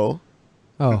 No.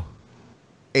 Oh.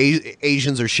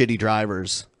 Asians are shitty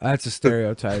drivers. That's a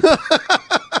stereotype.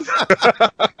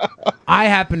 I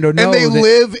happen to know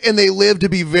and they live to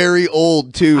be very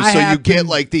old too. You get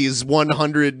like these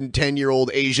 110-year-old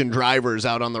Asian drivers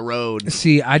out on the road.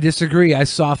 See, I disagree. I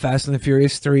saw Fast and the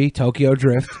Furious 3 Tokyo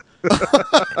Drift.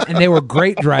 And they were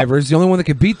great drivers. The only one that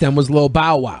could beat them was Lil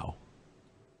Bow Wow.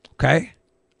 Okay?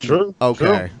 True. Okay.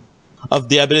 True. Of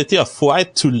the ability of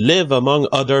white to live among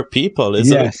other people,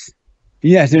 isn't it?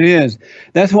 Yes, it is.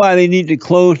 That's why they need to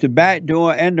close the back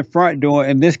door and the front door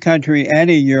in this country and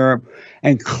in Europe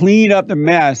and clean up the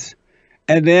mess.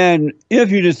 And then if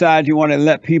you decide you want to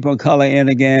let people of color in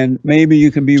again, maybe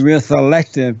you can be real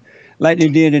selective like they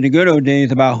did in the good old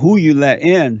days about who you let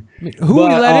in. Who you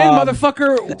let in,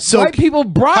 motherfucker? So white people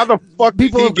brought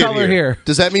people of color here.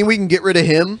 Does that mean we can get rid of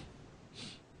him?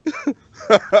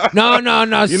 No.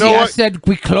 I said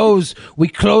we close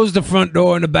the front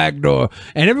door and the back door,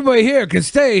 and everybody here can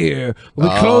stay here. We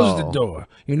close the door,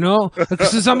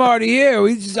 because since I'm already here,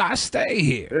 I stay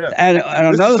here. Yeah. And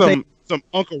another thing, some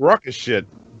Uncle Ruckus shit.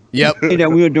 Yep.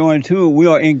 That we are doing too. We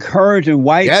are encouraging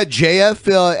white. Yeah,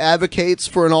 JF advocates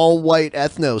for an all-white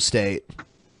ethno state.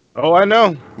 Oh, I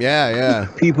know. Yeah.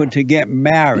 People to get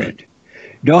married.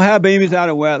 Don't have babies out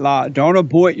of wedlock. Don't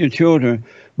abort your children.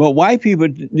 But white people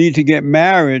need to get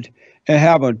married and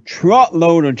have a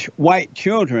truckload of white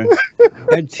children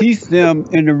and teach them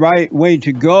in the right way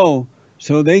to go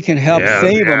so they can help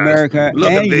save America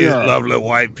Look and at these Europe. lovely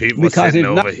white people Because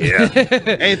sitting it's over here.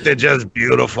 Ain't they just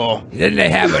beautiful? Didn't they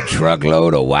have a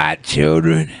truckload of white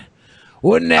children?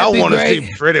 Wouldn't that be I want to great?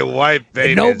 see pretty white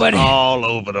babies all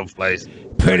over the place.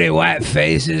 Pretty white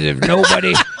faces.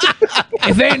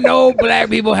 If ain't no black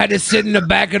people had to sit in the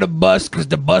back of the bus because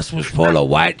the bus was full of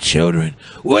white children,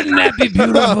 wouldn't that be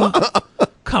beautiful?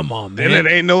 Come on, man. Then it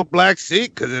ain't no black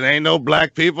seat because it ain't no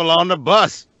black people on the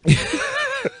bus.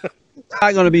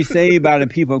 Not going to be saved by the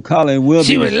people of color. It will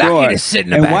She be was destroyed. lucky to sit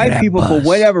in the and back white of that people, bus. for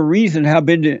whatever reason, have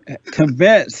been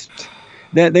convinced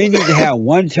that they need to have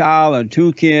one child or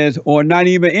 2 kids or not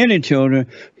even any children.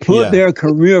 Put their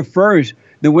career first.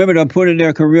 The women are putting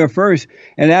their career first.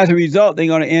 And as a result, they're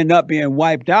going to end up being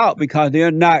wiped out because they're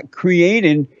not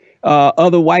creating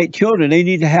other white children. They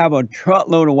need to have a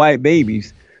truckload of white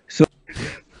babies. So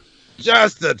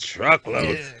Just a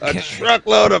truckload. A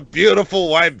truckload of beautiful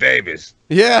white babies.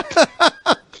 Yeah.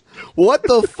 What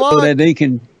the fuck? So that they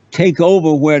can take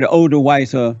over where the older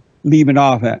whites are leaving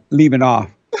off.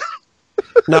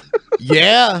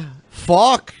 Yeah.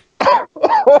 Fuck.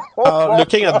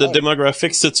 Looking at the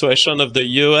demographic situation of the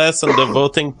U.S. and the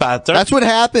voting pattern. That's what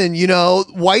happened. You know,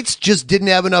 whites just didn't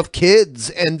have enough kids,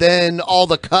 and then all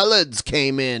the coloreds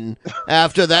came in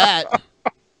after that.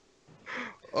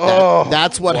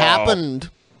 That's what happened.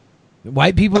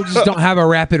 White people just don't have a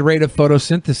rapid rate of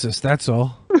photosynthesis. That's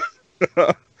all.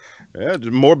 Yeah,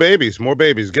 just more babies.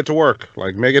 Get to work.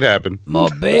 Like, make it happen. More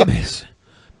babies.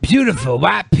 Beautiful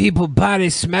white people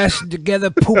bodies smashing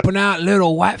together, pooping out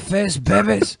little white faced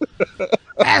babies.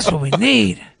 That's what we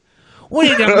need. We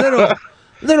need them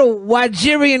little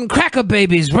Nigerian cracker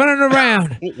babies running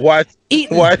around.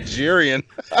 Nigerian.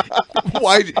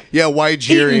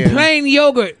 Nigerian. Eating plain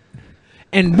yogurt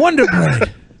and Wonder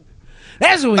Bread.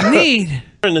 That's what we need.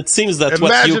 And it seems that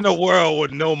imagine a world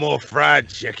with no more fried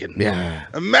chicken. Yeah.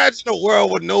 Imagine a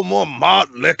world with no more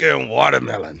malt liquor and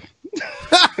watermelon.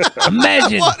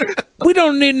 Imagine we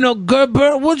don't need no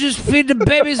Gerber. We'll just feed the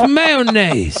babies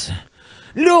mayonnaise.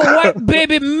 Little white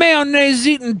baby mayonnaise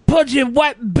eating pudgy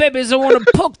white babies. I want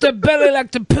to poke their belly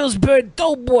like the Pillsbury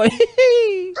Doughboy.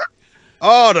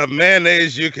 Oh, the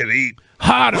mayonnaise you can eat.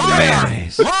 Harder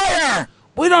mayonnaise.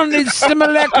 We don't need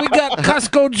Similac. We got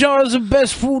Costco jars of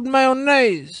best food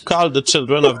mayonnaise. Call the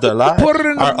children of the light Put it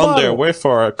in the are on bottle. their way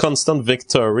for a constant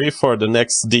victory for the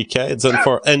next decades and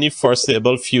for any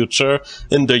foreseeable future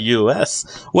in the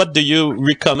U.S. What do you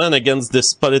recommend against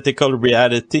this political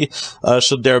reality?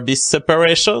 Should there be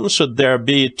separation? Should there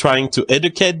be trying to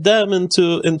educate them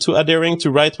into adhering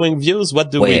to right-wing views?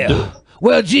 What do we do?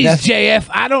 Well, geez, JF,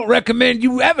 I don't recommend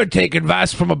you ever take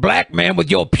advice from a black man with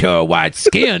your pure white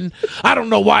skin. I don't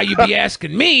know why you be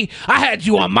asking me. I had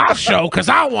you on my show because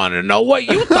I wanted to know what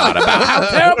you thought about how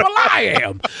terrible I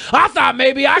am. I thought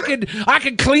maybe I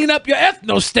could clean up your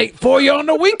ethno state for you on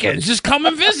the weekends. Just come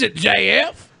and visit,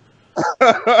 JF.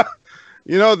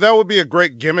 You know, that would be a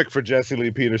great gimmick for Jesse Lee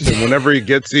Peterson whenever he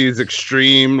gets these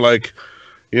extreme, like,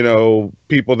 you know,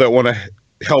 people that want to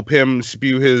help him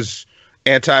spew his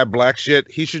anti-black shit.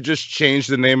 He should just change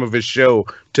the name of his show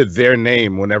to their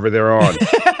name whenever they're on.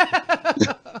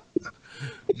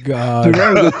 God. It's a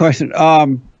very good question.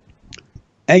 And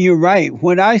you're right.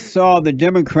 When I saw the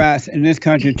Democrats in this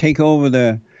country take over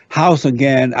the House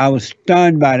again, I was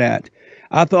stunned by that.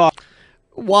 I thought,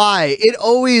 why? It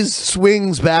always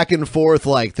swings back and forth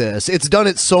like this. It's done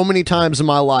it so many times in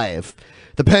my life.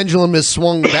 The pendulum has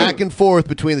swung back and forth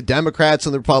between the Democrats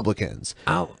and the Republicans.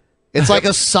 It's like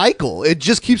a cycle. It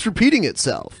just keeps repeating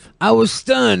itself. I was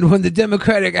stunned when the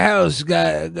Democratic House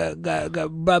got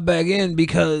brought back in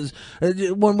because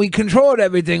when we controlled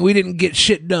everything, we didn't get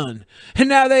shit done. And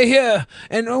now they're here,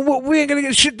 and we ain't gonna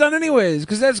get shit done anyways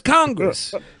because that's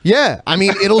Congress. Yeah, I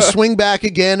mean, it'll swing back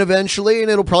again eventually,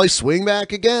 and it'll probably swing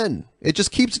back again. It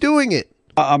just keeps doing it.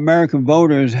 American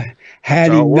voters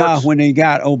had enough when they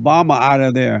got Obama out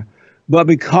of there. But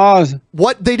because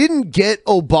they didn't get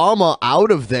Obama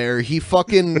out of there, he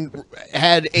fucking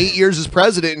had 8 years as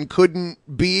president and couldn't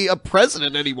be a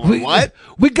president anymore.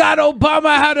 We got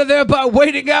Obama out of there by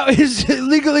waiting out his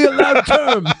legally allowed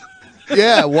term.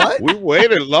 Yeah, what? We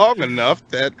waited long enough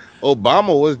that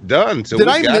Obama was done. So did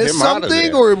we I got miss him out of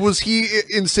something, there. or was he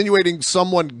insinuating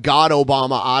someone got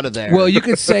Obama out of there? Well, you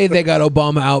could say they got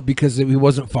Obama out because he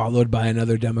wasn't followed by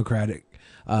another Democratic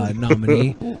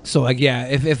nominee. So, like, yeah,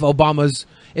 if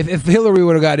Hillary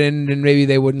would have got in, then maybe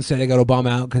they wouldn't say they got Obama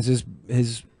out because the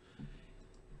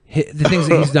things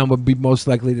that he's done would be most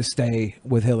likely to stay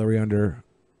with Hillary under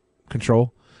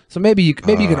control. So maybe you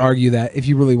could argue that if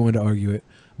you really wanted to argue it.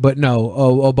 But no,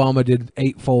 Obama did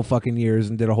 8 full fucking years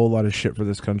and did a whole lot of shit for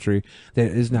this country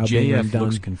that is now being JF undone.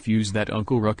 looks confused that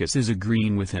Uncle Ruckus is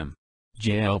agreeing with him.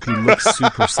 JLP looks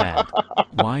super sad.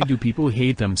 Why do people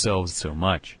hate themselves so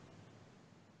much?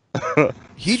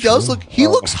 He does look. He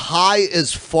looks high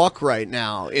as fuck right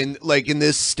now. In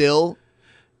this still.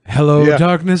 Hello,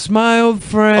 darkness, my old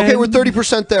friend. Okay, we're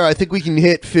 30% there. I think we can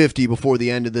hit 50 before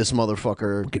the end of this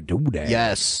motherfucker. We could do that.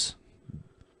 Yes.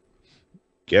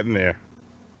 Getting there.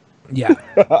 Yeah.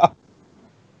 I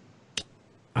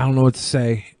don't know what to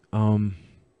say.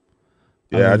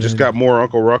 Yeah, I just got more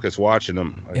Uncle Ruckus watching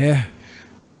him. Yeah.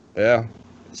 Yeah.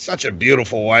 Such a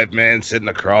beautiful white man sitting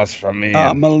across from me.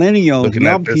 Millennials,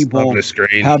 young people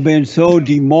have been so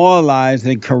demoralized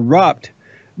and corrupt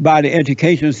by the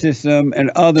education system and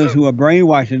others who are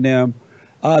brainwashing them.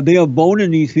 They are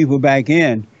voting these people back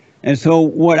in. And so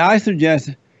what I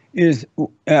suggest is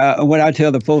what I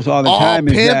tell the folks all the time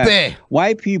is that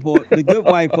white people, the good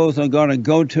white folks, are going to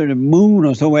go to the moon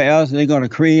or somewhere else. They're going to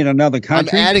create another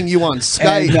country. I'm adding you on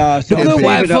Skype. And, so the good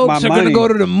white folks are going to go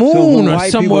to the moon or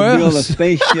somewhere else. Build a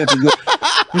spaceship and go,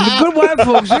 the good white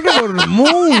folks are going to go to the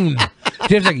moon.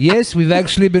 Jeff's like, yes, we've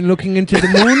actually been looking into the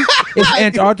moon. If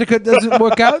Antarctica doesn't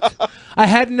work out, I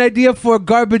had an idea for a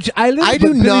garbage island. I but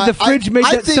do Billy not. The fridge made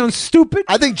that sound stupid.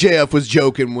 I think JF was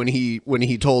joking when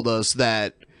he told us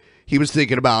that he was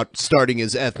thinking about starting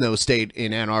his ethno state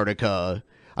in Antarctica.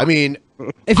 I mean,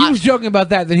 if he was joking about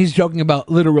that, then he's joking about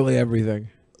literally everything.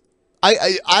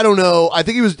 I don't know. I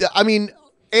think he was. I mean,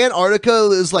 Antarctica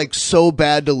is like so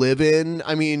bad to live in.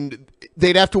 I mean,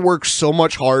 they'd have to work so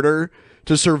much harder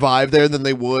to survive there than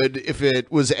they would if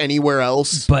it was anywhere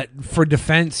else. But for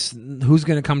defense, who's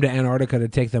going to come to Antarctica to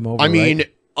take them over? I mean,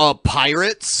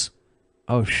 pirates.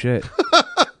 Oh shit!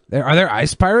 Are there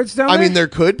ice pirates down there? I mean, there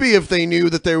could be if they knew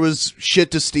that there was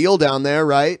shit to steal down there,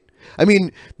 right? I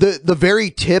mean, the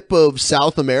very tip of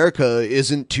South America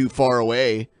isn't too far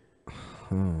away.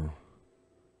 And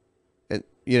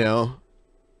you know,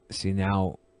 see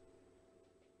now,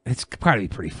 it's probably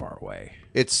pretty far away.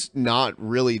 It's not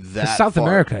really that. South far.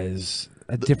 America is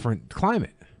a different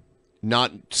climate.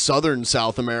 Not southern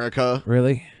South America.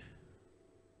 Really?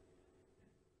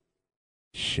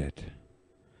 Shit.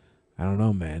 I don't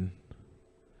know, man.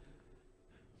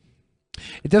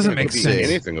 It doesn't make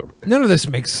sense. None of this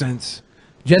makes sense.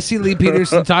 Jesse Lee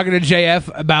Peterson talking to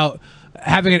JF about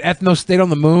having an ethno state on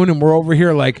the moon, and we're over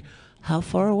here like, how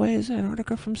far away is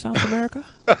Antarctica from South America?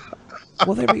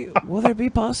 Will there be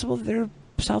possible that there are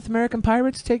South American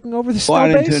pirates taking over the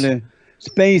snow base? Into the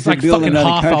space Like and build fucking another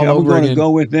Hoth country. all I'm over going to again.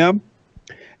 go with them,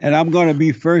 and I'm going to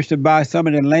be first to buy some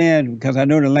of the land because I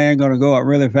know the land going to go up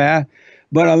really fast.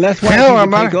 But unless white people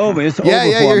take over, it's over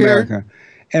for America.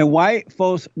 And white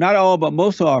folks, not all, but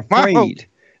most are afraid.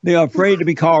 They're afraid to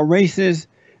be called racist.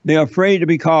 They're afraid to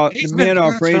be called, the men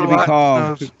are afraid to be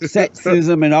called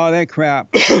sexism and all that crap.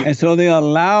 And so they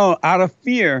allow, out of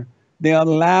fear, they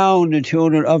allow the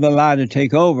children of the lie to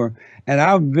take over. And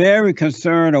I'm very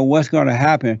concerned of what's going to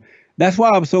happen. That's why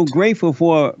I'm so grateful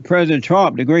for President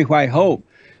Trump, the Great White Hope.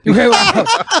 Okay, well,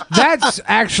 that's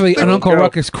actually an Uncle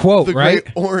Ruckus quote, The right?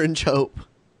 Great Orange Hope.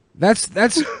 That's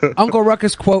Uncle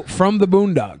Ruckus quote from the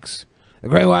Boondocks. The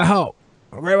Great White Hope.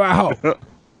 The Great White Hope.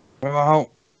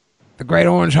 The Great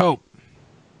Orange Hope.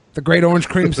 The Great Orange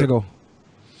Creamsicle.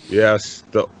 Yes,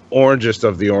 the orangest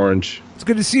of the orange. It's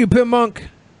good to see you, Pimp Monk.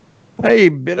 Hey,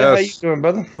 Billy, how you Yes. doing,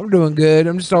 brother? I'm doing good.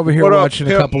 I'm just over here What up, watching a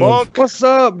Pimp couple Monk? What's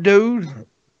up, dude?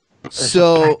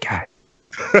 So,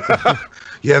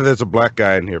 Yeah, there's a black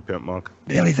guy in here, Pimp Monk.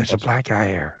 Billy, there's a black guy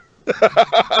here.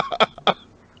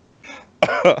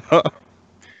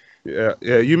 Yeah,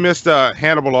 you missed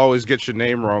Hannibal always gets your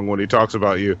name wrong when he talks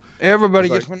about you. Everybody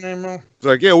It's gets my name wrong. It's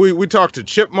like, yeah, we talked to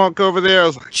Chipmunk over there. I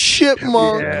was like,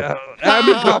 Chipmunk. Yeah, I've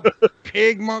been called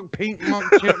Pig Monk, Pink Monk,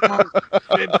 Chipmunk.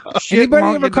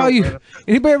 Anybody ever call you?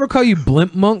 Anybody ever call you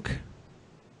Blimp Monk?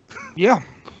 Yeah.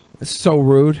 It's so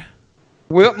rude.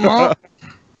 Whip Monk.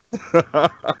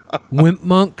 Wimp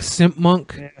Monk, Simp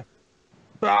Monk. Yeah.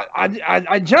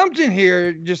 I jumped in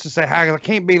here just to say hi. 'Cause I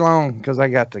can't be long because I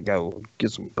got to go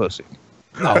get some pussy.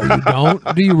 No, you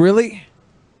don't. Do you really?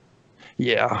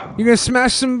 Yeah. You're gonna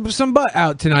smash some butt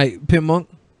out tonight, Pimp Monk.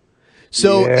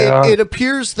 So Yeah. it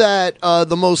appears that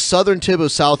the most southern tip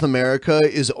of South America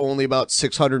is only about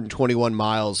 621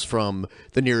 miles from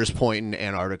the nearest point in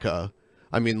Antarctica.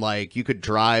 I mean, like, you could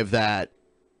drive that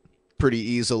pretty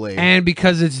easily. And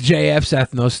because it's JF's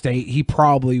ethno state, he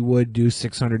probably would do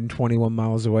 621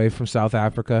 miles away from South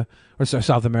Africa or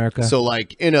South America. So,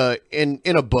 like, in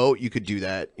a boat, you could do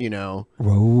that, you know.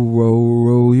 Row, row,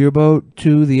 row your boat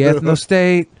to the ethno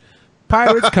state.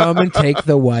 Pirates come and take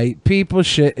the white people.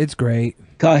 Shit, it's great.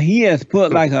 Because he has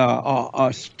put like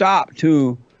a stop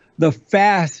to the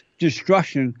fast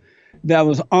destruction that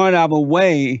was on our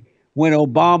way when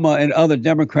Obama and other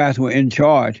Democrats were in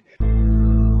charge.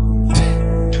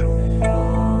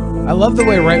 I love the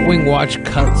way Right Wing Watch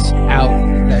cuts out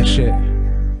that shit.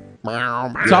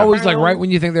 It's always like right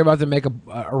when you think they're about to make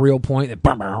a real point, you're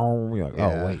like,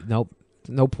 oh wait, nope,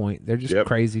 no point. They're just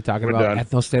crazy talking We're about done.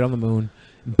 ethno state on the moon,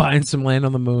 buying some land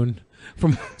on the moon.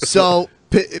 From So,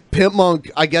 Pimp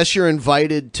Monk, I guess you're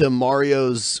invited to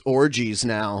Mario's orgies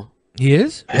now. He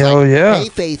is? Hell yeah. Hey,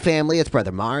 Faith family, it's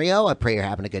Brother Mario. I pray you're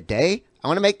having a good day. I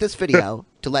want to make this video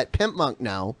to let Pimp Monk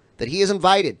know that he is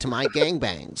invited to my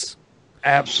gangbangs.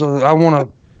 Absolutely. I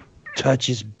want to touch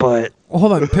his butt.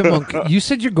 Hold on, Pimp Monk. You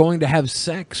said you're going to have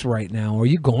sex right now. Are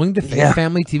you going to Faith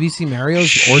Family TVC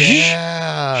Mario's orgy?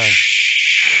 Yeah.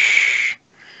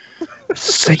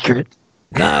 Secret.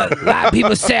 A lot of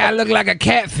people say I look like a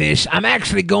catfish. I'm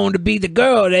actually going to be the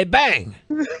girl they bang.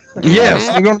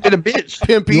 Yes, you're going to be the bitch.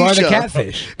 Pimp You are the Isha.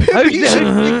 catfish.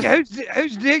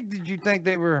 Whose dick did you think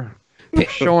they were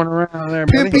showing around there,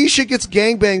 Pimp buddy? Isha gets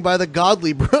gangbanged by the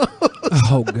Godly Bros.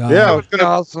 Oh God. Yeah, I was gonna.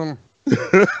 Awesome.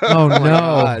 Oh no.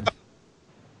 God.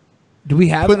 Do we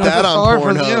have Put enough? that on Sorry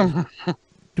for Pornhub. them.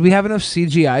 Do we have enough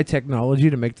CGI technology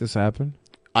to make this happen?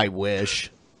 I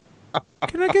wish.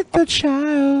 Can I get the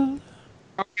child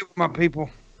I'll give it my people.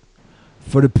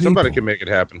 for the people? Somebody can make it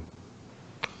happen.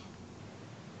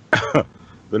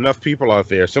 Enough people out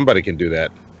there. Somebody can do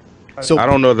that. So I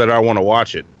don't know that I want to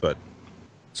watch it, but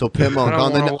So Pimp Monk, I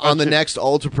don't wanna on the watch it. next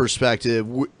Ultra Perspective,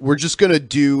 we're just gonna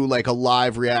do like a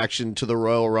live reaction to the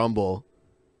Royal Rumble.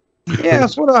 Yeah,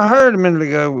 that's what I heard a minute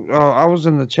ago. I was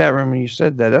in the chat room when you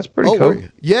said that. That's pretty cool.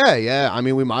 Yeah. I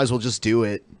mean, we might as well just do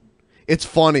it. It's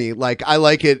funny. Like I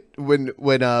like it when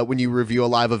you review a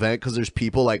live event because there's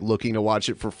people like looking to watch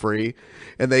it for free,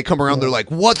 and they come around. They're like,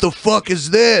 "What the fuck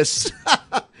is this?"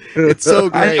 It's so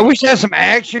great. I wish I had some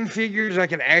action figures. I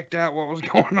could act out what was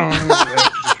going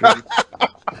on.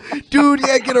 Dude,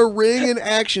 yeah, get a ring and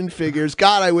action figures.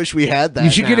 God, I wish we had that. You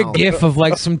should get a now. gif of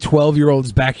like some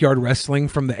 12-year-old's backyard wrestling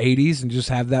from the 80s and just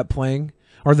have that playing,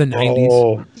 or the 90s.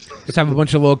 Oh. Just have a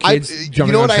bunch of little kids jumping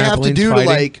You know on what I have to trampolines do fighting. to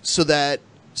like so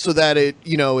that it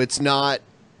it's not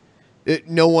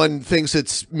no one thinks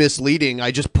it's misleading.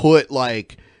 I just put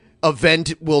like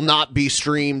event will not be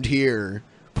streamed here.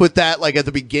 Put that like at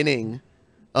the beginning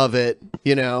of it,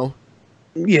 Yeah.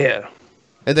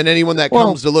 And then anyone that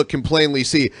comes to look can plainly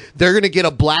see. They're going to get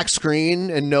a black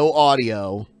screen and no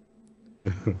audio.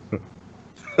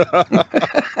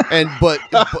 And but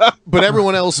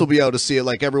everyone else will be able to see it.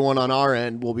 Like everyone on our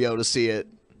end will be able to see it.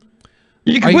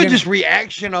 You can put just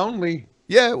reaction only.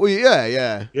 Yeah, well,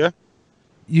 yeah.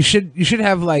 You should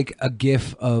have like a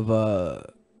gif of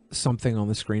something on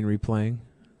the screen replaying,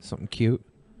 something cute.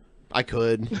 I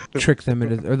could trick them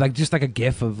into, or like just like a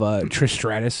gif of Trish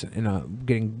Stratus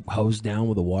getting hosed down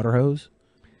with a water hose.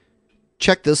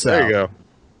 Check this out. there you go.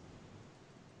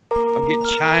 I'll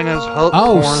get China's Hulk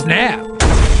Oh porn. snap!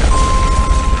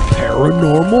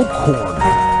 Paranormal Corner.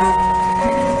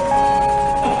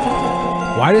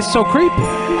 Why is this so creepy?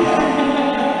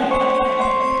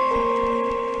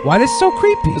 Why is this so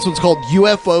creepy? This one's called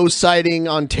UFO Sighting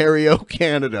Ontario,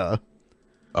 Canada.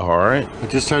 All right. I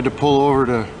just had to pull over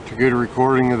to get a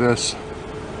recording of this.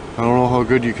 I don't know how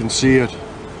good you can see it.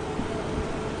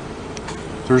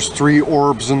 There's 3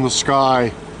 orbs in the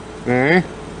sky. Eh?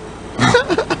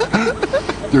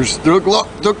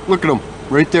 Look at them.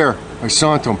 Right there. I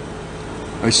saw them.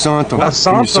 Can you saw them?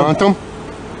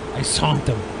 I saw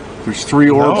them. There's 3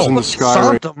 orbs in the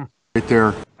sky right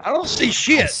there. I don't see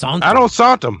shit. I don't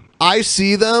saw them. I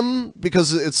see them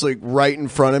because it's like right in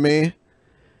front of me.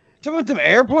 Some of them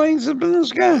airplanes up in the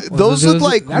sky. Those look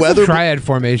like that's weather a triad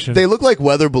formation. They look like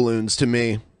weather balloons to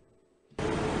me.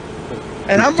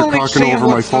 And I'm You're only talking seeing over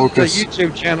my what's on the focus.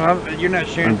 YouTube channel. You're not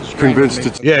sharing the screen Convinced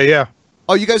with me. it's Yeah.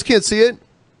 Oh, you guys can't see it?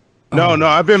 No,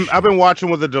 I've been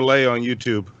watching with a delay on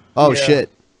YouTube. Oh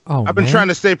shit. Oh, I've been trying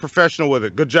to stay professional with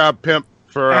it. Good job, Pimp.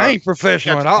 For I ain't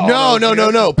professional at all.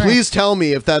 No. Please tell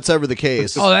me if that's ever the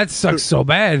case. Oh, that sucks so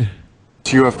bad.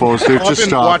 UFOs. They've I've just been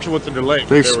stopped. watching with the delay. They've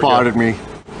There we go. spotted me.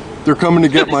 They're coming to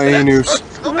get my anus.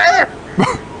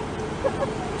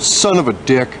 Son of a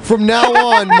dick. From now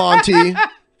on, Monty.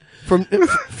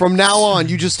 From now on,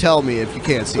 you just tell me if you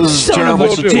can't see. This is a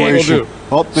terrible situation.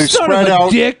 Oh, they spread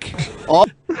out. Dick. Oh,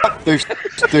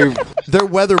 They're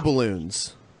weather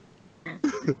balloons.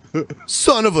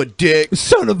 Son of a dick.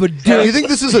 Son of a dick. Do you think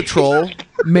this is a troll?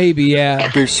 Maybe, yeah.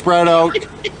 They spread out.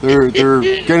 They're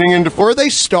getting into. Or are they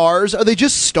stars? Are they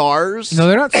just stars? No,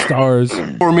 they're not stars.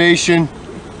 Formation.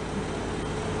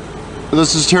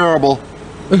 This is terrible.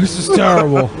 This is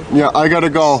terrible. Yeah, I gotta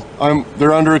go.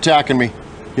 They're under attacking me.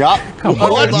 Yeah. Come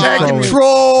Hold on, on,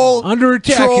 troll. Under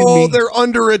attacking Troll, me. they're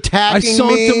under I attacking saw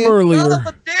me. them earlier.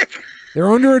 They're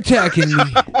under attacking me.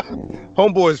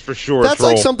 Homeboys for sure. That's troll.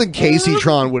 like something Casey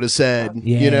Tron would have said.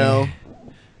 Yeah. You know.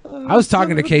 I was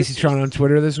talking to Casey Tron on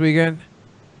Twitter this weekend.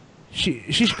 She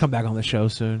should come back on the show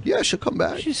soon. Yeah, she'll come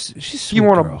back. She's sweet You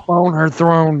want girl. to bone her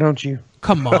throne, don't you?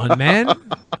 Come on, man.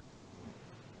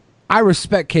 I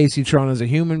respect Casey Tron as a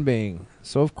human being,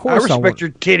 so of I course respect want, your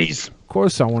titties. Of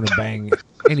course, I want to bang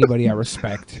anybody I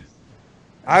respect.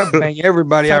 I bang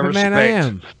everybody What I type of respect. man I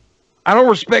am. I don't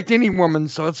respect any woman,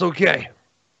 so it's okay.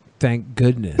 Thank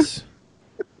goodness.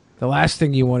 The last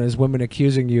thing you want is women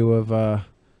accusing you of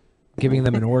giving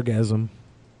them an orgasm.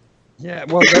 Yeah,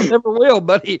 well, they never will,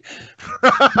 buddy.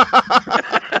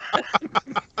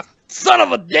 Son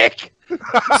of a dick.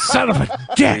 Son of a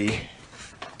dick.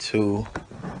 2,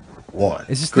 1.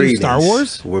 Is this new Star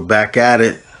Wars? We're back at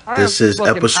it. This is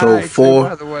episode 4.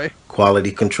 By the way.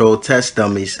 Quality Control Test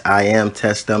Dummies. I am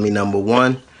Test Dummy number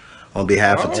 1. On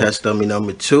behalf of Test Dummy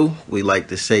number 2, we'd like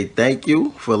to say thank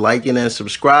you for liking and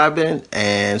subscribing.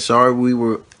 And sorry we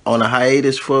were on a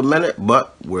hiatus for a minute,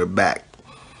 but we're back.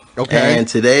 Okay. And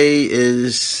today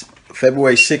is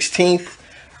February 16th.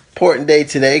 Important day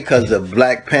today because the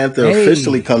Black Panther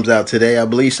officially comes out today. I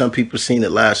believe some people seen it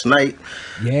last night.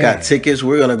 Yeah. Got tickets.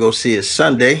 We're going to go see it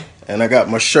Sunday. And I got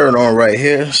my shirt on right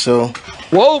here. So,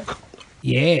 woke.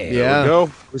 Yeah. There we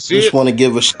go. Just want to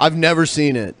give a I've never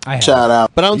seen it. Shout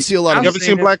out. But I don't see a lot of You ever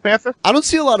seen Black Panther? I don't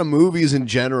see a lot of movies in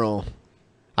general.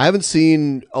 I haven't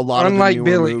seen a lot of the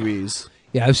newer movies.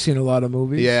 Yeah, I've seen a lot of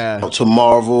movies. Yeah. To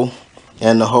Marvel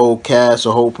and the whole cast,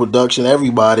 the whole production,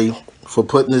 everybody for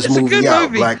putting this movie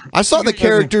out. I saw the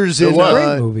characters in.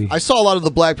 Great movie. I saw a lot of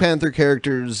the Black Panther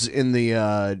characters in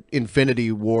the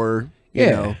Infinity War. You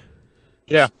know.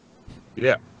 Yeah.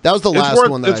 Yeah. That was the last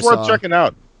one that I saw. It's worth checking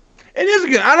out. It is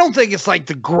good. I don't think it's like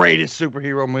the greatest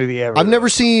superhero movie ever. I've never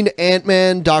seen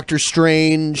Ant-Man, Doctor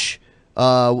Strange,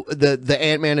 the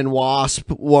Ant-Man and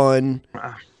Wasp one.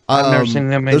 I've never seen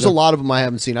them There's a either. lot of them I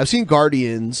haven't seen. I've seen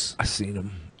Guardians. I've seen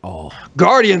them all.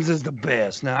 Guardians is the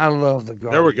best. Now I love the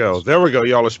Guardians. There we go. There we go.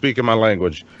 Y'all are speaking my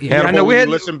language. Yeah, Hannibal, I know we had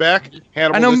listen back.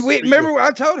 Hannibal, I know. listen to you. Remember,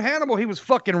 I told Hannibal he was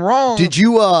fucking wrong. Did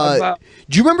you about-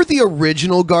 do you remember the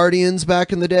original Guardians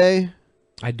back in the day?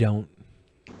 I don't.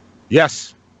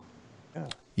 Yes.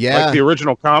 Yeah. Like the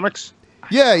original comics?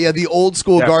 Yeah, the old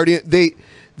school Yeah. Guardian.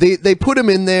 They put him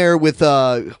in there with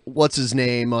what's his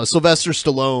name? Sylvester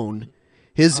Stallone.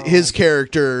 His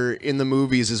character in the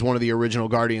movies is one of the original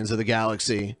Guardians of the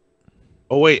Galaxy.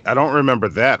 Oh, wait. I don't remember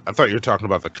that. I thought you were talking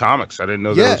about the comics. I didn't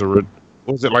know there was a...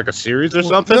 Was it like a series or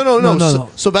something? No.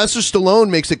 Sylvester Stallone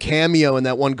makes a cameo in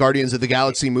that one Guardians of the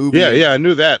Galaxy movie. Yeah, I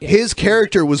knew that. His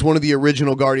character was one of the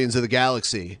original Guardians of the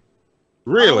Galaxy.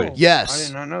 Really? Yes. I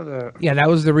did not know that. Yeah, that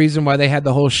was the reason why they had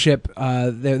the whole ship.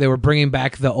 They were bringing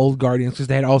back the old Guardians because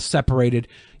they had all separated.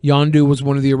 Yondu was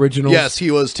one of the originals. Yes,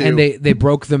 he was too. And they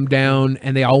broke them down,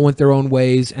 and they all went their own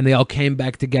ways, and they all came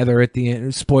back together at the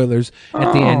end. Spoilers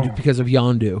at the end because of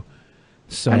Yondu.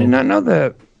 So I did not know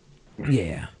that.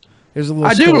 Yeah, there's a little.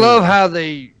 I do story. love how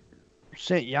they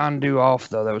sent Yondu off,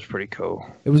 though. That was pretty cool.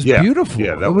 It was beautiful.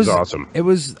 Yeah, that was awesome. It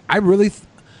was.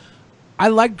 I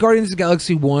like Guardians of the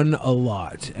Galaxy 1 a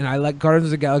lot, and I like Guardians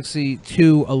of the Galaxy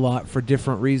 2 a lot for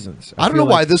different reasons. I don't know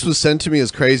why this was sent to me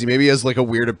as crazy. Maybe he has like a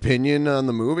weird opinion on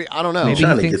the movie. I don't know. I'm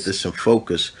trying to get this in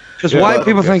focus. Because white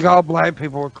people think all black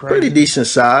people are crazy. Pretty decent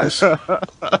size.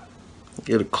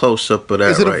 Get a close up of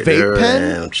that Is it a right vape there. pen?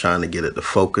 And I'm trying to get it to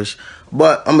focus.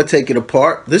 But I'm going to take it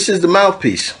apart. This is the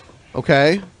mouthpiece.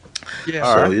 Okay.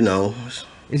 Yeah. So, you know,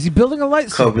 Is he building a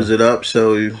lightsaber? covers it up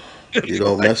so you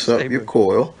don't mess up your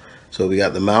coil. So we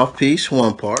got the mouthpiece,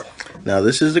 one part. Now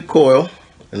this is the coil,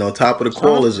 and on top of the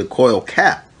coil is a coil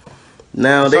cap.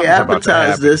 Now they Something's about to advertise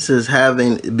happen. this as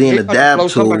being a about to blow dab tool.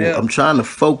 somebody up. I'm trying to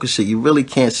focus it. You really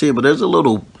can't see it, but there's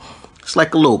it's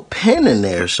like a little pin in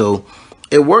there. So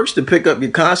it works to pick up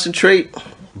your concentrate,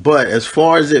 but as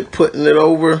far as it putting it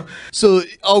over, So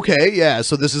okay, yeah.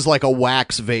 So this is like a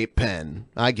wax vape pen.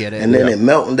 I get it. and then it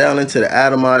melting down into the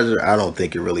atomizer, I don't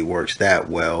think it really works that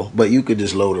well. But you could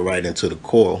just load it right into the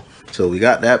coil. So we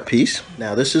got that piece.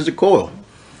 Now this is the coil.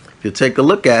 If you take a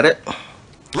look at it,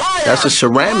 that's a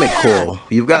ceramic coil.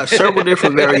 You've got several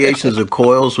different variations of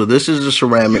coils. So this is the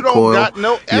ceramic You don't coil. got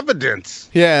no evidence.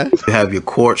 Yeah. You have your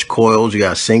quartz coils. You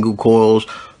got single coils,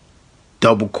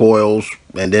 double coils,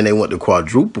 and then they went to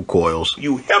quadruple coils.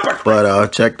 You hypocrite.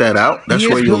 But check that out. That's He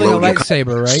where is you building a load your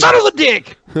lightsaber, right? Son of a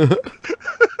dick!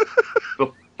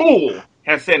 The fool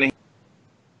has said in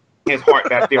his heart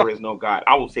that there is no God.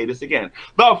 I will say this again.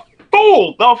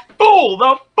 The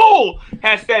fool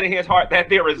has said in his heart that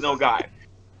there is no God.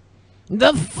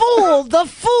 The fool, the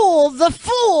fool, the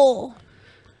fool.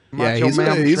 Yeah, Macho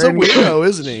Man he's a training. weirdo,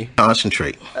 isn't he?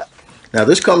 concentrate. Now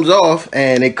this comes off,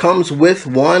 and it comes with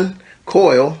one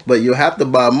coil, but you'll have to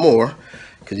buy more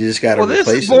because you just got to Well, this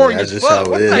replace is it. boring That's as just fuck.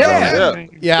 how What it is. the hell on is it.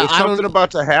 happening? Yeah, Is I something don't.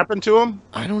 about to happen to him?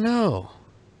 I don't know.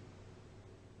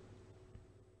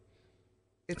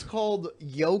 It's called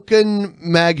Yoken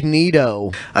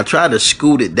Magneto. I try to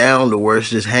scoot it down to where it's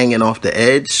just hanging off the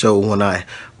edge. So when I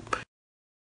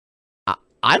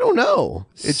don't know.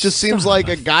 It just seems like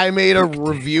a guy made a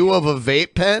review of a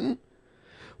vape pen.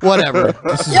 Whatever.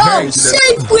 Yo,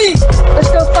 safe, please!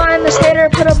 Let's go find this hater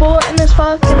and put a bullet in his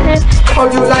fucking head. Oh,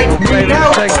 you like me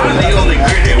now? I'm the only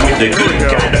critic with the good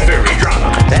kind of fairy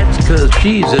drama. That's because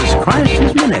Jesus Christ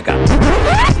is my nigga.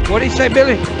 What did he say,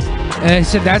 Billy? And I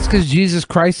said that's because Jesus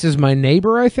Christ is my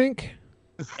neighbor. I think.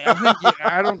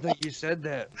 I don't think you said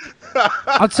that.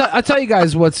 I'll tell you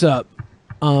guys what's up.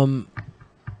 I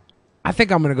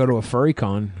think I'm gonna go to a furry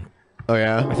con. Oh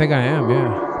yeah, I think I am.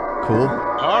 Yeah. Cool. All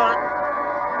right.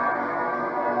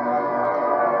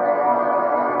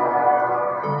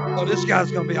 Oh, this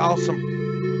guy's gonna be awesome.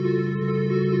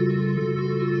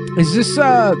 Is this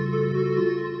the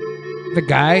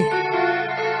guy?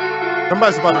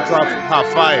 Somebody's about to drop some hot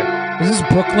fire. Is this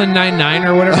Brooklyn 99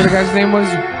 or whatever the guy's name was?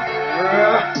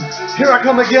 Here I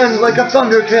come again like a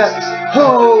thundercat.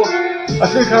 Oh, I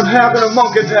think I'm having a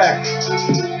monk attack.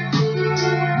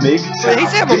 He's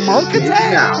having a monk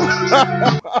attack?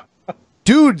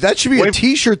 Dude, that should be a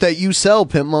t-shirt that you sell,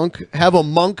 Pimp Monk. Have a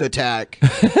monk attack.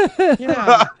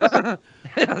 Yeah.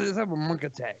 Let's have a monk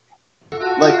attack.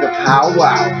 Like the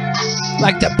powwow.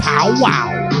 Like the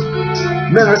powwow.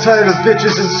 Men are tired of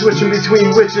bitches and switching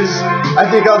between witches. I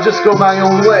think I'll just go my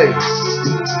own way.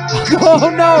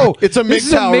 Oh no! It's a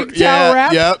MGTOW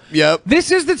rap. Yep. This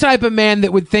is the type of man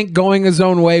that would think going his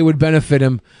own way would benefit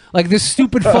him. Like this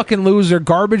stupid fucking loser,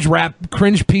 garbage rap,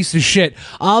 cringe piece of shit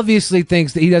obviously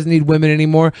thinks that he doesn't need women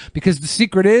anymore because the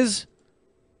secret is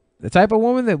the type of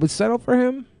woman that would settle for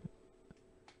him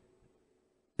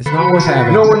is not worth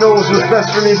having. No one knows what's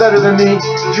best for me better than me. Do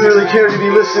you really care to be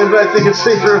listening? But I think it's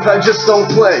safer if I just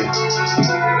don't play.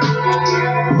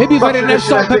 Maybe if I didn't have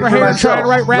salt, pepper, hair, and try to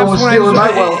write raps when I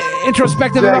was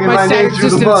introspective about my sad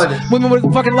existence, women would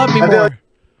fucking love me more.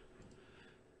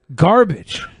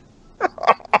 Garbage.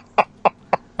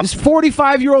 This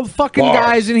 45-year-old fucking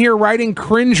guy's in here writing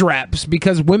cringe raps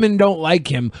because women don't like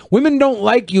him. Women don't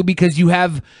like you because you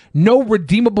have no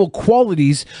redeemable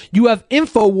qualities. You have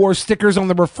InfoWars stickers on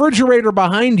the refrigerator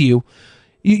behind you.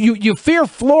 You fear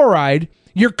fluoride.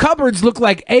 Your cupboards look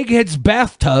like Egghead's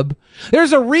bathtub.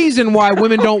 There's a reason why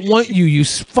women don't want you, you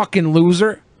fucking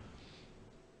loser.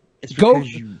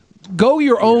 Go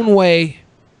your own way.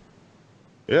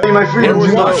 Yeah. Where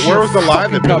was the lie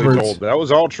that Billy told? That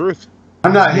was all truth.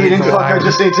 I'm not hating, fuck, I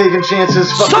just ain't taking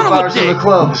chances. Fuck the bars in the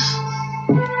clubs.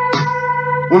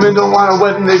 Women don't want a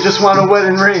wedding, they just want a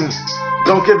wedding ring.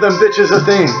 Don't give them bitches a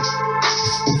thing.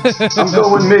 I'm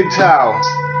going MGTOW.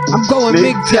 I'm going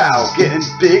MGTOW. Getting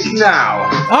big now.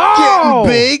 Oh!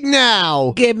 Getting big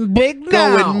now. Getting big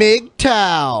now. Going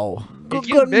MGTOW.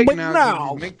 Going big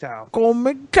now. Going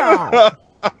MGTOW.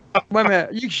 Wait a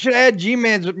minute. You should add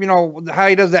G-Man's, you know, how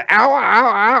he does that. Ow, ow,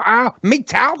 ow, ow.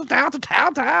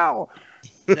 MGTOW.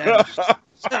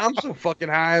 I'm so fucking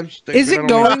high. Is it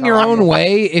going your own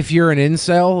way if you're an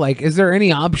incel? Like, is there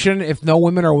any option if no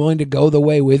women are willing to go the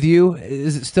way with you?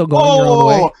 Is it still going your own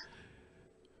way?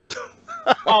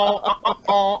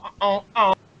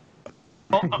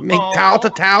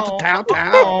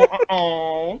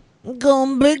 MGTOW.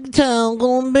 Going big town,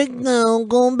 going big now,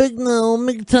 going big now,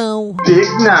 MGTOW. Big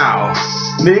now,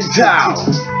 MGTOW.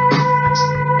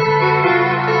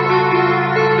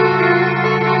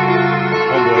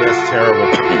 Oh boy, that's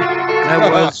terrible.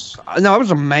 That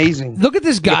was amazing. Look at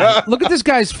this guy. Look at this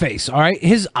guy's face. All right,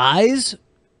 his eyes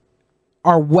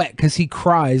are wet because he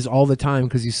cries all the time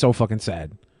because he's so fucking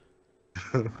sad.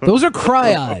 Those are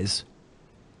cry eyes.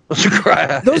 Those are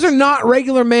cry eyes. Those are not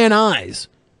regular man eyes.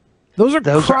 Those are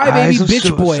crybaby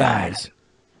bitch boy eyes.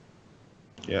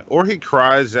 Yeah, or he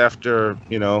cries after,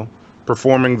 you know,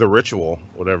 performing the ritual,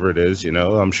 whatever it is, you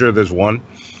know. I'm sure there's one.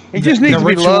 He just needs to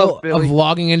be loved, Billy. Of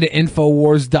logging into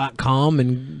Infowars.com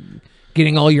and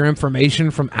getting all your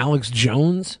information from Alex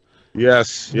Jones.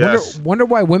 Yes. Wonder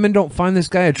why women don't find this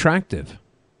guy attractive.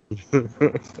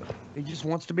 He just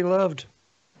wants to be loved.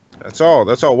 That's all.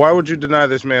 Why would you deny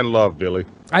this man love, Billy?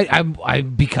 I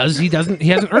because he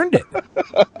hasn't earned it.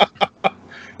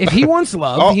 If he wants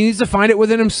love, he needs to find it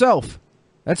within himself.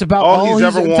 That's about all he's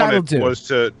ever entitled wanted was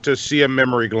to see a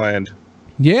memory gland.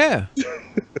 Yeah.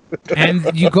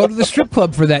 And you go to the strip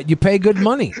club for that. You pay good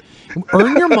money.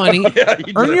 Earn your money,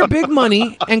 earn your big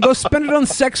money, and go spend it on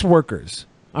sex workers.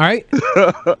 All right?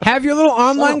 Have your little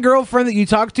online girlfriend that you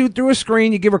talk to through a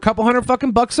screen. You give her a couple $100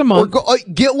 fucking bucks a month. Or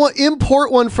get one,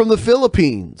 import one from the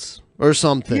Philippines or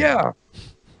something. Yeah.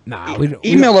 Nah,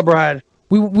 email a bride.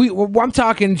 I'm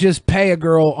talking just pay a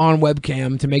girl on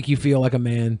webcam to make you feel like a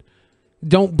man.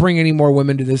 Don't bring any more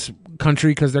women to this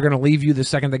country because they're going to leave you the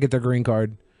second they get their green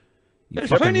card. There's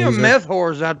plenty of meth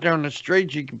whores out there on the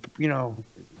streets. You know.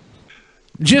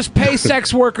 Just pay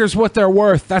sex workers what they're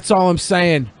worth. That's all I'm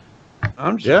saying.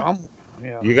 Yeah.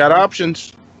 You got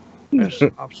options. There's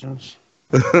options.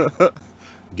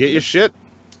 Get your shit.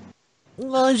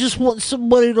 I just want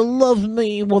somebody to love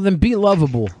me. Well, then be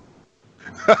lovable.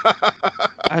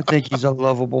 I think he's a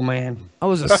lovable man. I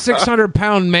was a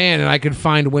 600-pound man, and I could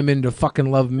find women to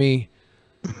fucking love me.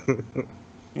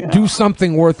 Do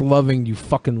something worth loving, you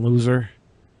fucking loser.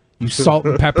 You salt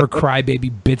and pepper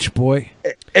crybaby bitch boy.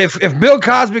 If Bill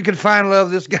Cosby could find love,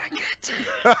 this guy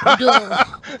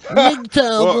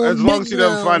well, as long as he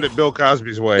doesn't find it Bill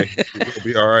Cosby's way, he'll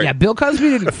be all right. Yeah, Bill Cosby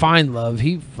didn't find love.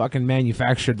 He fucking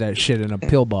manufactured that shit in a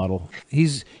pill bottle.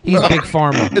 He's big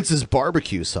pharma. It's his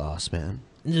barbecue sauce, man.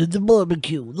 The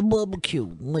barbecue,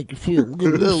 make you feel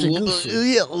loosey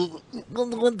goosey.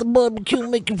 Let the barbecue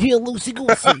make you feel loosey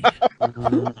goosey.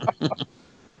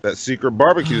 That secret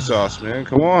barbecue sauce, man.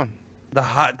 Come on. The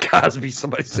hot Cosby,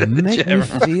 somebody said. Make me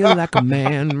feel like a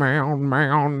man,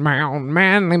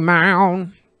 manly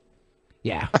mound.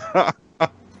 Yeah.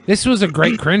 This was a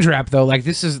great cringe rap, though. Like,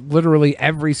 this is literally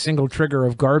every single trigger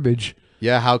of garbage.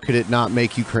 Yeah, how could it not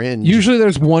make you cringe? Usually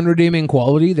there's one redeeming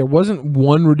quality. There wasn't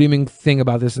one redeeming thing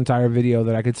about this entire video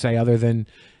that I could say other than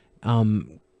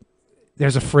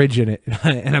there's a fridge in it,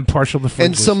 and I'm partial to fridges.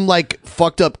 And some, like,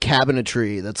 fucked up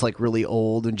cabinetry that's, like, really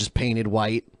old and just painted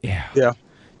white. Yeah. Yeah.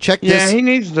 Check this. Yeah, he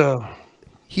needs to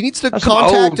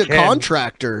contact a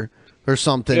contractor or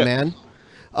something, man.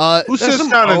 Who sits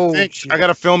down and thinks, I got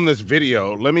to film this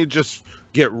video. Let me just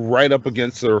get right up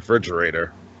against the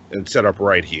refrigerator and set up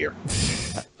right here.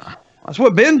 That's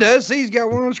what Ben does. See, he's got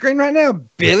one on the screen right now.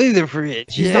 Billy the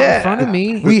fridge. He's not in front of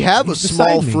me. We have a He's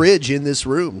small beside me. fridge in this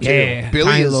room, too. Yeah,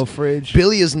 tiny little fridge.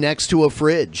 Billy is next to a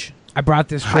fridge. I brought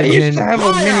this I fridge used in. to have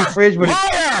a mini fridge, but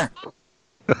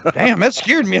damn, that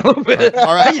scared me a little bit.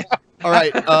 All right. All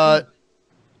right. How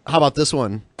about this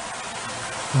one?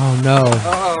 Oh, no.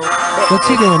 What's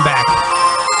he doing back?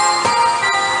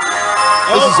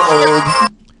 This is old.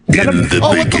 What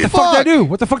the fuck did I do?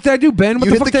 What the fuck did I do, Ben? What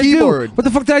You the hit fuck the did I do? keyboard. What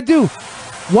the fuck did I do?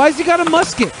 Why's he got a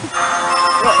musket?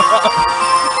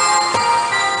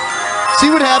 See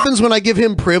what happens when I give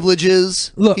him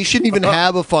privileges? Look, he shouldn't even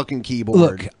have a fucking keyboard.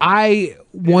 Look, I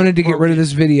wanted to get rid of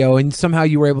this video, and somehow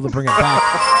you were able to bring it back.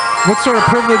 What sort of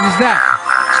privilege is that?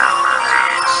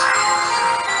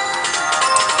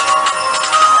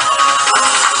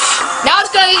 Now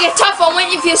it's gonna get tough on when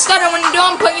if you stutter when you're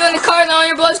doing, put you in the car, then all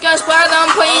your blood's gonna splatter, then I'm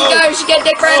putting you guys, you get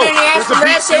dick right in your ass, and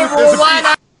rest it, why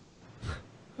not?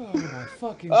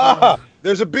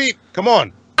 There's a beat. Come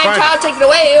on. I try to take it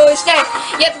away, it always stay.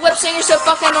 You have to lip sync yourself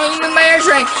fucking on you in my ears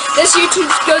ring. This YouTube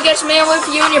skill gets me with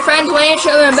you and your friends laying each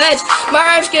other in beds. My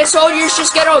rhymes get sold, yours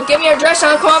just get old. Give me your address,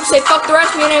 I'll come up and say fuck the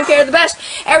rest of you and I don't care the best.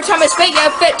 Every time I speak, you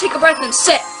have fit, take a breath and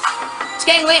sit. It's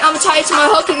getting late, I'm gonna tie you to my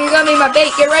hook and you're gonna be my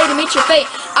bait. Get ready to meet your fate.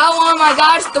 I want my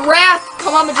gods, the wrath.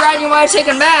 Come on, I'm dragging you while you're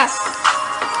taking a bath.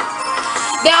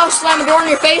 Then I'll slam a door in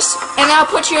your face and I'll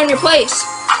put you in your place.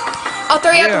 I'll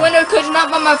throw you out the window because you're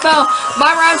not by my fell.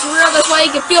 My rhymes are real, that's why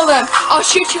you can feel them. I'll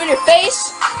shoot you in your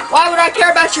face. Why would I care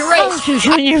about your race? I'll shoot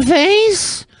you in your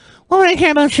face. Why would I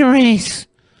care about your race?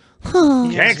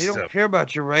 Yes, he don't care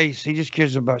about your race. He just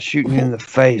cares about shooting you in the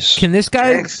face. Can this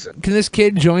guy, can this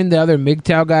kid join the other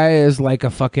MGTOW guy as like a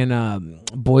fucking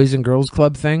boys and girls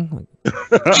club thing? They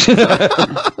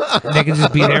can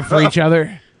just be there for each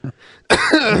other,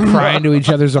 cry into each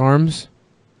other's arms.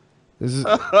 This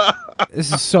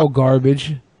is so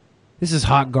garbage. This is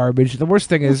hot garbage. The worst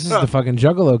thing is this is the fucking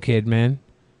Juggalo kid, man.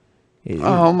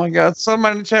 Oh my God!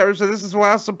 Somebody in the chat room said this is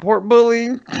why I support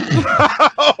bullying.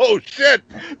 Oh shit!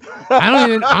 I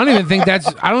don't even think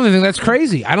that's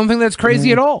crazy. I don't think that's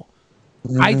crazy at all.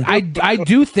 I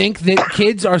do think that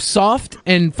kids are soft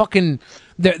and fucking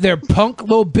they're punk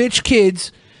little bitch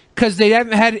kids because they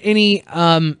haven't had any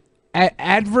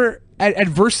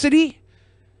adversity.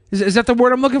 Is that the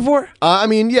word I'm looking for? I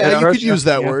mean, yeah, you could use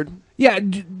that word. Yeah,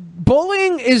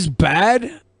 bullying is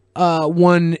bad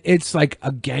when it's like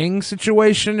a gang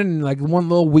situation and like one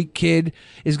little weak kid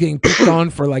is getting picked on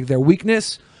for like their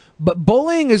weakness. But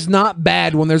bullying is not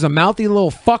bad when there's a mouthy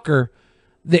little fucker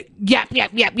that yap,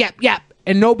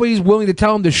 and nobody's willing to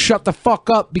tell him to shut the fuck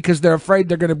up because they're afraid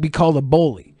they're going to be called a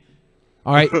bully.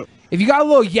 All right? If you got a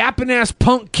little yapping ass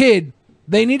punk kid,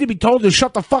 they need to be told to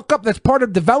shut the fuck up. That's part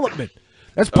of development.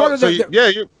 That's part of so the... yeah,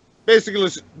 you're basically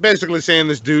saying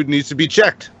this dude needs to be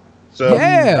checked. So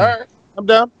Yeah. all right, I'm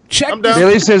down. I'm down.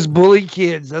 Billy says bully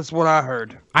kids. That's what I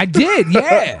heard. I did,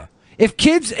 yeah. If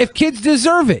kids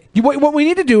deserve it, what we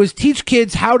need to do is teach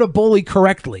kids how to bully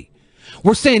correctly.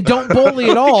 We're saying don't bully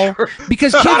at all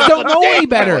because kids don't know any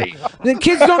better. The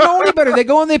kids don't know any better. They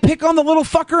go and they pick on the little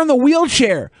fucker in the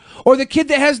wheelchair or the kid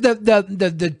that has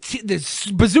the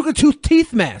bazooka tooth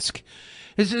teeth mask.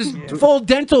 His full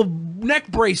dental neck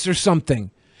brace or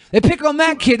something. They pick on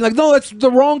that kid. Like, no, that's the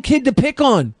wrong kid to pick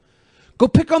on. Go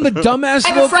pick on the dumbass I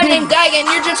have little a friend kid. named Dagon, and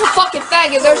you're just a fucking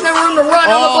faggot. There's no room to run.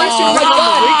 I'm a blessing of my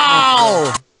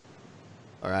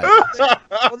blood. All right.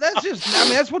 Well, that's just, I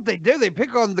mean, that's what they do. They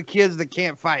pick on the kids that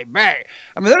can't fight back.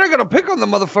 I mean, they're not going to pick on the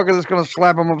motherfucker that's going to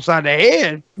slap them upside the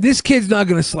head. This kid's not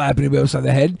going to slap anybody upside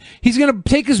the head. He's going to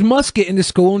take his musket into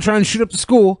school and try and shoot up the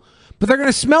school, but they're going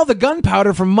to smell the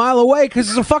gunpowder from a mile away because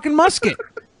it's a fucking musket.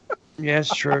 Yeah,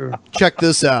 it's true. Check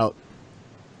this out.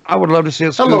 I would love to see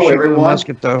a school Hello, shoot everyone. a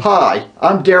musket, though. Hi,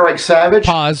 I'm Derek Savage.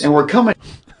 Pause. And we're coming.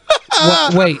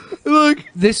 Wait. Look.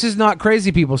 This is not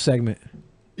Crazy People segment.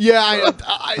 Yeah,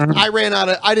 I ran out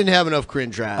of. I didn't have enough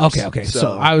cringe raps. Okay.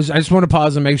 So I just want to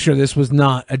pause and make sure this was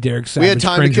not a Derek Savage. We had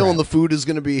time to cringe kill, rap. and the food is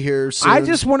going to be here soon. I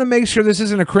just want to make sure this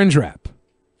isn't a cringe rap.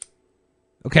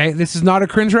 Okay, this is not a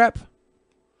cringe rap.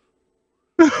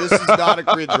 This is not a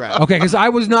cringe rap. Okay, because I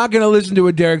was not going to listen to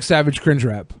a Derek Savage cringe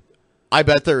rap. I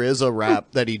bet there is a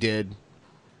rap that he did.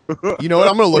 You know what?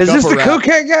 I'm going to look Is up this a the rap. Cool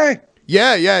Cat guy?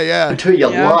 Yeah. To you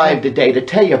live today to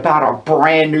tell you about our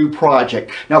brand new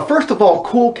project. Now, first of all,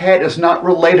 Cool Cat is not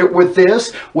related with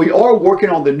this. We are working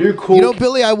on the new Cool. You know,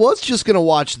 Billy, I was just going to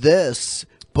watch this,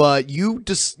 but you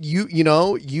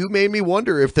made me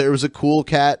wonder if there was a Cool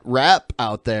Cat rap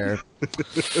out there.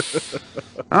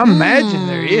 I imagine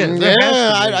there is. There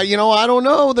has to be. I don't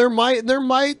know. There might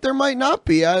not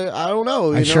be. I don't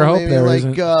know. I sure hope there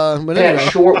isn't. But And anyway.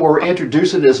 short, we're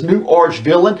introducing this new arch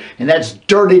villain, and that's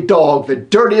Dirty Dog, the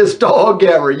dirtiest dog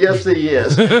ever. Yes, he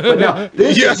is. But now,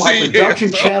 this Yes, is my he production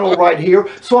is. channel right here.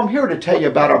 So I'm here to tell you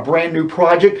about our brand new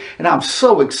project, and I'm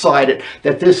so excited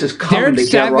that this is coming Derek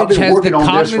together. I've Savage been has the working on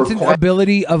this for cognitive quite.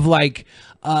 ability of like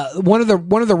one of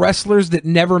the wrestlers that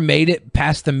never made it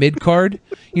past the mid card.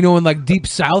 You know, in like Deep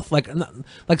South, like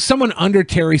someone under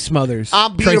Terry Smothers.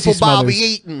 I'm Tracy beautiful Bobby Smothers.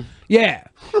 Eaton. Yeah,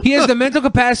 he has the mental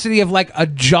capacity of like a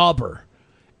jobber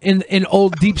in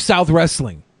old Deep South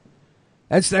wrestling.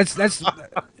 That's.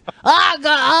 I'm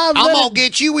gonna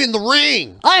get you in the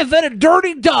ring. I invented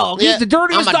Dirty Dog. Yeah, He's the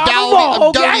dirtiest I'm a dog of dog-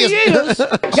 all. I'm Yeah, he is.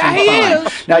 Yeah, he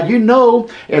is. Now, you know,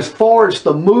 as far as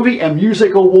the movie and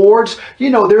music awards, you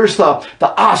know, there's the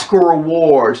Oscar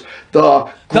awards, the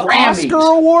Grammys. Oscar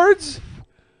awards.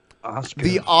 The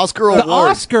Oscar The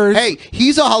Awards. Oscars. Hey,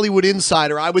 he's a Hollywood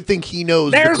insider. I would think he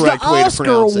knows There's the the correct way to Oscar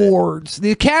pronounce it. awards.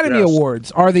 The Academy Yes.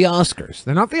 Awards are the Oscars.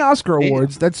 They're not the Oscar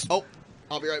awards. That's. Oh,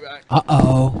 I'll be right back.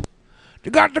 Uh-oh. You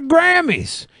got the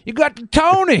Grammys. You got the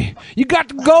Tony. You got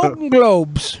the Golden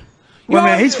Globes. Well,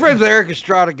 man, he's friends with Eric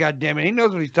Estrada, goddammit. He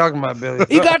knows what he's talking about, Billy.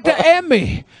 You got the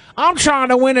Emmy. I'm trying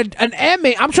to win an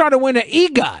Emmy. I'm trying to win an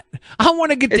EGOT. I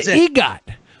want to get It's the a- EGOT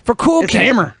for Cool it's an Cat.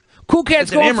 Emmer. Cool Cat's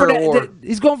It's an going for Emmer award.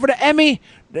 he's going for the Emmy.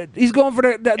 He's going for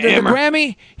the Emmer.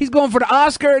 Grammy. He's going for the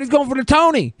Oscar. And he's going for the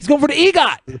Tony. He's going for the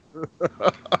EGOT.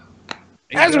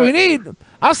 That's what we need.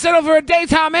 I'll settle for a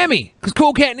daytime Emmy because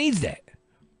Cool Cat needs that.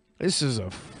 This is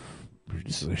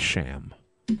a sham.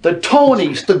 The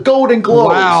Tonys, the Golden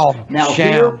Globes. Wow. Now,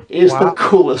 Sham. here is Wow. the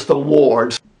coolest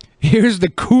awards. Here's the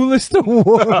coolest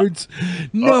awards.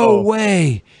 No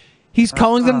way. He's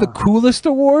calling them the coolest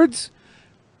awards?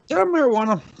 Is that a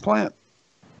marijuana plant?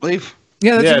 Leaf?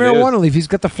 Yeah, that's Yeah, a it marijuana is. leaf. He's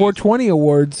got the 420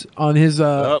 awards on his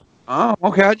Oh,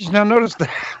 okay. I just now noticed that.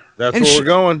 That's And where we're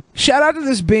going. Shout out to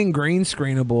this being green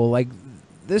screenable. Like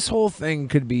this whole thing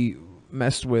could be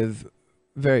messed with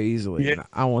very easily. Yeah. And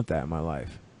I want that in my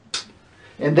life.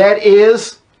 And that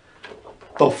is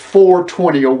the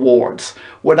 420 Awards.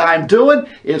 What I'm doing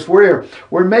is we're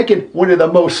making one of the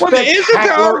most Well, isn't there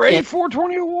spectacular already and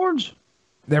 420 awards?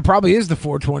 There probably is the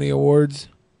 420 awards.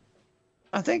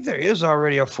 I think there is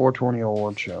already a 420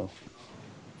 award show.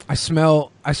 I smell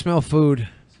food.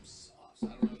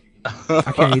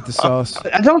 I can't eat the sauce.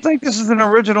 I don't think this is an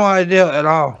original idea at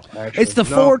all. Actually. It's the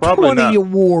No, probably 420 not.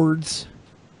 awards.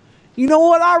 You know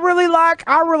what I really like?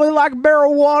 I really like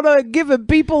marijuana and giving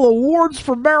people awards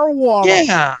for marijuana.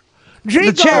 Yeah.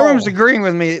 Jingo. The chat room's agreeing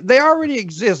with me. They already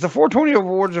exist. The 420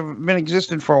 awards have been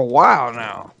existing for a while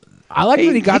now. I like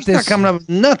that he got he's this. not coming up with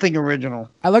nothing original.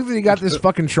 I like that he got this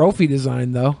fucking trophy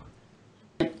design though.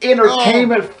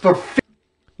 entertainment for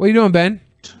What are you doing, Ben?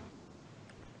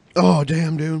 Oh,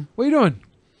 damn, dude. What are you doing?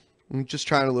 I'm just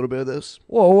trying a little bit of this.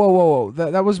 Whoa.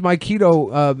 That was my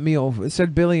keto meal. It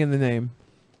said Billy in the name.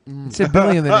 It said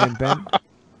Billy in the name, Ben.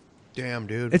 Damn,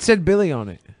 dude. It said Billy on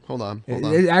it. Hold on.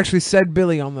 It actually said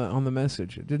Billy on the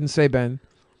message. It didn't say Ben.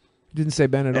 It didn't say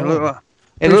Ben at It all. looked like,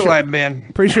 Pretty sure- like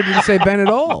Ben. Pretty sure it didn't say Ben at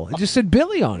all. It just said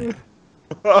Billy on it.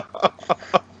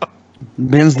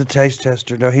 Ben's the taste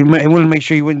tester, though. He wanted to make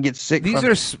sure you wouldn't get sick. These from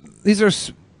are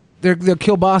it. they're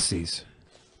kielbasis.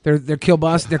 They're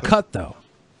kielbas. They're cut though.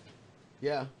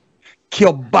 Yeah.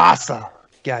 kielbasa.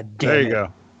 God damn There it. you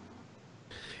go.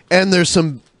 And there's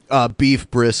some beef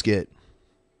brisket.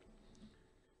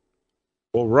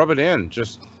 Well, rub it in.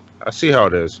 Just, I see how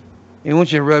it is. He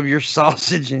wants you to rub your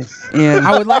sausage in.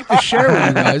 I would like to share with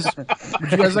you guys.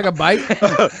 Would you guys like a bite?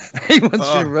 He wants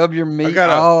you to rub your meat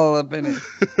all up in it.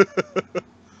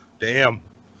 Damn.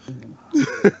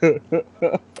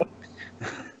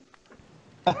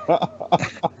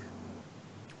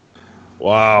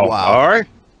 Wow. All right.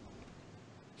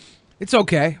 It's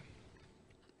okay.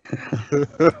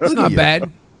 It's not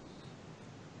bad.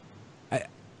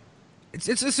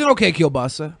 It's an okay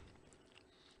kielbasa.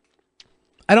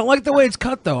 I don't like the way it's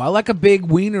cut though. I like a big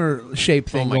wiener shape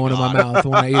thing going in my mouth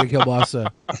when I eat a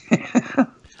kielbasa.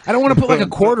 I don't want to put like a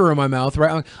quarter in my mouth, right?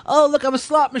 I'm like, oh, look, I'm a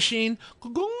slot machine.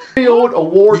 Field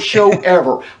award show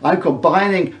ever. I'm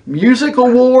combining music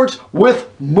awards with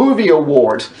movie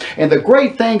awards. And the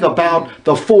great thing about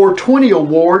the 420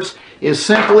 awards is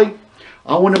simply,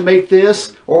 I want to make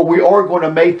this, or we are going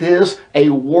to make this, a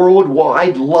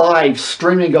worldwide live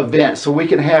streaming event so we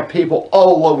can have people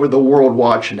all over the world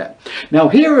watching it. Now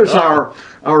here is our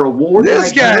award.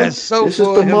 This right guy here. is so This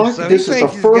full is of the muck. himself. This He is the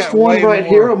thinks he's first got one way right more.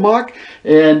 here, a muck.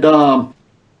 And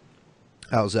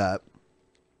how's that?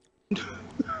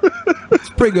 It's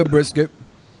pretty good brisket.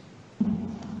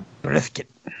 Brisket.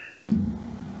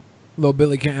 Little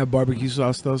Billy can't have barbecue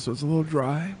sauce though, so it's a little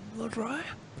dry. But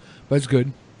it's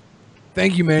good.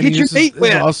 Thank you, man. Get your meat This is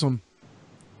wet. awesome.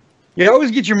 You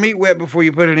always get your meat wet before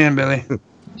you put it in, Billy.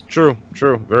 True.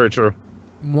 Very true.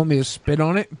 You want me to spit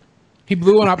on it? He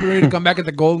blew an opportunity to come back at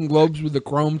the Golden Globes with the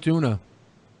chrome tuna.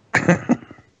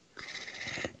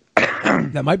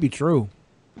 That might be true.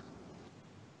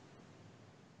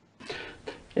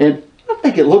 And I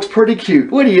think it looks pretty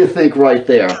cute. What do you think right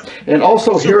there? And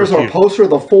also here's our poster of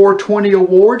the 420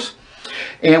 awards.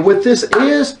 And what this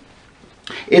is,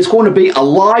 it's going to be a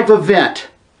live event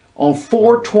on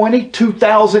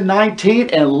 4/20/2019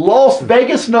 in Las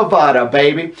Vegas, Nevada,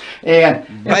 baby. And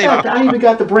in fact, I even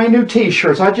got the brand new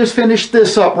t-shirts. I just finished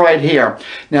this up right here.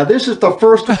 Now this is the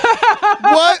first.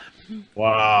 What?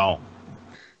 Wow.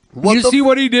 You see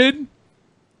what he did?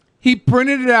 He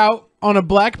printed it out on a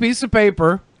black piece of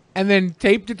paper and then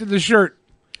taped it to the shirt.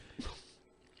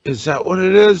 Is that what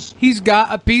it is? He's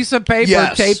got a piece of paper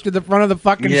Yes. taped to the front of the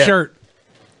fucking Yeah. shirt.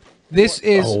 This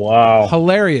is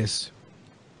hilarious.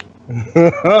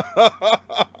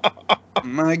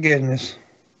 My goodness.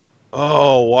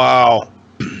 Oh, wow.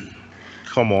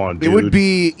 Come on, dude. It would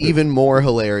be even more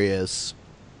hilarious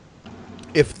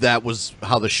if that was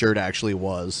how the shirt actually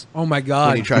was. Oh my god!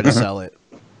 When he tried to sell it.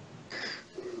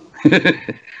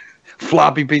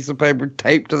 Floppy piece of paper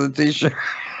taped to the t-shirt.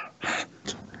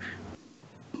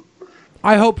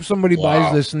 I hope somebody Wow.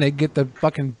 buys this and they get the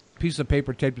fucking piece of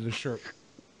paper taped to the shirt.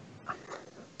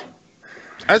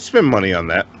 I'd spend money on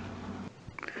that.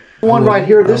 One right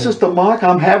here. This is the mock.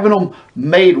 I'm having them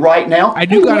made right now. I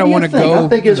do Hey, kinda what wanna you think? go I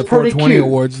think to it's the pretty 420 cute.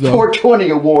 awards, though. 420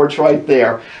 awards right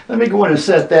there. Let me go in and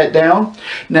set that down.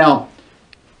 Now,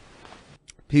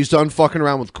 He's done fucking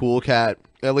around with Cool Cat,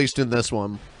 at least in this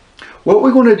one. what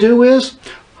we're going to do is,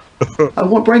 I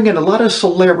want to bring in a lot of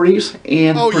celebrities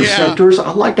and presenters.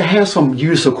 I'd like to have some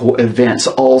musical events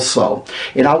also.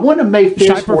 And I want to make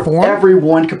Should I this where perform?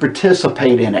 everyone can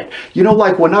participate in it. You know,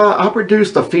 like when I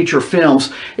produce the feature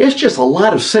films, it's just a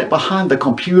lot of sit behind the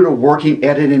computer working,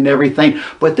 editing and everything.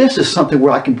 But this is something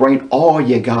where I can bring all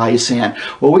you guys in.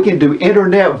 Where we can do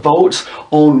internet votes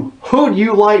on who do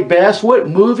you like best, what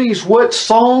movies, what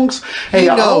songs. He Hey,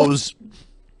 knows.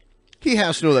 He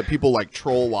has to know that people like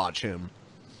troll watch him.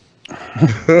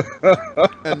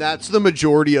 And that's the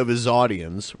majority of his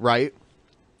audience, right?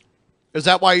 Is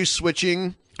that why he's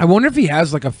switching? I wonder if he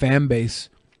has like a fan base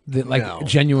that like No.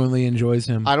 genuinely enjoys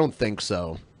him. I don't think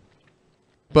so.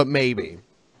 But maybe.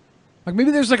 Like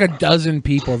maybe there's like a dozen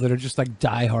people that are just like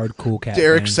diehard Cool Cat.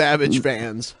 Derek fans. Savage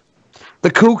fans.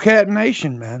 The Cool Cat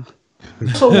Nation, man.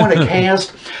 also want to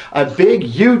cast a big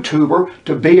YouTuber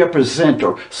to be a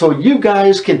presenter, so you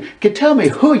guys can tell me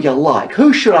who you like.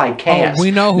 Who should I cast? Oh,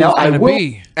 we know who's Now, I going to will-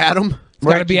 be. Adam. It's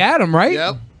got to be Adam, right?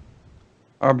 Yep.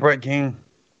 Or Brett King.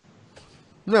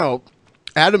 No.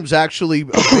 Adam's actually a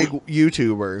big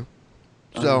YouTuber.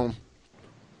 So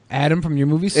Adam from Your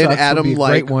Movie And Sucks Adam, would be a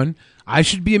like- great one. I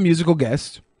should be a musical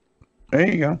guest. There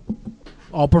you go.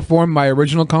 I'll perform my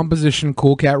original composition,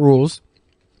 Cool Cat Rules.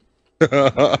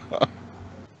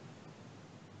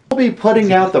 We'll be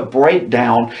putting out the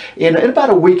breakdown in about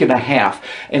a week and a half.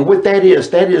 And what that is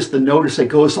the notice that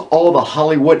goes to all the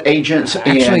Hollywood agents.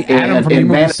 Actually, Adam from Your and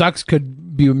Movie Sucks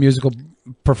could be a musical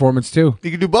performance too.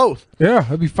 You could do both. Yeah,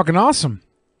 that'd be fucking awesome.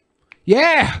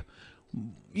 Yeah.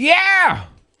 Yeah.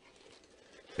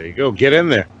 There you go. Get in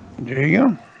there. There you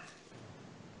go.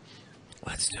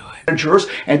 Let's do it. Managers,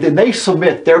 and then they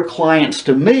submit their clients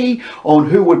to me on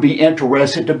who would be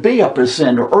interested to be a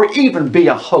presenter or even be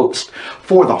a host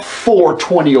for the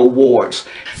 420 Awards.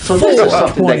 So this is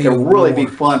something that can really be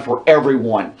fun for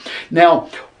everyone. Now,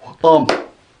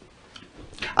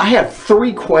 I have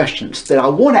 3 questions that I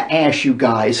want to ask you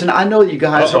guys, and I know you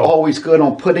guys are always good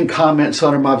on putting comments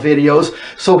under my videos.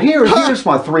 So here's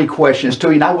my 3 questions to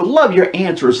you, and I would love your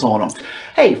answers on them.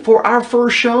 Hey, for our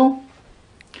first show,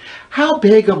 how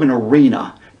big of an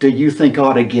arena do you think I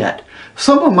ought to get?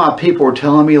 Some of my people are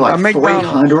telling me like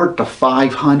 300 to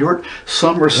 500.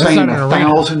 Some are saying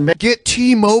 1,000. Get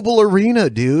T-Mobile Arena,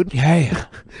 dude. Yeah.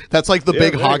 That's like the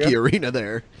big hockey arena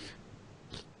there.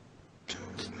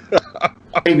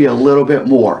 Maybe a little bit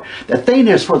more. The thing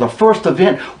is, for the first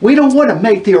event, we don't want to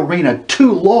make the arena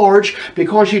too large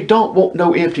because you don't want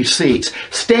no empty seats.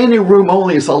 Standing room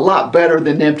only is a lot better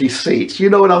than empty seats. You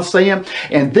know what I'm saying?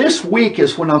 And this week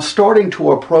is when I'm starting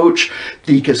to approach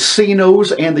the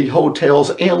casinos and the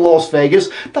hotels in Las Vegas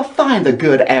to find the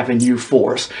good avenue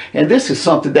for us. And this is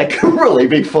something that could really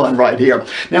be fun right here.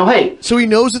 Now, hey. So he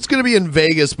knows it's going to be in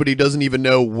Vegas, but he doesn't even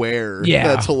know where. Yeah.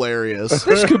 That's hilarious.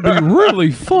 This could be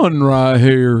really fun right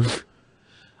here.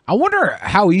 I wonder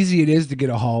how easy it is to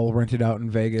get a hall rented out in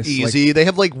Vegas. Easy. They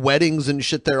have like weddings and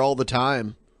shit there all the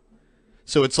time.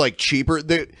 So it's like cheaper.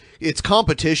 It's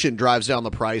competition drives down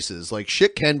the prices. Like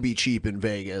shit can be cheap in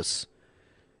Vegas.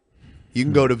 You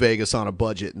can go to Vegas on a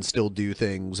budget and still do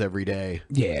things every day.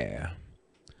 Yeah.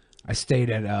 I stayed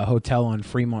at a hotel on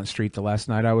Fremont Street the last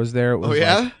night I was there. It was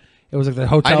it was like the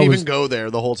hotel. I didn't even go there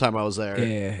the whole time I was there.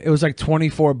 Yeah, it was like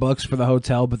 $24 for the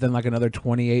hotel, but then like another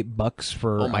 $28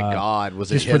 for. Oh my god, was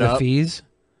it just hit for the up? fees?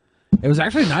 It was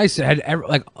actually nice. It had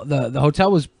like the hotel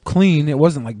was clean. It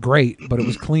wasn't like great, but it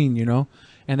was clean, you know.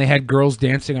 And they had girls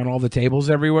dancing on all the tables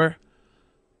everywhere.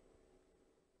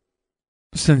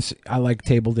 Since I like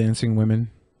table dancing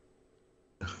women.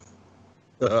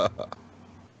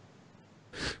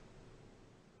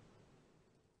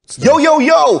 Yo, yo,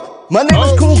 yo! My name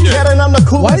is Cool Cat and I'm the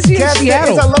coolest cat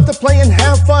there is. I love to play and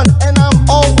have fun, and I'm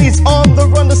always on the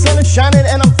run. The sun is shining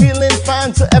and I'm feeling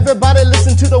fine. So everybody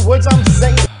listen to the words I'm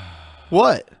saying.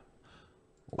 What?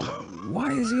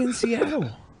 Why is he in Seattle?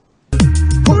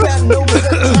 Cool Cat knows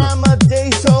the time of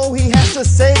day, so he has to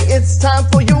say it's time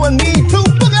for you and me to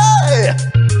boogie!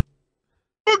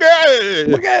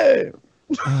 Boogie!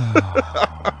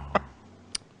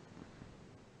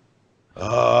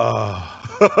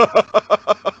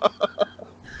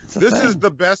 This is the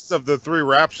best of the 3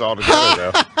 raps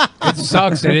altogether, though. It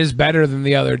sucks. It is better than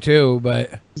the other 2,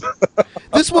 but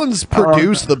this one's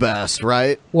produced the best,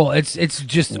 right? Well, it's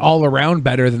just all around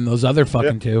better than those other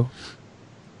fucking 2.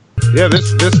 Yeah,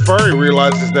 this furry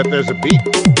realizes that there's a beat.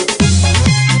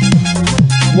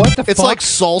 What the It's fuck? like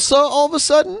salsa all of a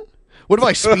sudden? What if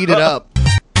I speed it up?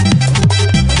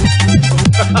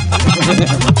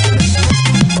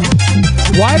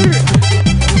 Why did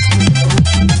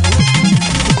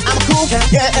I'm a cool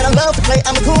cat, yeah, and I love to play.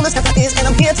 I'm the coolest cat there is, and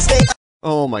I'm here to stay.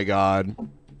 Oh my god.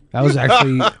 That was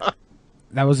actually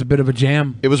that was a bit of a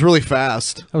jam. It was really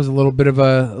fast. That was a little bit of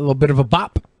a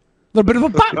bop. A little bit of a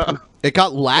bop. It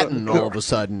got Latin all of a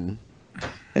sudden.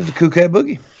 It's a Cool Cat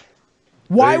Boogie.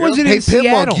 Why was it hey, in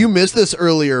Seattle? Pitmonk, you missed this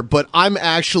earlier, but I'm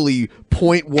actually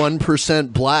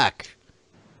 0.1% black.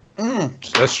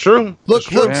 That's true. Look, That's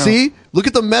true. look, see? Look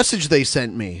at the message they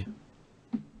sent me.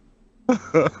 Well,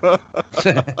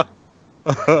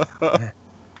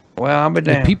 I'm a The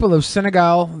damn. people of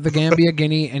Senegal, the Gambia,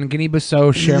 Guinea, and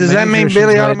Guinea-Bissau share Does that many mean traditions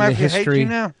Billy related to the automatically hates history you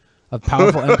now? of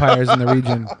powerful empires in the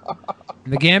region.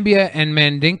 The Gambia and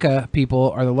Mandinka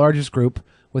people are the largest group,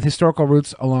 with historical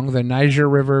roots along the Niger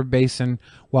River basin,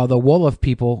 while the Wolof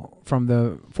people form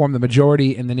the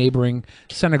majority in the neighboring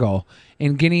Senegal.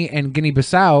 In Guinea and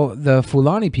Guinea-Bissau, the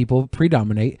Fulani people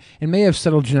predominate and may have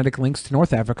settled genetic links to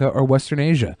North Africa or Western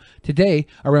Asia. Today,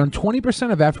 around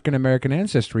 20% of African American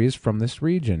ancestry is from this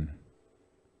region.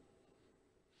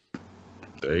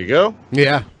 There you go.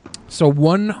 Yeah. So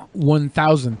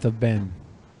 1/1000th of Ben.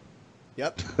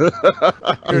 Yep.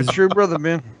 You're a true brother,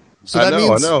 Ben. So that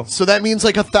means so that means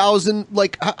like 1,000.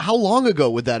 Like how long ago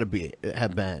would that have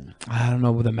been? I don't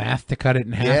know with the math to cut it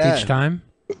in half Yeah. each time.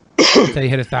 Until you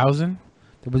hit 1,000.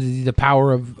 That was the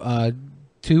power of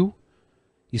 2.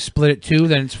 You split it 2,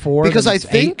 then it's 4. Because then I it's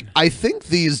think 8. I think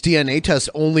these DNA tests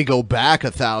only go back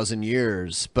 1,000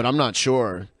 years, but I'm not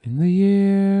sure. In the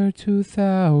year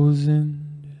 2000.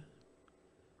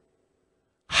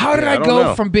 How did Yeah, I I don't go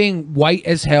know. from being white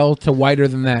as hell to whiter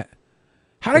than that?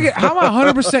 How am I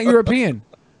 100% European?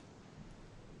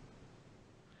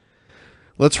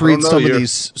 Let's I read don't know, some of you're-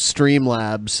 these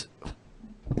Streamlabs.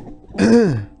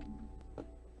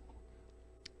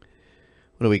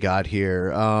 What do we got here?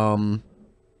 Well,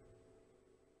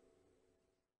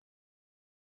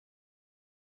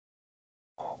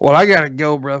 I gotta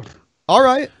go, bro. All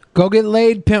right. Go get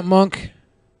laid, Pimp Monk.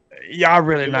 Yeah, I'm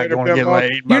really not going to get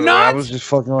laid. You're not? I was just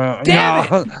fucking around. Damn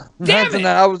no, Damn it!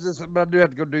 I was just, but I do have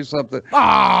to go do something.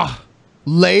 Ah,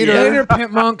 Later. Later,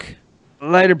 Pimp Monk.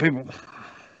 Later, people.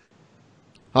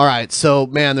 All right, so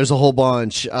man, there's a whole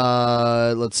bunch.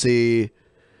 Let's see.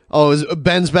 Oh, it was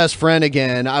Ben's best friend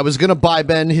again. I was gonna buy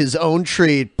Ben his own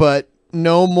treat, but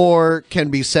no more can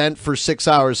be sent for 6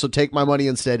 hours. So take my money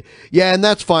instead. Yeah, and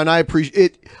that's fine. I appreciate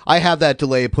it. I have that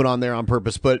delay put on there on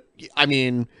purpose, but I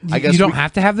mean, I guess you don't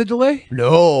have to have the delay.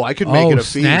 No, I could make it a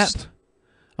snap. feast.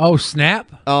 Oh,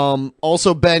 snap.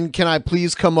 Also, Ben, can I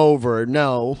please come over?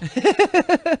 No.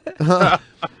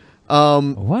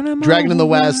 Dragon in the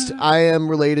West. I am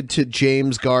related to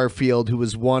James Garfield, who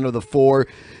was one of the 4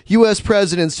 U.S.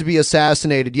 presidents to be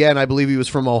assassinated. Yeah, and I believe he was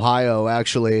from Ohio,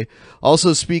 actually.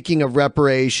 Also, speaking of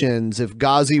reparations, if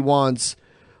Ghazi wants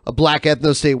a black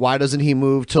ethno-state, why doesn't he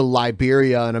move to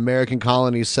Liberia, an American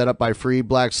colony set up by free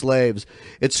black slaves?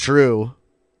 It's true.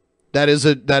 That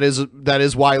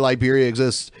is why Liberia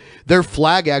exists. Their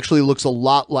flag actually looks a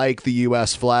lot like the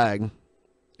U.S. flag,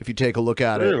 if you take a look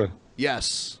at Really? it.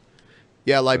 Yes.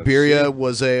 Yeah, Liberia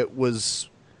was a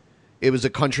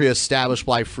country established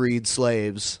by freed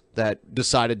slaves that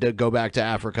decided to go back to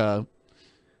Africa.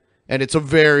 And it's a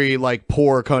very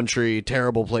poor country,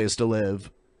 terrible place to live.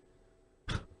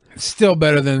 Still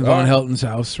better than Von Helton's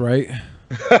house, right?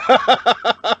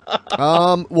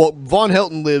 Well, Von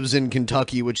Helton lives in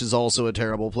Kentucky, which is also a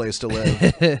terrible place to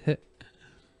live.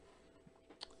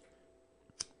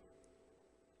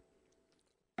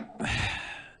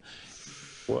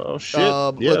 Well, shit.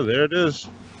 Yeah, there it is.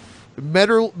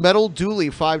 Metal Dooley,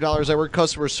 $5. I worked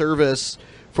customer service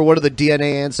for one of the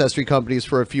DNA ancestry companies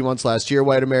for a few months last year.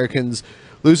 White Americans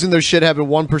losing their shit, having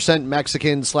 1%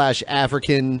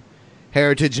 Mexican/African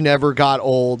heritage never got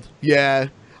old. Yeah,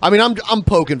 I mean, I'm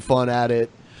poking fun at it.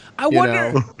 I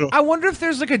wonder if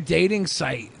there's a dating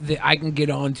site that I can get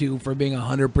onto for being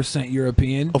 100%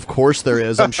 European. Of course there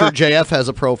is. I'm sure JF has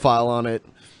a profile on it.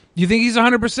 You think he's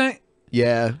 100%?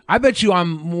 Yeah. I bet you I'm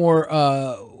more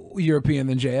European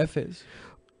than JF is.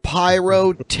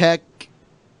 Pyrotechness,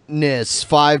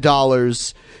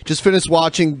 $5. Just finished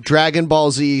watching Dragon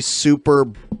Ball Z Super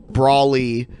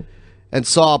Brawly and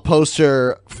saw a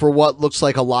poster for what looks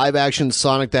like a live-action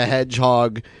Sonic the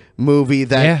Hedgehog movie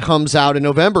that comes out in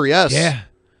November. Yes. Yeah.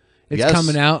 It's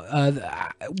coming out.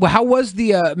 How was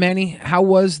the Manny? How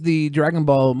was the Dragon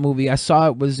Ball movie? I saw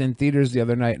it was in theaters the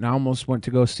other night, and I almost went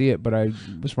to go see it, but I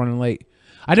was running late.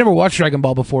 I never watched Dragon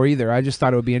Ball before either. I just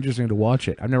thought it would be interesting to watch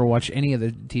it. I've never watched any of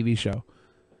the TV show.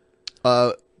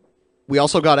 We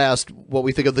also got asked what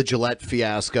we think of the Gillette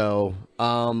fiasco.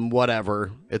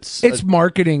 Whatever. It's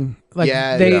marketing.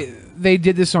 They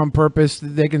did this on purpose.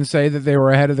 They can say that they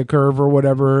were ahead of the curve or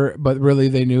whatever, but really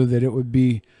they knew that it would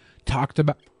be talked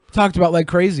about like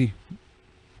crazy.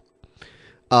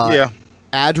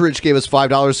 Adridge gave us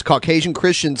 $5. Caucasian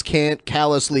Christians can't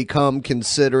callously come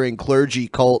considering clergy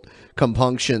cult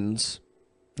compunctions.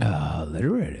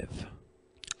 Alliterative.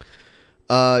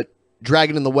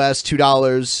 Dragon in the West,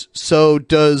 $2. So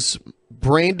does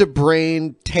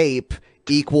brain-to-brain tape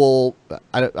equal...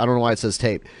 I don't know why it says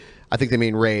tape. I think they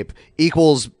mean rape.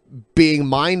 Equals being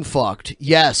mind-fucked.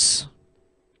 Yes.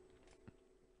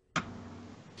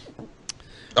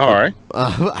 All right.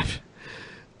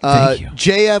 Thank you.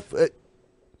 JF...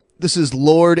 this is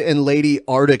Lord and Lady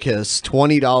Articus,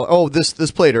 $20. Oh, this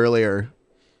played earlier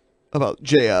about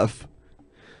JF.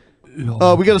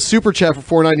 We got a super chat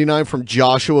for $4.99 from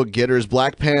Joshua Gitters.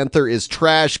 Black Panther is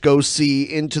trash. Go see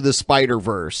Into the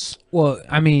Spider-Verse. Well,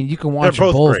 I mean, you can watch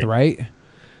both, great. right?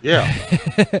 Yeah.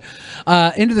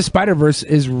 Into the Spider-Verse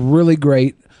is really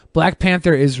great. Black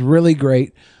Panther is really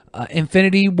great.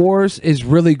 Infinity Wars is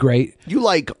really great. You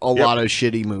like a lot of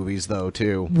shitty movies, though,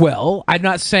 too. Well, I'm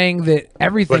not saying that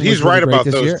everything. But he's was really right great about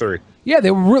this those year. 3. Yeah,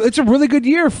 it's a really good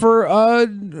year for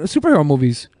superhero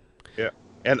movies. Yeah,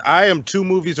 and I am 2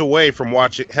 movies away from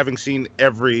having seen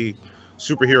every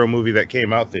superhero movie that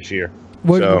came out this year.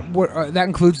 That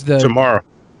includes tomorrow.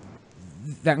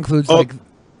 That includes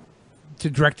to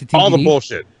direct to TV. All the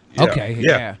bullshit. Yeah. Okay,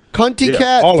 yeah. Cunty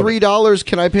Cat, $3.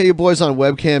 Can I pay you boys on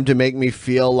webcam to make me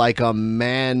feel like a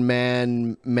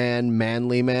manly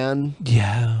man?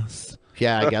 Yes.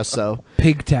 Yeah, I guess so.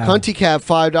 Pigtail. Cunty Cat,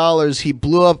 $5. He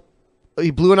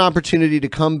blew an opportunity to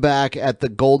come back at the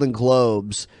Golden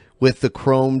Globes with the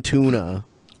Chrome Tuna.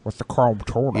 With the Chrome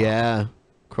Tuna. Yeah,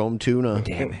 Chrome Tuna.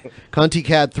 Damn it. Cunty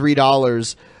Cat,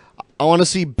 $3. I want to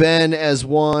see Ben as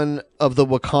one of the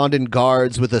Wakandan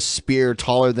guards with a spear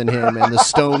taller than him and the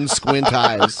stone squint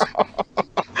eyes.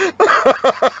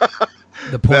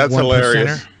 That's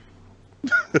hilarious.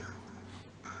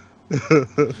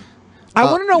 I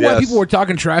want to know why people were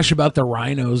talking trash about the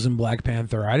rhinos in Black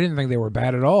Panther. I didn't think they were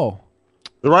bad at all.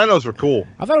 The rhinos were cool.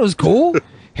 I thought it was cool.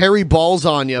 Harry balls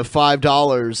on you,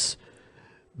 $5.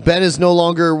 Ben is no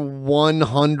longer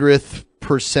 100th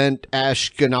percent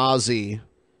Ashkenazi.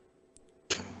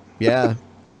 Yeah.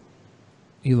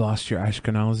 You lost your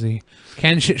Ashkenazi.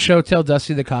 Can Shit Show tell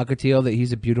Dusty the Cockatiel that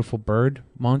he's a beautiful bird,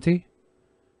 Monty?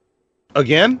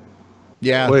 Again?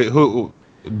 Yeah. Wait, who?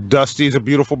 Dusty's a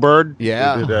beautiful bird?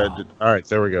 Yeah. All right,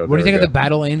 there we go. What do you think of the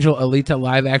Battle Angel Alita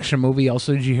live action movie?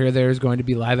 Also, did you hear there's going to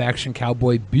be live action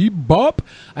Cowboy Bebop?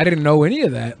 I didn't know any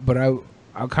of that, but I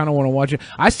kind of want to watch it.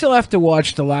 I still have to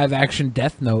watch the live action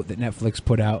Death Note that Netflix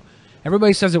put out.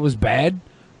 Everybody says it was bad,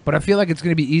 but I feel like it's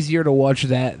going to be easier to watch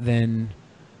that than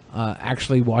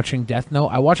actually watching Death Note.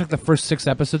 I watched like the first 6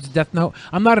 episodes of Death Note.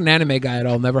 I'm not an anime guy at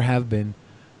all, never have been,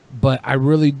 but I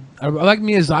like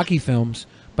Miyazaki films.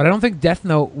 But I don't think Death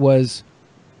Note was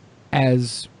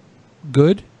as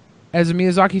good as a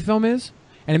Miyazaki film is.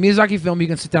 And a Miyazaki film, you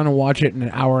can sit down and watch it, and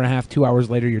an hour and a half, 2 hours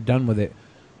later, you're done with it.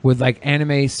 With like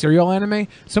anime, serial anime,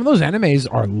 some of those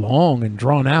animes are long and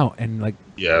drawn out, and like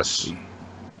yes,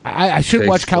 I should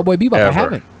watch Cowboy Bebop. I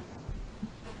haven't.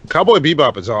 Cowboy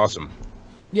Bebop is awesome.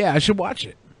 Yeah, I should watch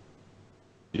it.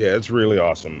 Yeah, it's really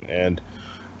awesome. And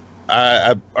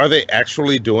are they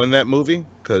actually doing that movie?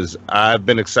 Because I've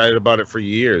been excited about it for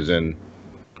years, and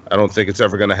I don't think it's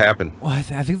ever going to happen. Well, I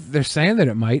think they're saying that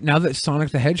it might. Now that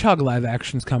Sonic the Hedgehog live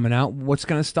action's coming out, what's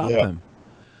going to stop them?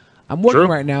 I'm working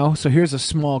right now, so here's a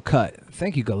small cut.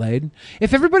 Thank you, Gallade.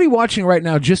 If everybody watching right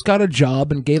now just got a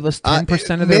job and gave us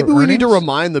 10% of their maybe we need to earnings-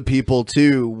 remind the people,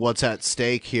 too, what's at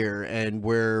stake here, and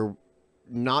we're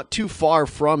not too far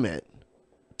from it.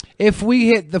 If we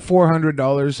hit the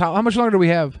 $400, how much longer do we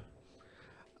have?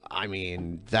 I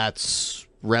mean, that's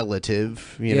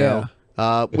relative, you Yeah.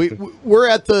 know. We're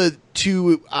at the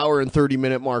 2 hour and 30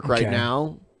 minute mark right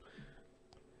now.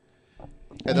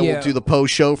 And then we'll do the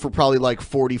post show for probably like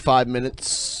 45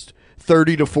 minutes,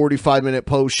 30 to 45 minute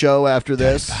post show after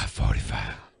this.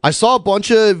 45. I saw a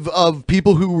bunch of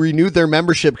people who renewed their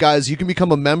membership, guys. You can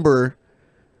become a member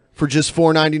for just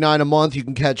 $4.99 a month. You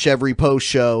can catch every post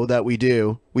show that we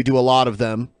do. We do a lot of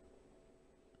them.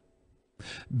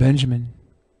 Benjamin,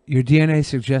 your DNA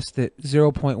suggests that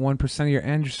 0.1% of your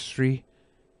ancestry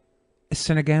is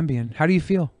Senegambian. How do you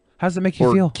feel? How does it make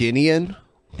you feel? Guinean?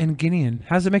 And Guinean.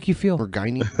 How does it make you feel? Or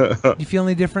Guinea? You feel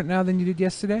any different now than you did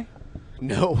yesterday?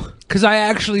 No. Because I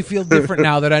actually feel different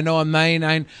now that I know I'm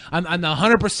 99. I'm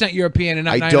 100% European and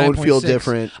not 99.6. I don't feel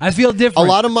different. I feel different. A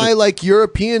lot of my like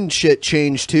European shit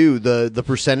changed too. The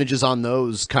percentages on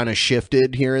those kind of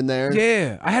shifted here and there.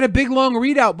 Yeah. I had a big long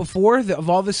readout before of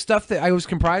all this stuff that I was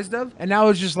comprised of, and now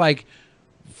it's just like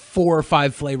 4 or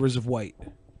 5 flavors of white.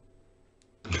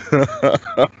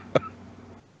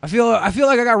 I feel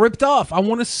like I got ripped off. I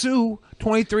want to sue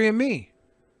 23andMe.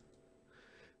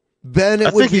 Ben,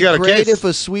 it would be great if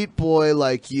a sweet boy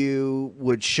like you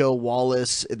would show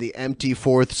Wallace the empty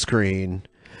 4th screen.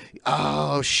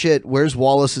 Oh, shit. Where's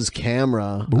Wallace's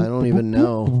camera? I don't even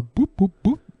know.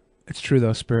 It's true,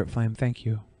 though, Spirit Flame. Thank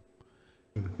you.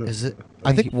 Is it?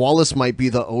 I think Wallace might be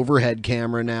the overhead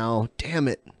camera now. Damn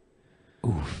it.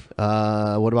 Oof.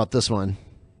 What about this one?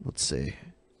 Let's see.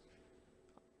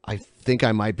 I think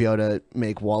I might be able to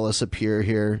make Wallace appear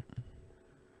here.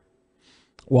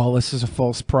 Wallace is a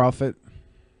false prophet.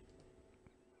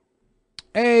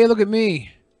 Hey, look at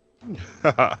me.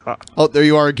 Oh, there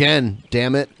you are again.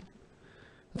 Damn it.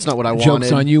 That's not what I wanted.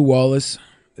 Joke's on you, Wallace.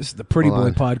 This is the Pretty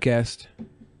Hold Boy on. podcast.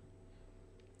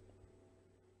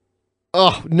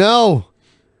 Oh, no.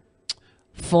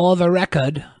 For the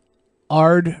record,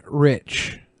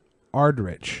 Ardrich.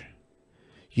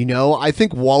 You know, I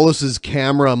think Wallace's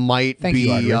camera might Thank you,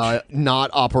 be Ardrich.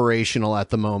 not operational at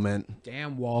the moment.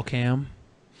 Damn, Wallcam.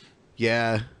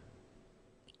 Yeah.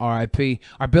 R.I.P.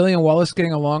 Are Billy and Wallace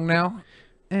getting along now?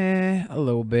 A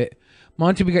little bit.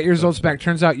 Monty, we got your results back.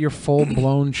 Turns out you're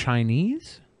full-blown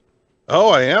Chinese? Oh,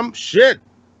 I am? Shit.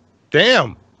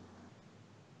 Damn.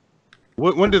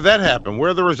 When did that happen? Where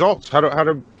are the results?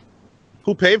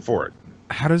 Who paid for it?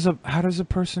 How does a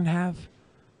person have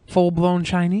full-blown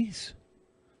Chinese?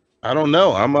 I don't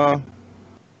know.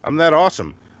 I'm that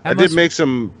awesome. I did make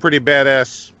some pretty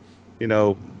badass,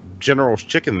 General's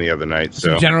chicken the other night. So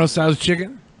Some General Tso's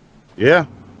chicken? yeah,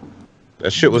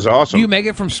 that shit was awesome. You make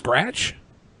it from scratch?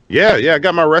 Yeah, I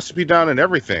got my recipe down and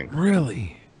everything.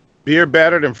 Really? Beer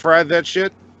battered and fried that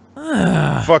shit.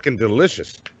 Fucking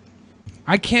delicious.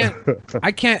 I can't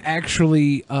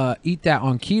actually eat that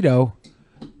on keto,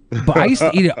 but I used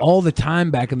to eat it all the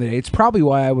time back in the day. It's probably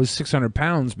why I was 600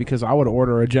 pounds, because I would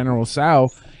order a General Tso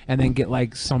and then get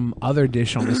like some other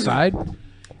dish on the side, and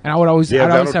I'd always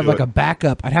have like a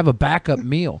backup. I'd have a backup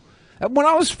meal. When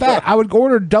I was fat, I would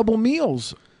order double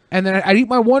meals, and then I'd eat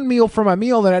my one meal for my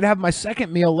meal, then I'd have my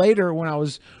second meal later when I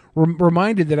was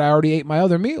reminded that I already ate my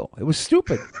other meal. It was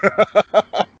stupid.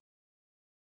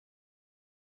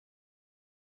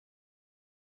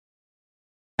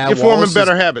 You're forming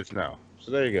better habits now. So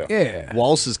there you go. Yeah.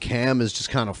 Wallace's cam is just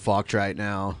kind of fucked right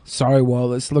now. Sorry,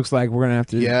 Wallace. Looks like we're gonna have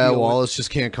to. Yeah, Wallace just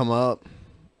can't come up.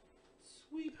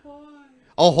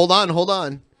 Oh, hold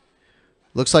on.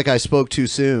 Looks like I spoke too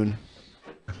soon.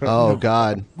 Oh,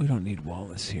 God. We don't need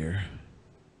Wallace here.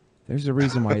 There's a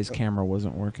reason why his camera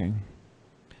wasn't working.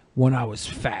 When I was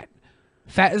fat.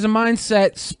 Fat is a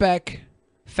mindset, Spec.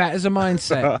 Fat is a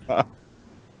mindset.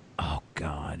 Oh,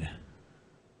 God.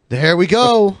 There we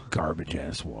go. Garbage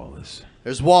ass Wallace.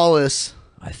 There's Wallace.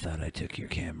 I thought I took your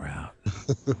camera out.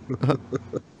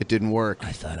 It didn't work.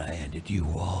 I thought I ended you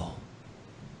all.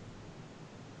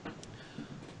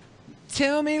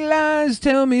 Tell me lies,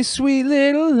 tell me sweet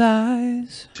little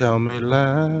lies. Tell me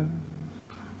lies.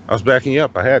 I was backing you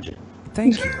up. I had you.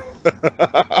 Thank you.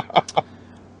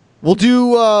 We'll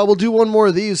do one more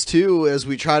of these too as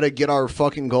we try to get our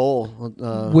fucking goal.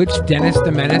 Which Dennis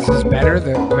the Menace is better,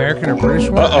 the American or British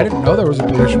one? I didn't know there was a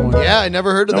British one. Yeah, I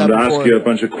never heard of I that want to before. ask you a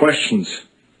bunch of questions.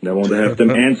 And I want to have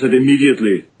them answered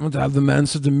immediately. I want to have them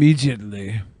answered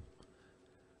immediately.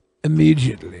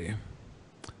 Immediately.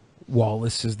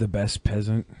 Wallace is the best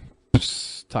peasant.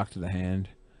 Psst, talk to the hand.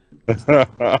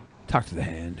 Talk to the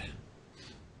hand.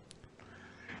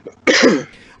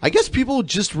 I guess people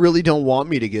just really don't want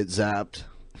me to get zapped.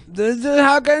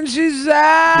 How can she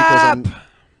zap?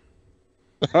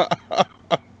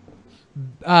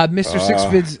 Mr.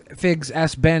 Six Figs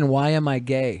asked Ben, "Why am I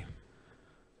gay?"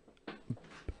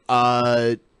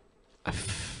 I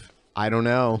don't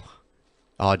know.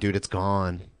 Oh, dude, it's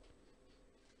gone.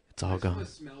 It's all gone.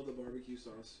 Smell the barbecue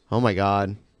sauce. Oh my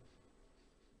God. It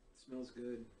smells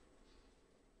good.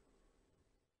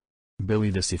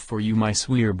 Billy, this is for you, my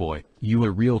swear boy. You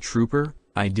a real trooper?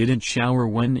 I didn't shower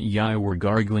when I were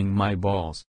gargling my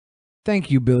balls. Thank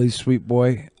you, Billy, sweet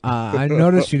boy. I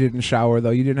noticed you didn't shower,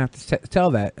 though. You didn't have to tell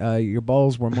that. Your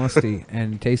balls were musty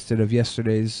and tasted of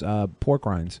yesterday's pork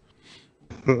rinds.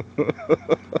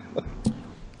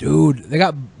 Dude, they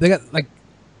got like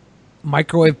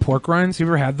microwave pork rinds. You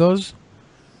ever had those?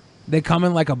 They come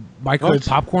in like a microwave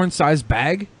popcorn-sized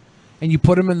bag, and you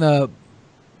put them in the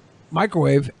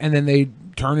microwave, and then they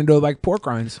turn into like pork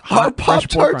rinds. Hot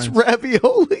Pop-Tarts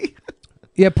ravioli.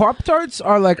 Yeah, Pop-Tarts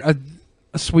are like a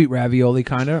sweet ravioli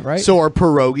kind of, right? So are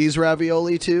pierogies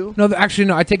ravioli too? No, actually,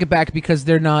 no. I take it back because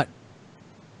they're not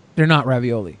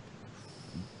ravioli.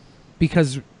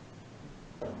 Because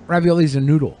ravioli is a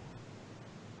noodle,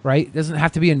 right? Doesn't it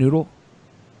have to be a noodle?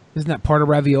 Isn't that part of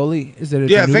ravioli? Is it?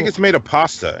 Yeah, I think it's made of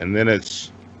pasta and then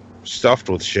it's stuffed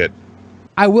with shit.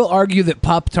 I will argue that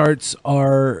Pop-Tarts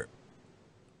are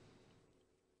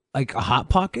like a Hot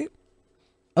Pocket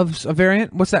of a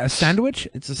variant. What's that? A sandwich?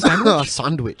 It's a sandwich? A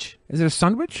sandwich. Is it a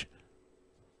sandwich?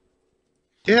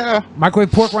 Yeah.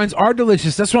 Microwave pork rinds are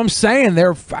delicious. That's what I'm saying.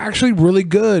 They're actually really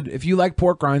good. If you like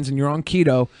pork rinds and you're on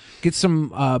keto, get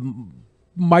some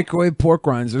microwave pork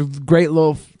rinds. They're a great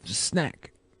little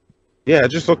snack. Yeah, I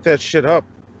just looked that shit up.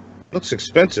 Looks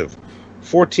expensive.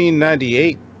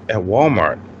 $14.98 at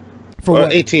Walmart. For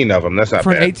what? 18 of them. That's not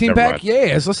For bad. an 18 Never pack? mind. Yeah,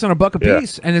 it's less than $1 a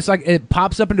piece. And it's like it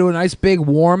pops up into a nice big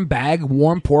warm bag,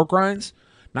 warm pork rinds.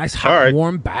 Nice hot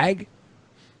warm bag.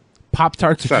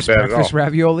 Pop-Tarts are It's just not bad at breakfast all.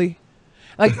 ravioli.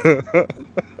 Like,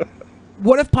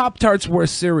 what if Pop-Tarts were a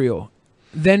cereal?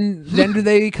 Then do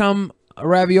they become a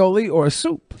ravioli or a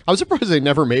soup? I'm surprised they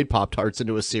never made Pop-Tarts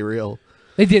into a cereal.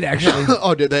 They did, actually.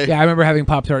 Oh, did they? Yeah, I remember having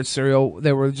Pop-Tarts cereal.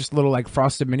 They were just little like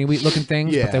frosted mini wheat looking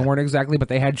things, but they Yeah. weren't exactly. But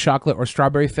they had chocolate or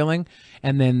strawberry filling,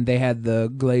 and then they had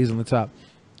the glaze on the top.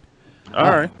 All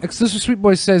right. Exclusive Sweet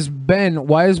Boy says, Ben,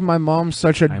 why is my mom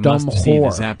such a I dumb must see the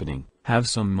whore? zappening. Have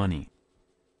some money.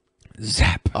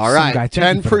 Zap. All Some right, guy,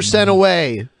 thank you for the 10% money.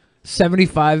 away.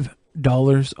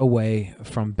 $75 away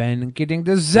from Ben getting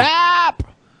the zap.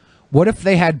 What if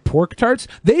they had pork tarts?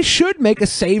 They should make a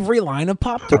savory line of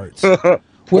Pop Tarts.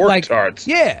 Pork tarts.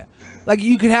 Yeah, like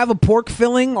you could have a pork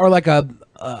filling or like a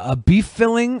beef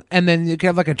filling, and then you could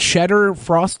have like a cheddar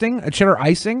frosting, a cheddar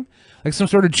icing, like some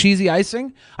sort of cheesy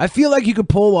icing. I feel like you could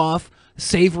pull off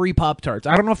savory Pop Tarts.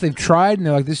 I don't know if they've tried and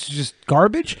they're like, this is just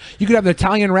garbage. You could have the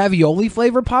Italian ravioli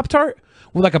flavor Pop Tart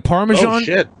with like a Parmesan. Oh,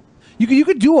 shit. You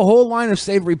could do a whole line of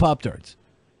savory Pop Tarts.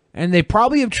 And they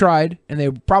probably have tried, and they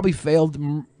probably failed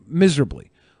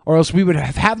miserably. Or else we would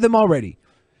have them already.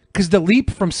 Because the leap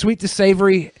from sweet to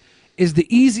savory is the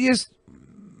easiest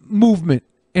movement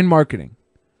in marketing.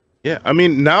 Yeah, I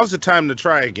mean, now's the time to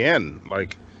try again.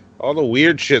 Like, all the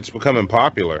weird shit's becoming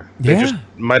popular. They just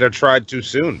might have tried too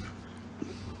soon.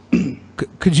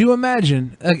 Could you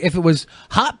imagine if it was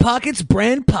Hot Pockets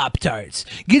brand Pop-Tarts?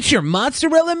 Get your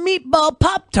mozzarella meatball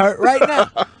Pop-Tart right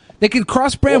now. They could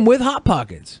cross-brand with Hot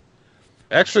Pockets.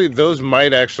 Actually, those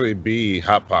might actually be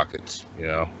Hot Pockets, you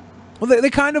know? Well, they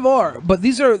kind of are, but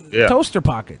these are toaster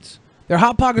pockets. They're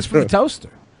Hot Pockets for the toaster.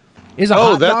 Is a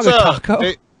hot dog a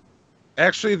taco?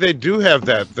 Actually, they do have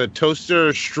that. The toaster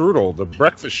strudel, the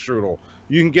breakfast strudel.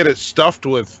 You can get it stuffed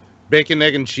with bacon,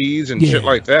 egg, and cheese and shit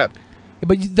like that.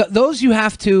 But those you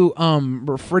have to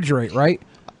refrigerate, right?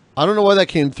 I don't know why that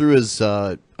came through as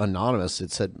anonymous.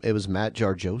 It said it was Matt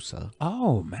Jarjosa.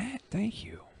 Oh, Matt, thank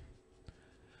you.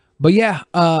 But yeah,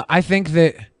 I think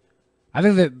that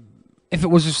if it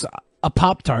was just a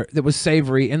Pop-Tart that was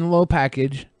savory in the low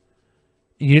package,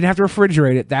 and you didn't have to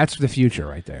refrigerate it, that's the future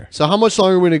right there. So how much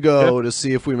longer are we going to go to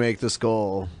see if we make this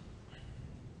goal?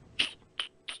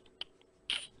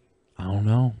 I don't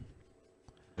know.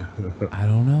 I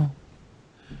don't know.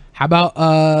 How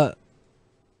about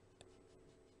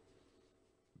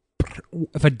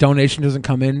if a donation doesn't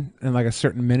come in like a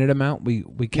certain minute amount, we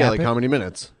cap like it? how many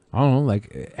minutes? I don't know,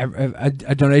 like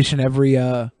a donation every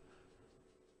in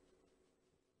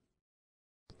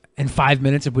 5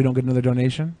 minutes if we don't get another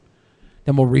donation.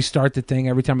 Then we'll restart the thing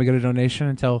every time we get a donation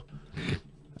until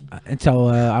I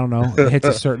don't know, it hits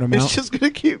a certain amount. It's just gonna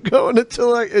keep going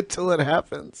until it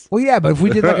happens. Well, yeah, but if we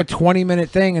did like a 20-minute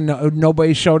thing and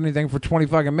nobody showed anything for 20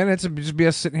 fucking minutes, it'd just be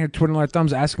us sitting here twiddling our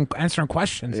thumbs, answering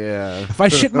questions. Yeah. If I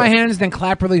shit my hands, then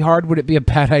clap really hard, would it be a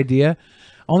bad idea?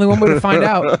 Only one way to find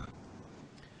out.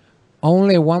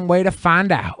 Only one way to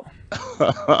find out.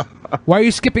 Why are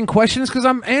you skipping questions? Because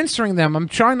I'm answering them. I'm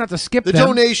trying not to skip The them.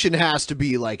 donation has to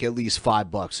be like at least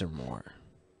 $5 or more.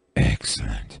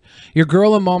 Excellent. Your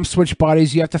girl and mom switch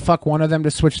bodies. You have to fuck one of them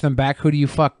to switch them back. Who do you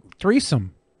fuck?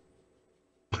 Threesome.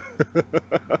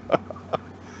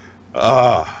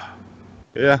 Yeah,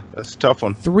 that's a tough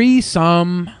one.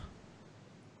 Threesome.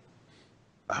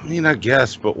 I mean, I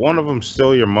guess, but one of them's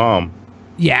still your mom.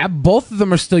 Yeah, both of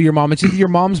them are still your mom. It's either your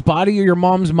mom's body or your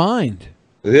mom's mind.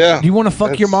 Yeah. Do you want to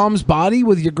fuck your mom's body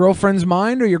with your girlfriend's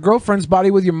mind or your girlfriend's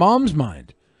body with your mom's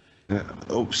mind? Yeah.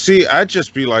 Oh, see, I'd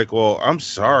just be like, well, I'm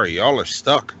sorry. Y'all are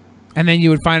stuck. And then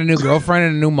you would find a new girlfriend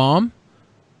and a new mom?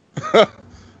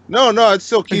 No, I'd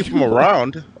still keep them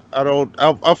around.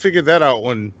 I'll figure that out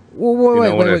when,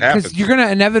 wait, when it happens. because you're going to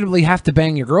inevitably have to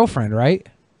bang your girlfriend, right?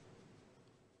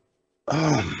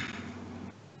 I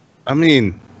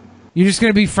mean... You're just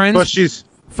going to be friends? But she's...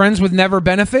 Friends with never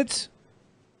benefits?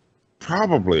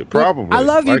 Probably. I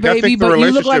love you, baby, but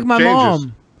you look like my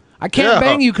mom. I can't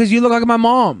bang you because you look like my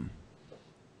mom.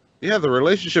 Yeah, the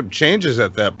relationship changes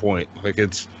at that point. Like,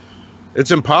 it's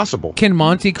impossible. Can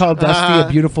Monty call Dusty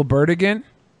a beautiful bird again?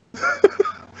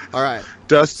 All right.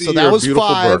 Dusty, so that was beautiful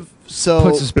 5. Bird. So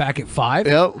puts us back at 5.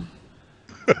 Yep.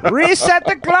 Reset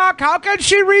the clock. How can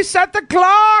she reset the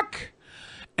clock?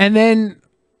 And then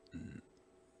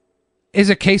is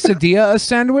a quesadilla a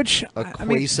sandwich? A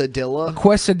quesadilla? A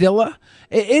quesadilla?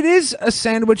 It is a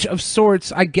sandwich of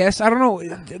sorts, I guess. I don't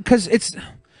know, because it's...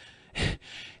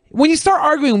 When you start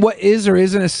arguing what is or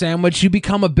isn't a sandwich, you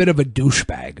become a bit of a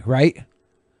douchebag, right?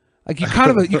 Like you're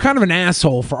kind of an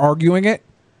asshole for arguing it.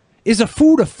 Is a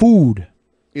food a food?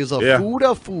 Is a food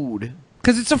a food?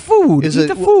 Because it's a food. Eat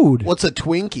the food. What's a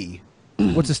Twinkie?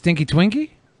 What's a stinky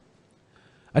Twinkie?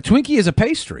 A Twinkie is a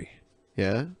pastry.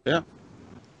 Yeah. Yeah.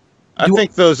 I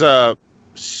think those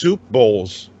soup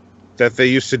bowls that they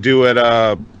used to do at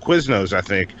Quiznos, I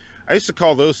think. I used to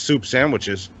call those soup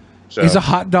sandwiches. So. Is a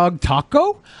hot dog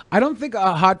taco? I don't think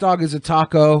a hot dog is a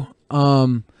taco.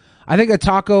 I think a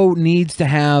taco needs to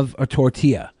have a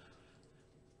tortilla.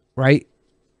 Right?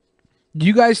 Do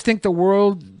you guys think the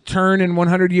world turn in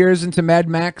 100 years into Mad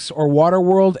Max or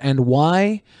Waterworld, and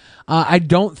why? I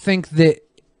don't think that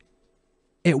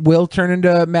it will turn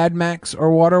into Mad Max or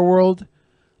Waterworld.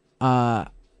 I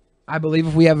believe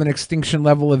if we have an extinction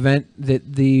level event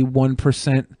that the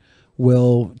 1%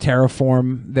 will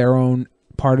terraform their own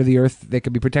part of the earth they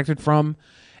could be protected from,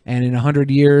 and in 100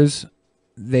 years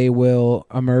they will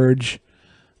emerge.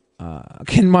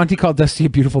 Can Monty call Dusty a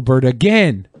beautiful bird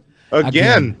again?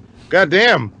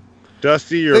 Goddamn,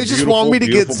 Dusty, you're they just want me to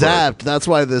get zapped. That's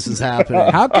why this is happening.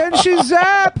 How can she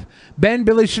zap? Ben,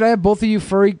 Billy, should I have both of your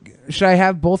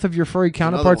furry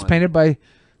counterparts painted by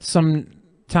some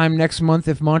time next month?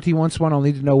 If Monty wants one, I'll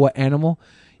need to know what animal.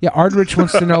 Yeah, Ardrich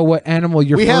wants to know what animal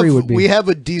your furry would be. We have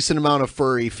a decent amount of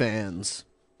furry fans.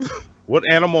 What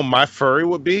animal my furry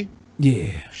would be?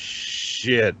 Yeah.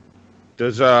 Shit.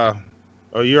 Does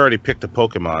Oh, you already picked a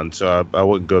Pokemon, so I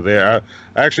wouldn't go there.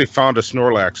 I actually found a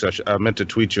Snorlax. I meant to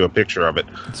tweet you a picture of it.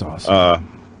 That's awesome.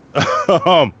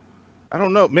 I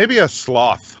don't know. Maybe a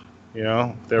sloth. You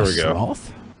know, there we go.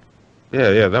 Sloth?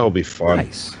 Yeah, that would be fun.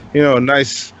 Nice. You know, a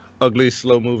nice, ugly,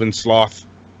 slow-moving sloth.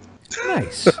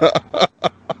 Nice.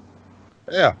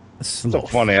 Yeah, it's a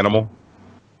fun animal.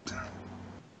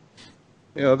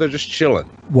 You know, they're just chilling.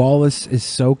 Wallace is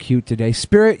so cute today.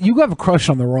 Spirit, you have a crush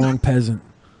on the wrong peasant.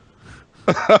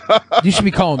 You should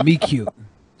be calling me cute.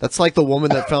 That's like the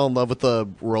woman that fell in love with the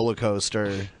roller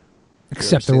coaster.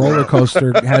 Except the roller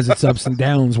coaster has its ups and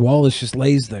downs. Wallace just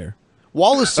lays there.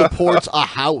 Wallace supports a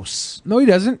house. No, he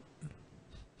doesn't.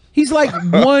 He's like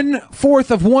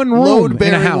 1/4 of one room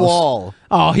in a house. Wall.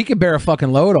 Oh, he can bear a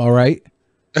fucking load, all right.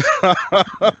 It's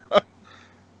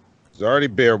already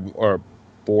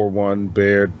bore one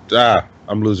bear.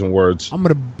 I'm losing words. I'm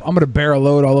gonna bear a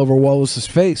load all over Wallace's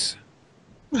face.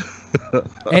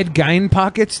 Ed Gein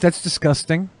pockets. That's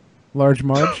disgusting. Large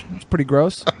Marge. It's pretty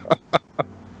gross.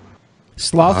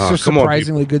 Sloths are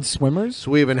surprisingly good swimmers.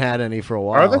 So we haven't had any for a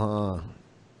while. Are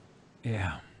they?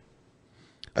 Yeah.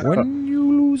 When you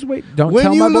lose weight, don't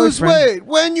tell my boyfriend.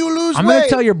 When you lose weight. I'm going to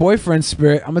tell your boyfriend,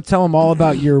 Spirit. I'm going to tell him all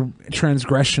about your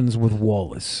transgressions with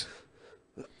Wallace.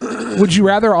 Would you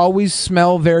rather always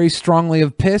smell very strongly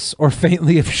of piss or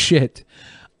faintly of shit?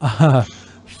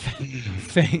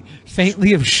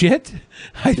 Faintly of shit,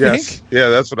 I think. Yeah,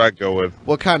 that's what I'd go with.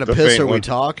 What kind of The piss faint are we one.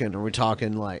 talking? Are we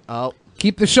talking like, oh...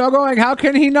 Keep the show going. How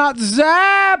can he not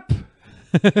zap?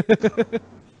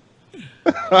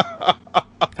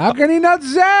 How can he not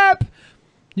zap?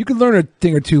 You could learn a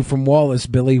thing or two from Wallace,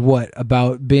 Billy. What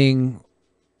about being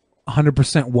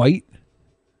 100% white?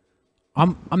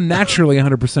 I'm naturally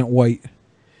 100% white.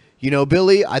 You know,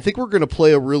 Billy, I think we're going to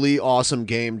play a really awesome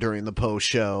game during the post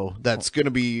show. That's going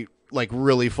to be like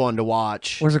really fun to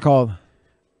watch. What's it called?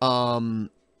 Damn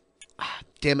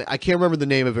it, I can't remember the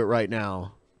name of it right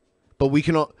now. But we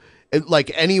can, like,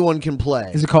 anyone can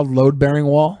play. Is it called Load Bearing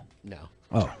Wall? No.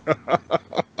 Oh.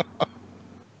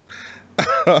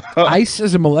 Ice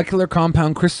is a molecular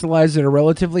compound crystallized at a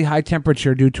relatively high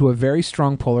temperature due to a very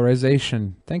strong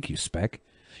polarization. Thank you, Spec.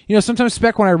 You know, sometimes,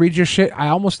 Spec, when I read your shit, I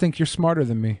almost think you're smarter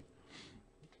than me.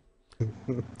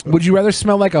 Would you rather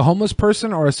smell like a homeless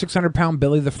person or a 600-pound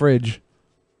Billy the Fridge?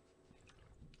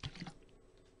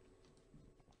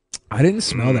 I didn't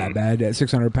smell that bad at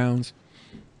 600 pounds.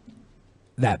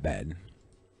 That bad.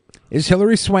 Is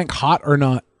Hillary Swank hot or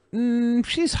not?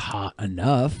 She's hot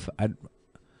enough. I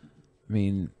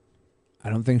mean,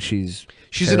 I don't think she's...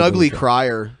 She's an ugly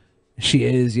crier. She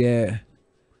is, yeah.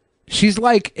 She's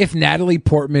like if Natalie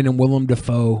Portman and Willem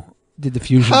Dafoe did the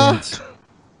fusion dance.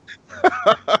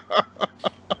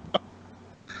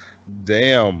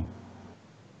 Damn.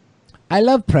 I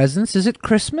love presents. Is it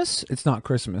Christmas? It's not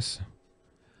Christmas.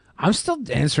 I'm still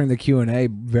answering the Q&A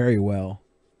very well.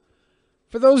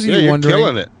 For those of you you're wondering,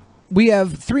 killing it. we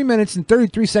have 3 minutes and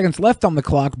 33 seconds left on the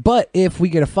clock, but if we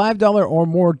get a $5 or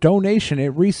more donation,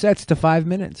 it resets to 5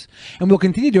 minutes. And we'll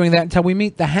continue doing that until we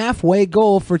meet the halfway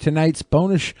goal for tonight's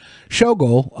bonus show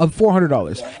goal of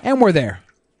 $400. And we're there.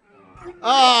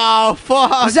 Oh,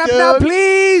 fuck, Zap dude. now,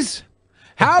 please!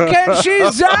 How can she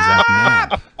zap? Zap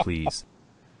now, please.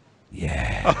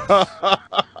 Yeah.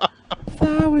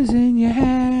 Flowers in your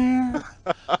hair.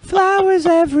 Flowers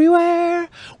everywhere.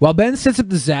 While Ben sets up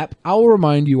the zap, I will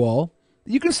remind you all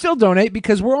that you can still donate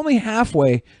because we're only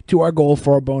halfway to our goal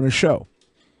for our bonus show.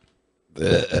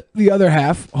 The other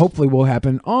half, hopefully, will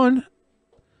happen on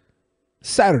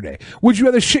Saturday. Would you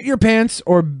rather shit your pants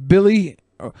or Billy?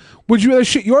 Would you rather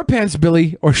shit your pants,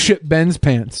 Billy, or shit Ben's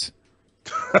pants?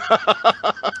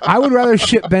 I would rather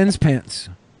shit Ben's pants.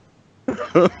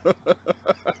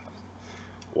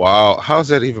 Wow, how's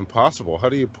that even possible? How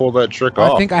do you pull that trick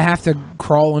off? I think I have to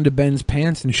crawl into Ben's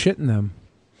pants and shit in them.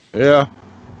 Yeah,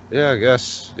 I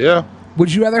guess. Yeah.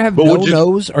 Would you rather have But no would you-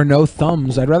 nose or no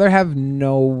thumbs? I'd rather have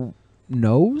no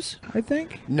nose, I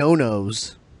think. No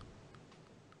nose.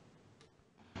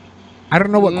 I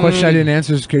don't know what question I didn't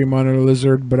answer, Security Monitor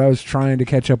Lizard, but I was trying to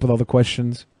catch up with all the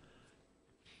questions.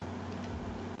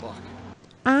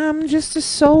 I'm just a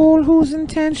soul whose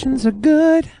intentions are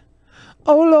good.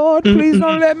 Oh, Lord, please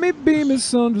don't let me be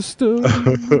misunderstood.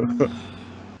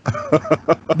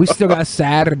 We still got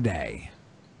Saturday.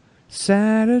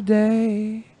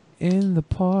 Saturday in the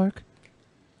park.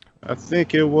 I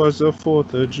think it was the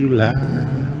 4th of July.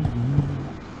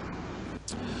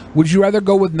 Would you rather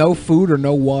go with no food or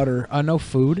no water? No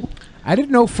food. I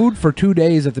didn't know food for 2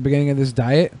 days at the beginning of this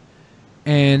diet,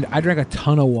 and I drank a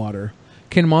ton of water.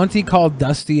 Can Monty call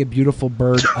Dusty a beautiful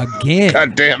bird again?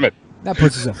 God damn it. That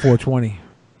puts us at 420.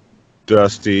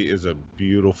 Dusty is a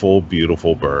beautiful,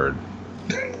 beautiful bird.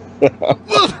 You're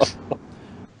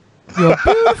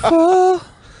beautiful.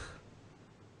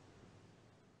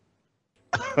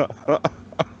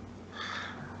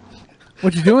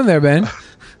 What you doing there, Ben?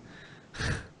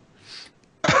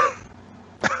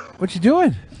 What you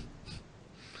doing?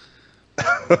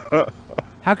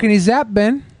 How can he zap,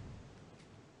 Ben?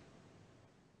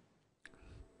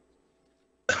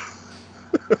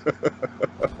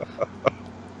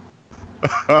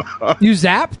 You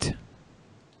zapped?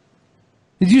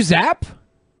 Did you zap?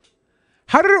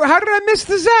 How did I miss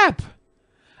the zap?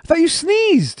 I thought you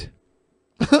sneezed.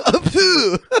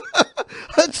 Achoo!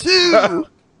 Achoo!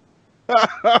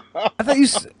 I thought you.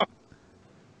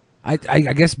 I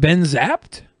guess Ben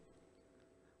zapped.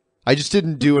 I just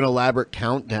didn't do an elaborate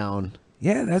countdown.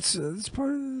 Yeah, that's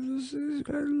part of this.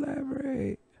 Gotta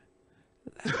elaborate.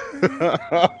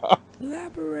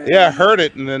 Elaborate. Yeah, I heard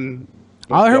it, and then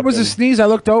all I heard was a sneeze. I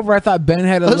looked over. I thought Ben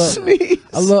had a sneeze,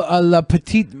 a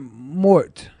petite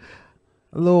mort,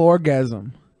 a little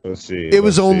orgasm. Let's see. It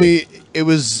was only. It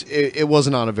was. It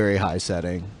wasn't on a very high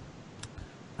setting.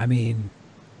 I mean,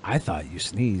 I thought you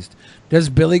sneezed. Does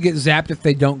Billy get zapped if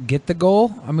they don't get the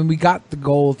goal? I mean, we got the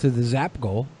goal to the zap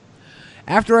goal.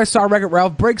 After I saw Wreck-It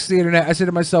Ralph breaks the internet, I said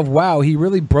to myself, wow, he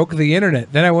really broke the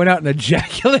internet. Then I went out and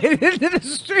ejaculated into the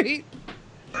street.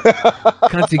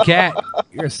 Cunty cat,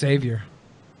 you're a savior.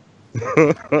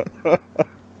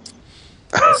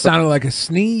 Sounded like a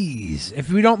sneeze.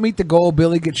 If we don't meet the goal,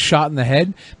 Billy gets shot in the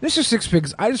head. Mr. Six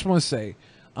Pigs, I just want to say,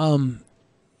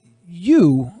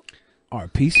 you are a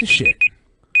piece of shit.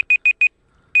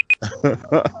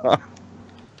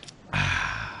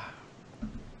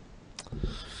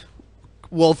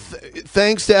 Well,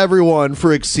 thanks to everyone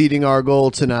for exceeding our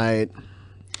goal tonight.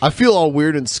 I feel all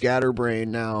weird and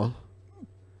scatterbrained now.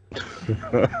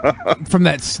 From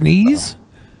that sneeze?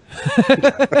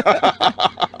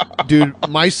 Dude,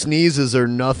 my sneezes are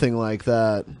nothing like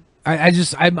that.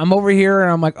 I'm over here and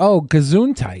I'm like, oh,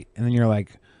 gazoon tight. And then you're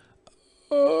like,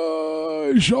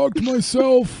 I shocked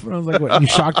myself. And I was like, what? You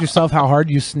shocked yourself how hard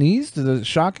you sneezed? Is it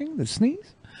shocking? The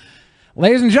sneeze?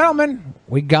 Ladies and gentlemen,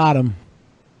 we got him.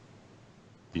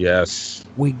 Yes.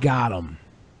 We got him.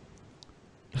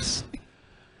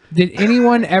 Did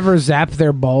anyone ever zap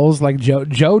their balls like Joe?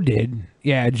 Joe did.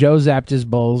 Yeah, Joe zapped his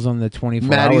balls on the 24-hour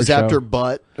Maddie show. zapped her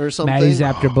butt or something. Maddie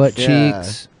zapped her butt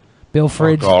cheeks. Bill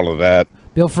Fridge. All of that.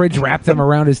 Bill Fridge wrapped them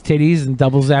around his titties and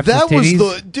double zapped his titties. That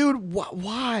was the... Dude,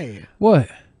 why? What?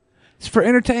 It's for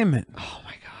entertainment. Oh,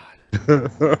 my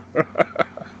God.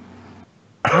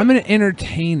 I'm an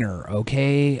entertainer,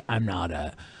 okay? I'm not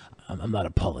a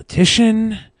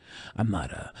politician. I'm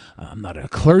not a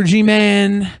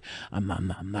clergyman. I'm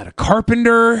not a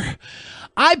carpenter.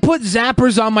 I put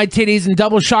zappers on my titties and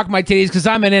double shock my titties because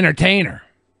I'm an entertainer.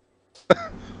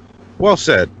 Well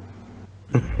said.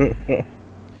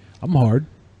 I'm hard,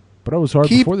 but I was hard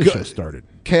before the show started.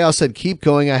 Chaos said, keep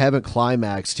going. I haven't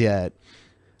climaxed yet.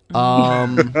 You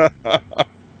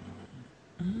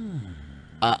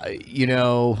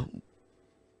know,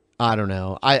 I don't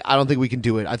know. I don't think we can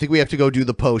do it. I think we have to go do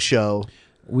the post show.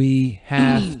 We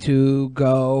have to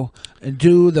go and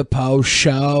do the post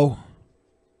show.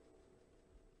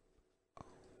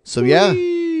 So yeah,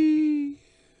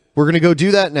 we're gonna go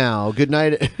do that now. Good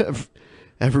night,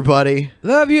 everybody.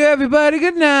 Love you, everybody.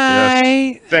 Good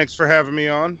night. Yes. Thanks for having me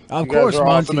on. Of course,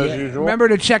 Monty. Remember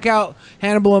to check out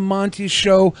Hannibal and Monty's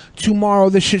show tomorrow.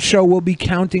 The shit show will be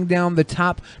counting down the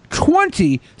top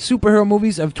 20 superhero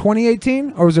movies of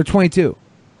 2018, or was there 22?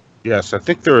 Yes, I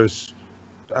think there is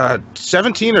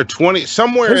 17 or 20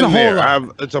 somewhere There's in there.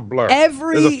 It's a blur.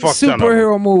 Every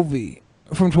superhero movie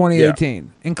from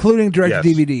 2018, including direct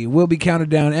DVD, will be counted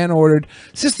down and ordered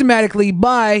systematically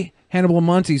by Hannibal and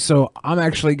Monty. So I'm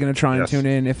actually going to try and tune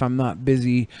in if I'm not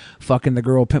busy fucking the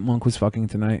girl Pimp Monk was fucking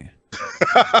tonight.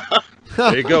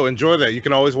 There you go. Enjoy that. You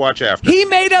can always watch after. He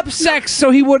made up sex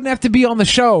so he wouldn't have to be on the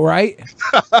show, right?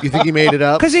 You think he made it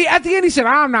up? Because at the end he said,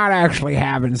 I'm not actually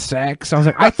having sex. I was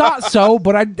like, I thought so,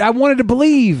 but I wanted to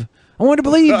believe. I wanted to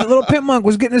believe that little Pimp Monk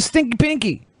was getting a stinky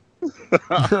pinky.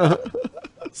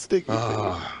 Stinky pinky.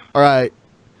 All right.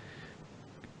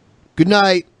 Good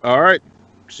night. All right.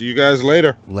 See you guys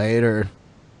later. Later.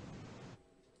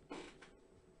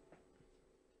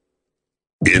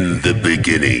 In the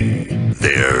beginning,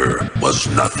 there was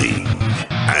nothing.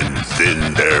 And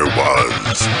then there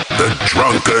was the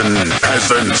Drunken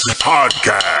Peasants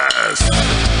Podcast.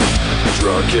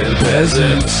 Drunken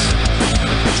Peasants.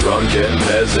 Drunken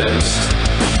peasants.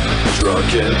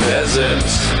 Drunken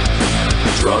peasants.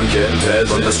 Drunken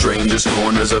peasants. From the strangest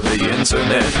corners of the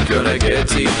internet, gonna get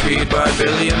TP'd by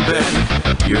Billy and Ben.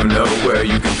 You know where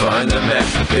you can find them at.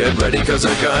 Get ready, cause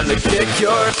they're gonna kick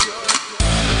your...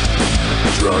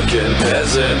 Drunken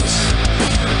peasants.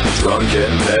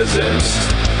 Drunken peasants.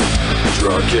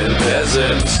 Drunken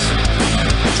peasants.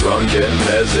 Drunken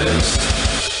peasants.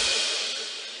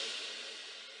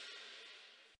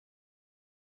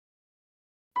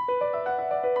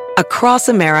 Across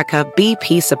America,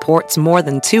 BP supports more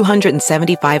than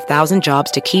 275,000 jobs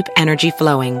to keep energy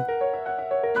flowing.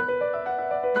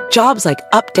 Jobs like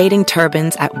updating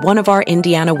turbines at one of our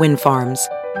Indiana wind farms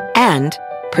and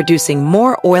producing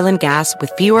more oil and gas with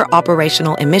fewer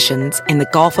operational emissions in the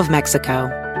Gulf of Mexico.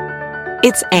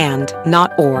 It's and,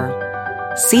 not or.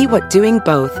 See what doing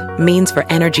both means for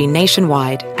energy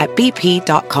nationwide at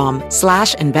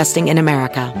bp.com/investing in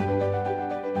America.